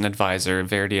Chade as an advisor,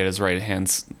 Verity at his right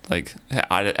hand, like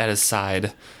at his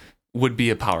side, would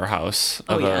be a powerhouse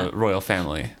of a royal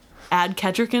family. Add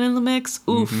Ketchikan in the mix,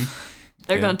 oof,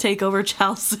 they're gonna take over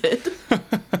Chalcid.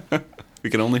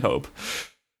 We can only hope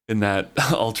in that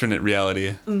alternate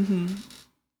reality.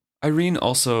 Irene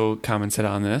also commented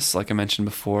on this, like I mentioned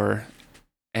before,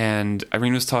 and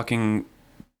Irene was talking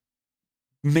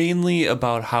mainly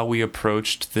about how we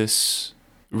approached this,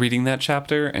 reading that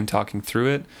chapter and talking through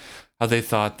it, how they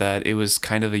thought that it was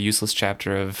kind of a useless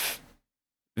chapter of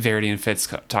Verity and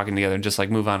Fitz talking together and just like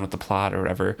move on with the plot or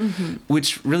whatever,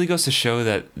 which really goes to show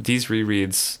that these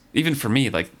rereads, even for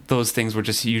me, like those things were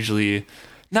just usually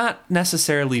not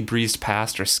necessarily breezed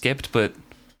past or skipped, but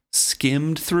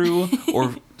skimmed through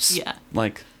or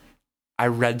like I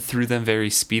read through them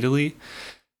very speedily.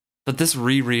 But this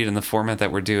reread in the format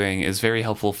that we're doing is very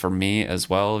helpful for me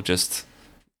as well, just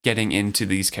getting into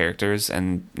these characters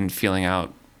and feeling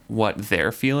out what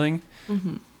they're feeling.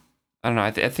 Mm-hmm. I don't know.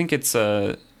 I think it's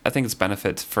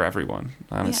benefit for everyone,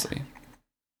 honestly.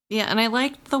 Yeah, and I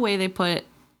liked the way they put,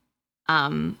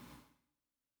 the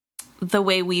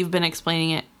way we've been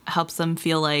explaining it helps them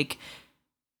feel like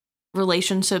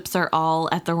relationships are all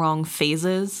at the wrong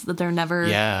phases, that they're never...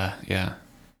 Yeah.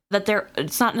 That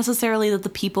it's not necessarily that the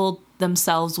people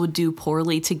themselves would do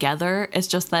poorly together, it's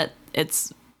just that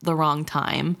it's the wrong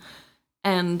time.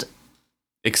 And...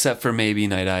 Except for maybe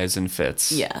Night Eyes and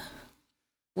Fitz. Yeah.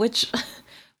 Which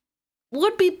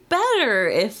would be better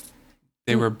if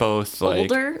they were both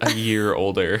older. Like a year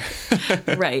older.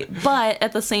 Right. But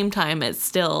at the same time, it's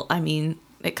still, I mean,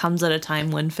 it comes at a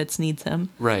time when Fitz needs him.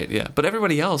 Right, yeah. But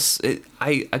everybody else,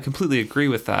 I completely agree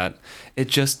with that. It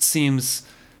just seems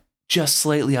just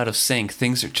slightly out of sync.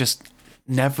 Things are just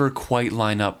never quite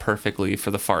line up perfectly for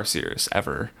the Farseers,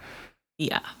 ever.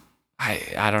 Yeah.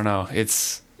 I don't know.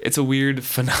 It's a weird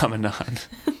phenomenon.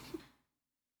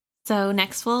 So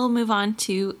next we'll move on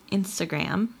to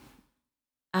Instagram.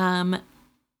 Aunt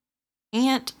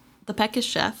the Peckish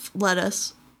Chef let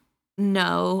us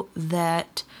know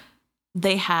that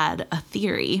they had a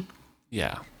theory.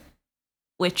 Yeah.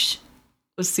 Which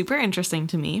was super interesting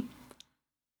to me.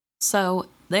 So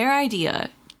their idea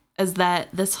is that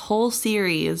this whole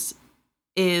series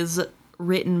is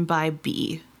written by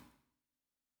Bee.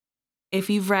 If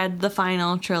you've read the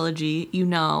final trilogy, you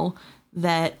know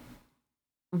that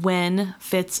when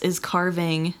Fitz is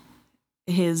carving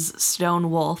his stone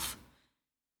wolf,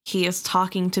 he is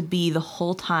talking to Bee the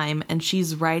whole time, and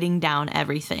she's writing down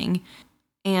everything.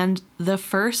 And the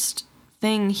first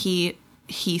thing he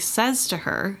says to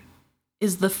her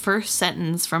is the first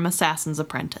sentence from Assassin's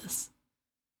Apprentice.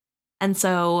 And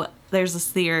so there's this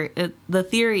theory. The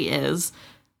theory is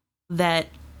that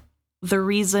the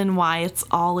reason why it's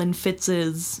all in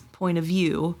Fitz's point of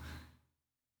view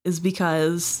is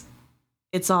because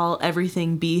it's all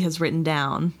everything Bee has written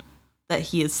down that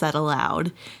he has said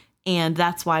aloud. And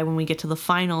that's why when we get to the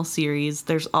final series,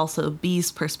 there's also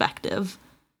Bee's perspective,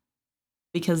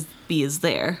 because Bee is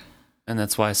there. And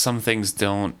that's why some things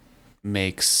don't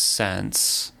make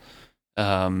sense.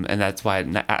 And that's why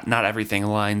not everything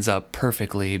lines up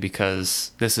perfectly,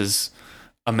 because this is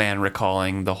a man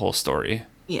recalling the whole story.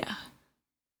 Yeah.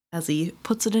 As he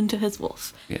puts it into his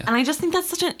wolf. Yeah. And I just think that's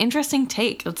such an interesting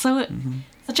take. It's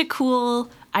such a cool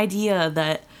idea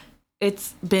that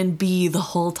it's been Bee the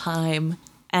whole time.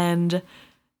 And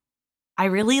I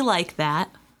really like that.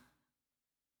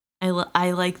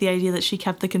 I like the idea that she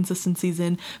kept the consistencies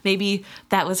in. Maybe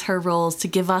that was her role, is to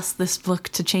give us this book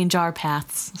to change our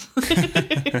paths.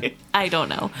 I don't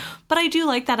know. But I do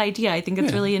like that idea. I think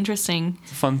it's really interesting.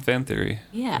 It's a fun fan theory.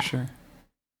 Yeah. For sure.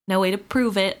 No way to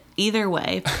prove it either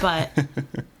way, but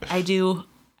I do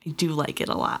like it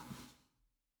a lot.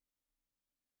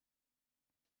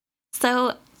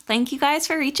 So thank you guys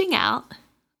for reaching out.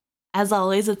 As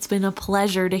always, it's been a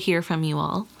pleasure to hear from you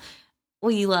all.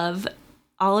 We love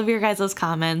all of your guys'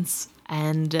 comments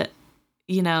and,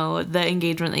 you know, the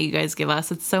engagement that you guys give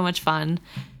us. It's so much fun.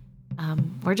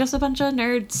 We're just a bunch of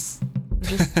nerds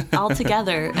just all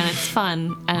together, and it's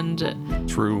fun. And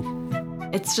true.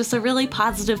 It's just a really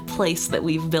positive place that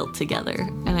we've built together,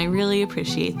 and I really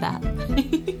appreciate that.